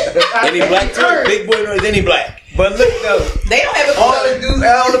 Any black too? Big Boy Noise, any black. But look though, They don't have a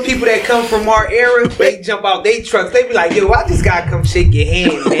all the people that come from our era, they jump out they trucks. They be like, yo, I just gotta come shake your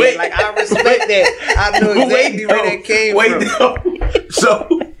hand, man. Wait. Like I respect that. I know exactly where that came from. No. So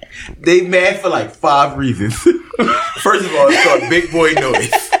they mad for like 5 reasons. First of all, it's called Big Boy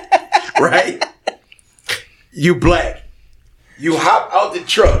Noise, right? You black. You hop out the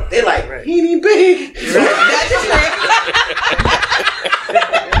truck. They like, he ain't big.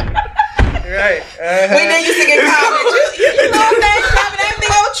 Right. We didn't used to get comments. You know that driving that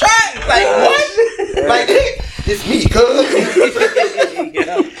big old truck. Like what? Like, it's me, cuz.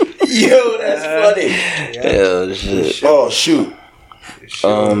 Yo, that's funny. Hell, shit. Oh, shoot.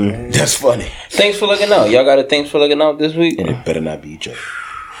 That's funny. Thanks for looking out. Y'all got a thanks for looking out this week? And it better not be each other.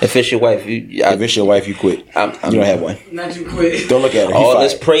 If it's your wife, if it's your wife, you quit. You don't have one. Not you quit. Don't look at her. All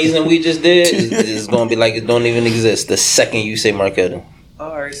this praising we just did is going to be like it don't even exist the second you say Marquetta.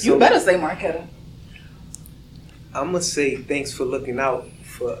 All right, so You better say Marquetta. I'm gonna say thanks for looking out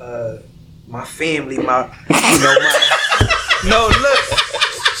for my family, my. No, look.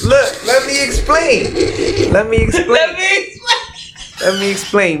 Let me explain. Let me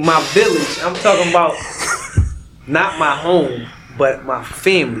explain. My village. I'm talking about not my home, but my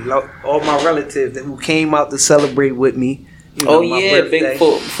family, like all my relatives who came out to celebrate with me. You know, my birthday.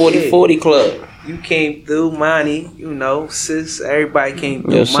 Big 40 club. You came through, Monty. You know, sis. Everybody came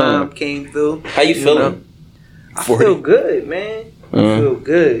through. Yes, Mom came through. How you feeling? I feel good, man. I feel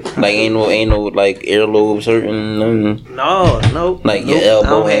good. Like ain't no like earlobes hurting. Nothing. No. Like your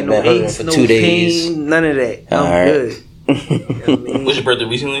elbow ain't been hurting aches, for no 2 days. Pain, none of that. I'm All right. good. You know what I mean? Was your birthday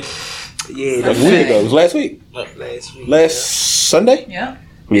recently? Yeah, Like a week ago. It was last week. Last week. Last Sunday. Yeah.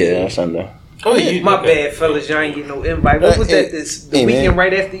 Yeah, Sunday. Oh, yeah. My bad, fellas. Y'all ain't get no invite. What was that? The weekend man.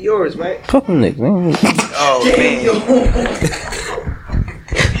 right after yours, right? Fuck them niggas. Man. Oh man.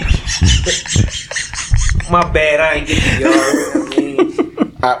 My bad. I ain't get to y'all.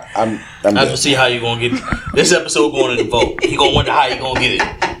 I mean, I'm I good. have to see how you gonna get this episode going to the vote. He gonna wonder how you gonna get it.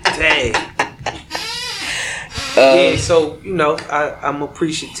 dang. Yeah, so you know, I'm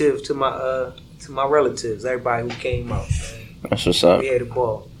appreciative to my relatives, everybody who came out. Man. That's what's up. We had a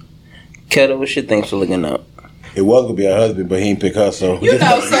ball. Ketta, what your thanks for looking up? It was gonna be her husband, but he ain't pick her, so You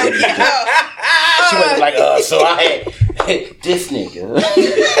know, so you know. she was like, so I had this nigga.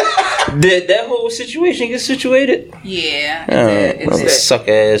 Did that whole situation get situated? Yeah. It's Suck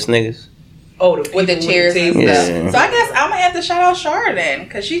ass niggas. Oh, the With the people chairs and tables. stuff. Yeah. So I guess I'm gonna have to shout out Shar then,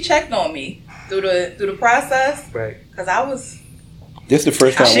 cause she checked on me through the process. Right. Cause I was. This is the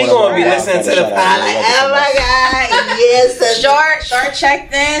first time She one of gonna be our listening guys to got the a shout out. pod like, oh my god, yes. Shar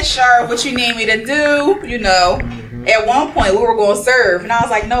checked in. Shar, what you need me to do? You know. At one point we were going to serve, and I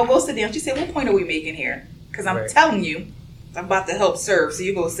was like, no, go sit down. She said, what point are we making here? Because I'm telling you, I'm about to help serve, so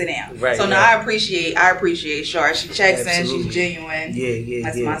you go sit down. Right, so now I appreciate Shar. She checks Absolutely. in. She's genuine. Yeah.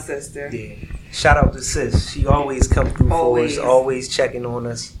 That's my sister. Yeah. Shout out to sis. She always come through Always. for us. Always checking on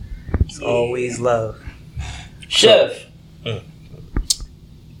us. It's always love. Chef.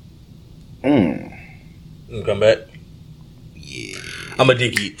 You come back? Yeah. I'm a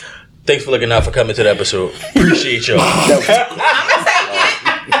dicky. Thanks for looking out for coming to the episode. Appreciate y'all. I'm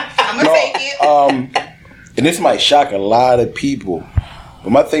gonna take it. And this might shock a lot of people, but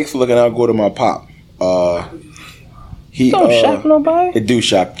my thanks for looking out go to my pop. He Don't shock nobody. It do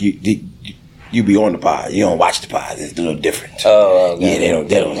shock you. You be on the pod. You don't watch the pod. It's a little different. Oh, okay. Yeah,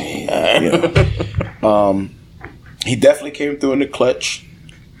 they don't. You know. He definitely came through in the clutch.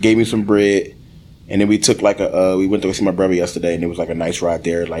 Gave me some bread, and then we took like we went to go see my brother yesterday, and it was like a nice ride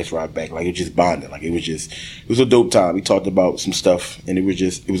there, nice ride back. Like it just bonded. Like it was a dope time. We talked about some stuff, and it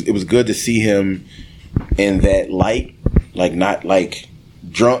was good to see him in that light, like not like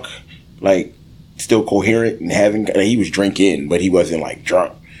drunk, like still coherent and having. He was drinking, but he wasn't like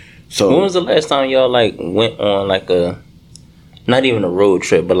drunk. So When was the last time y'all like went on like a, not even a road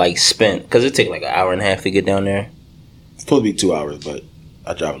trip, but like spent? Because it take like an hour and a half to get down there. it's supposed to be 2 hours, but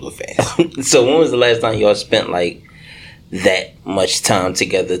I drive a little fast. So when was the last time y'all spent like that much time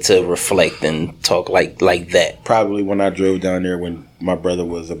together to reflect and talk like that? Probably when I drove down there when my brother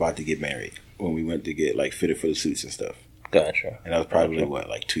was about to get married, when we went to get like fitted for the suits and stuff. Gotcha. And that was probably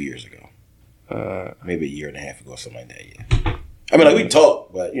like 2 years ago, maybe a year and a half ago, something like that. Yeah. I mean, like we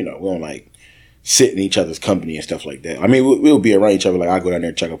talk, but you know, we don't like sit in each other's company and stuff like that. I mean, we'll be around each other. Like I go down there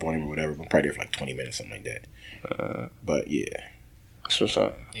and check up on him or whatever. I'm probably there for like 20 minutes, something like that. But yeah. That's what's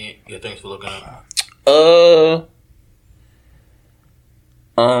up. Yeah, thanks for looking out.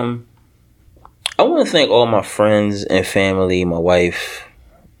 I want to thank all my friends and family, my wife,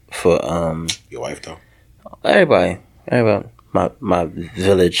 for Your wife though. everybody, my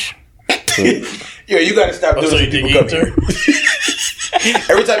village. Yo, you gotta stop doing so this you when think people come here.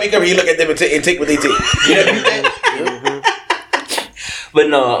 Every time you come here, you look at them and take what they take. You know what I mean? But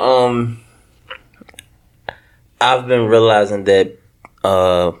no, I've been realizing that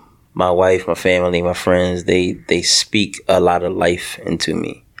my wife, my family, my friends, they speak a lot of life into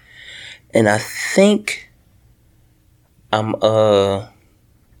me. And I think I'm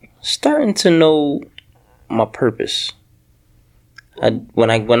starting to know my purpose. When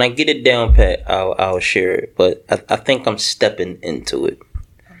I get it down pat, I'll share it. But I think I'm stepping into it.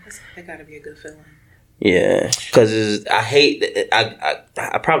 That gotta be a good feeling. Yeah, because I hate that.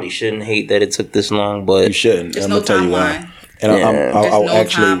 I probably shouldn't hate that it took this long, but You shouldn't. There's I'm no gonna tell you timeline. why. And Yeah. I'll There's no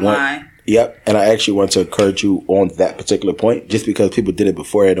actually timeline. Yep, and I actually want to encourage you on that particular point. Just because people did it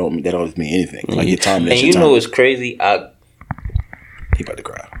before, that don't mean anything. Like your time, and you know what's crazy? He about to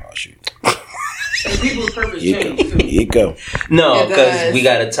cry. Oh shoot! And people's purpose Here change too. you go. No, because we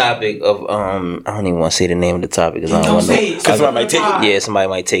got a topic of I don't even want to say the name of the topic because I don't want to. Because somebody might take it. Yeah, somebody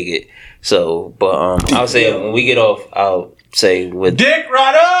might take it. So, but I'll say when we get off, I'll say with Dick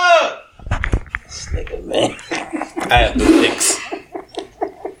right up. this nigga, man. I have no picks.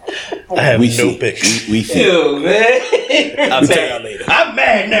 I have no picks. We see. Ew, man. I'll tell y'all later. I'm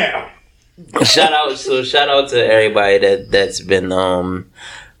mad now. Shout out to everybody that's been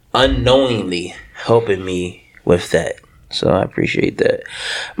unknowingly helping me with that. So I appreciate that.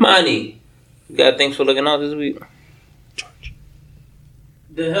 Monty, you got thanks for looking out this week?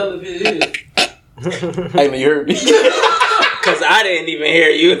 The hell if it is. I know you heard me. Cause I didn't even hear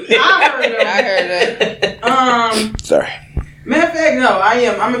you. I heard it. Sorry. Matter of fact, no, I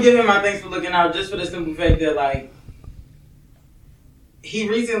am. I'm gonna give him my thanks for looking out, just for the simple fact that like he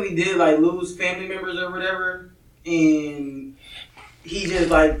recently did like lose family members or whatever, and he just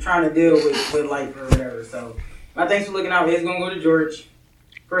like trying to deal with life or whatever. So my thanks for looking out is gonna go to George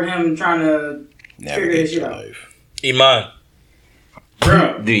for him trying to figure his shit out. Iman.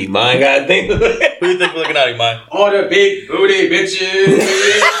 Bro, Do you mind? God think. Who do you think for looking out, Iman? all the big booty bitches.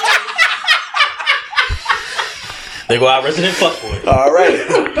 There go our resident fuckboy. All right.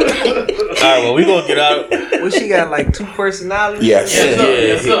 All right, well, we gonna get out. Well, she got like 2 personalities. Yes.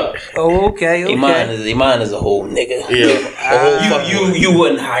 Yes, sir. Oh, okay. Iman is a whole nigga. Yeah. You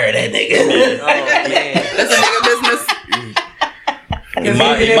wouldn't hire that nigga. Oh man. That's a nigga business.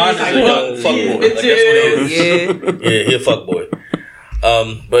 Iman is a young fuckboy. Like, that's what it is. Yeah. Yeah, he a fuckboy.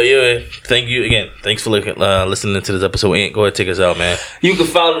 But yeah, thank you again. Thanks for listening to this episode. Ant, go ahead, take us out, man. You can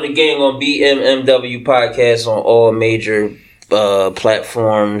follow the gang on BMMW Podcast on all major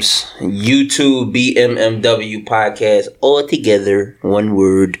platforms. YouTube BMMW Podcast, all together, one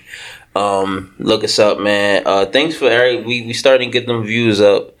word. Look us up, man. Thanks for Eric. We starting to get them views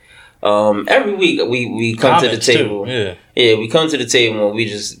up. Every week we come Comments to the table. too, Yeah, we come to the table and we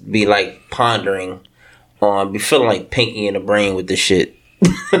just be like pondering. Be feeling like Pinky in the brain with this shit.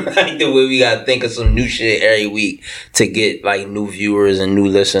 Like the way we gotta think of some new shit every week to get like new viewers and new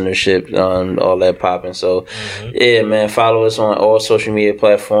listenership on all that popping. So yeah, man, follow us on all social media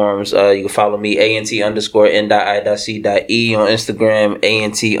platforms. You can follow me ANT_N.I.C.E on Instagram,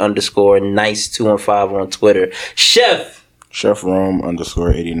 ANT_nice215 on Twitter. Chef Rome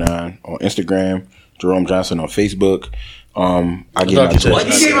 _89 on Instagram. Jerome Johnson on Facebook. I give my Twitter.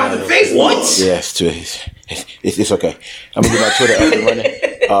 You came out the Facebook. What? Yes, it's okay. I'm gonna get my Twitter up and running.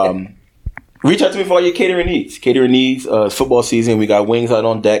 Reach out to me for all your catering needs. Football season. We got wings out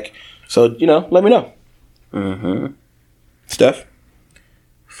on deck. So let me know. Steph.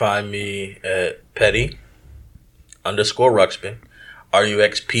 Find me at Petty_Ruxpin,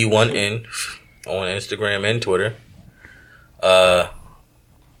 RUXP1N on Instagram and Twitter. I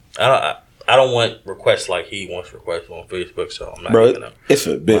don't want requests like he wants requests on Facebook, so I'm not giving up. It's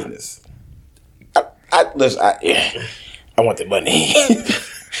a business. I want the money.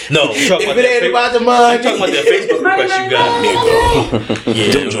 No, we're talking If it ain't about the money. I'm talking about that Facebook request you got.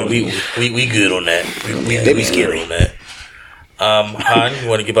 Yeah, we good on that. They be scared on that. Han, you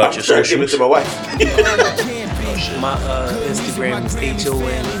want to give out your Give it socials? to my wife. My Instagram is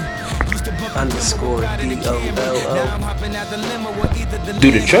HON_DOLO.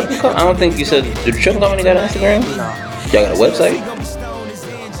 Do the trucking company? I don't think you said. Do the trucking company got an Instagram? No. Y'all got a website?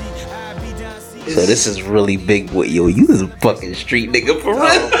 So this is really big. What you is a fucking street nigga for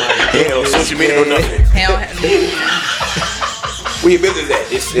real. Ain't no social media or nothing. Where your business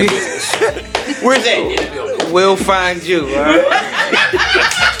at? It's your business. Where's that? We'll find you. All right?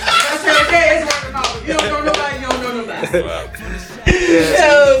 That's okay. It's working out. You don't know nobody. You don't know nobody.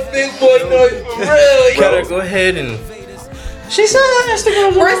 Yo, big boy noise for real. Better go ahead and. She said on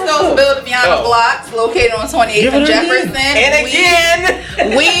Instagram. We're still building beyond the blocks, located on 28th and Jefferson. And again,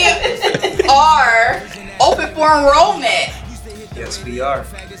 we are open for enrollment. Yes, we are.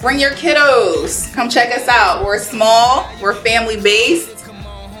 Bring your kiddos. Come check us out. We're small. We're family based.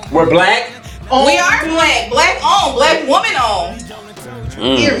 we're black. We are black owned, black woman owned.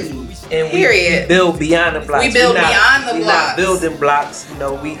 Period. And Period. we build beyond the blocks. We build beyond the we're blocks. not building blocks. We do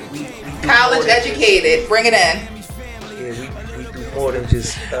College more than- educated. Bring it in. Yeah, we do more than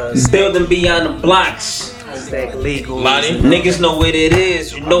just Building beyond the blocks. stack legal. Money. Niggas know what it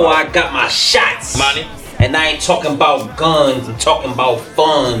is. You know I got my shots. Money. And I ain't talking about guns. I'm talking about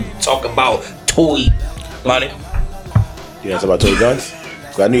fun. I'm talking about toy. Money. You asked about toy guns?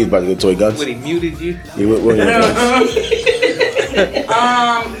 'Cause I knew you was about to go toy guns. When he muted you. Yeah, what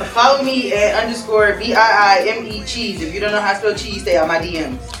Follow me at _BIIME cheese. If you don't know how to spell cheese, stay out my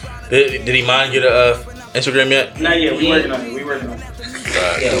DMs. Did he mind get a Instagram yet? Not yet. We working on it.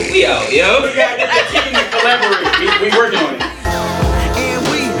 We out, yo. We got the team to collaborate. We working on it. And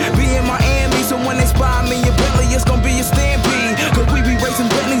we be in Miami, so when they spy me in Bentley, it's gonna be a stampede. Cause we be racing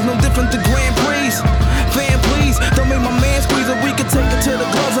Bentleys, no different than Grand Prix. Fan, please, don't make my man squeeze, or we can take it to the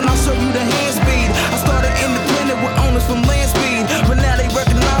gloves and I'll show you the hand speed. I started independent with owners from land speed, but now they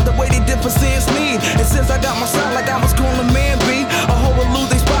recognize the way they did for Sans Need. And since I got my shot like I was calling man B, a whole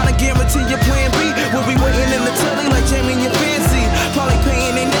lose they spot and guarantee your plan B. We'll be waiting in the telly like Jamie and your fancy. Probably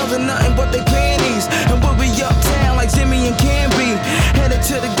paying their nails and nothing but they panties. And we'll be uptown like Jimmy and Canby. Headed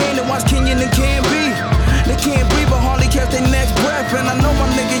to the game to watch Kenyon and Canby. They can't breathe but hardly catch their next breath. And I know my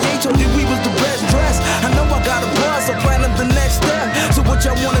nigga ain't told you we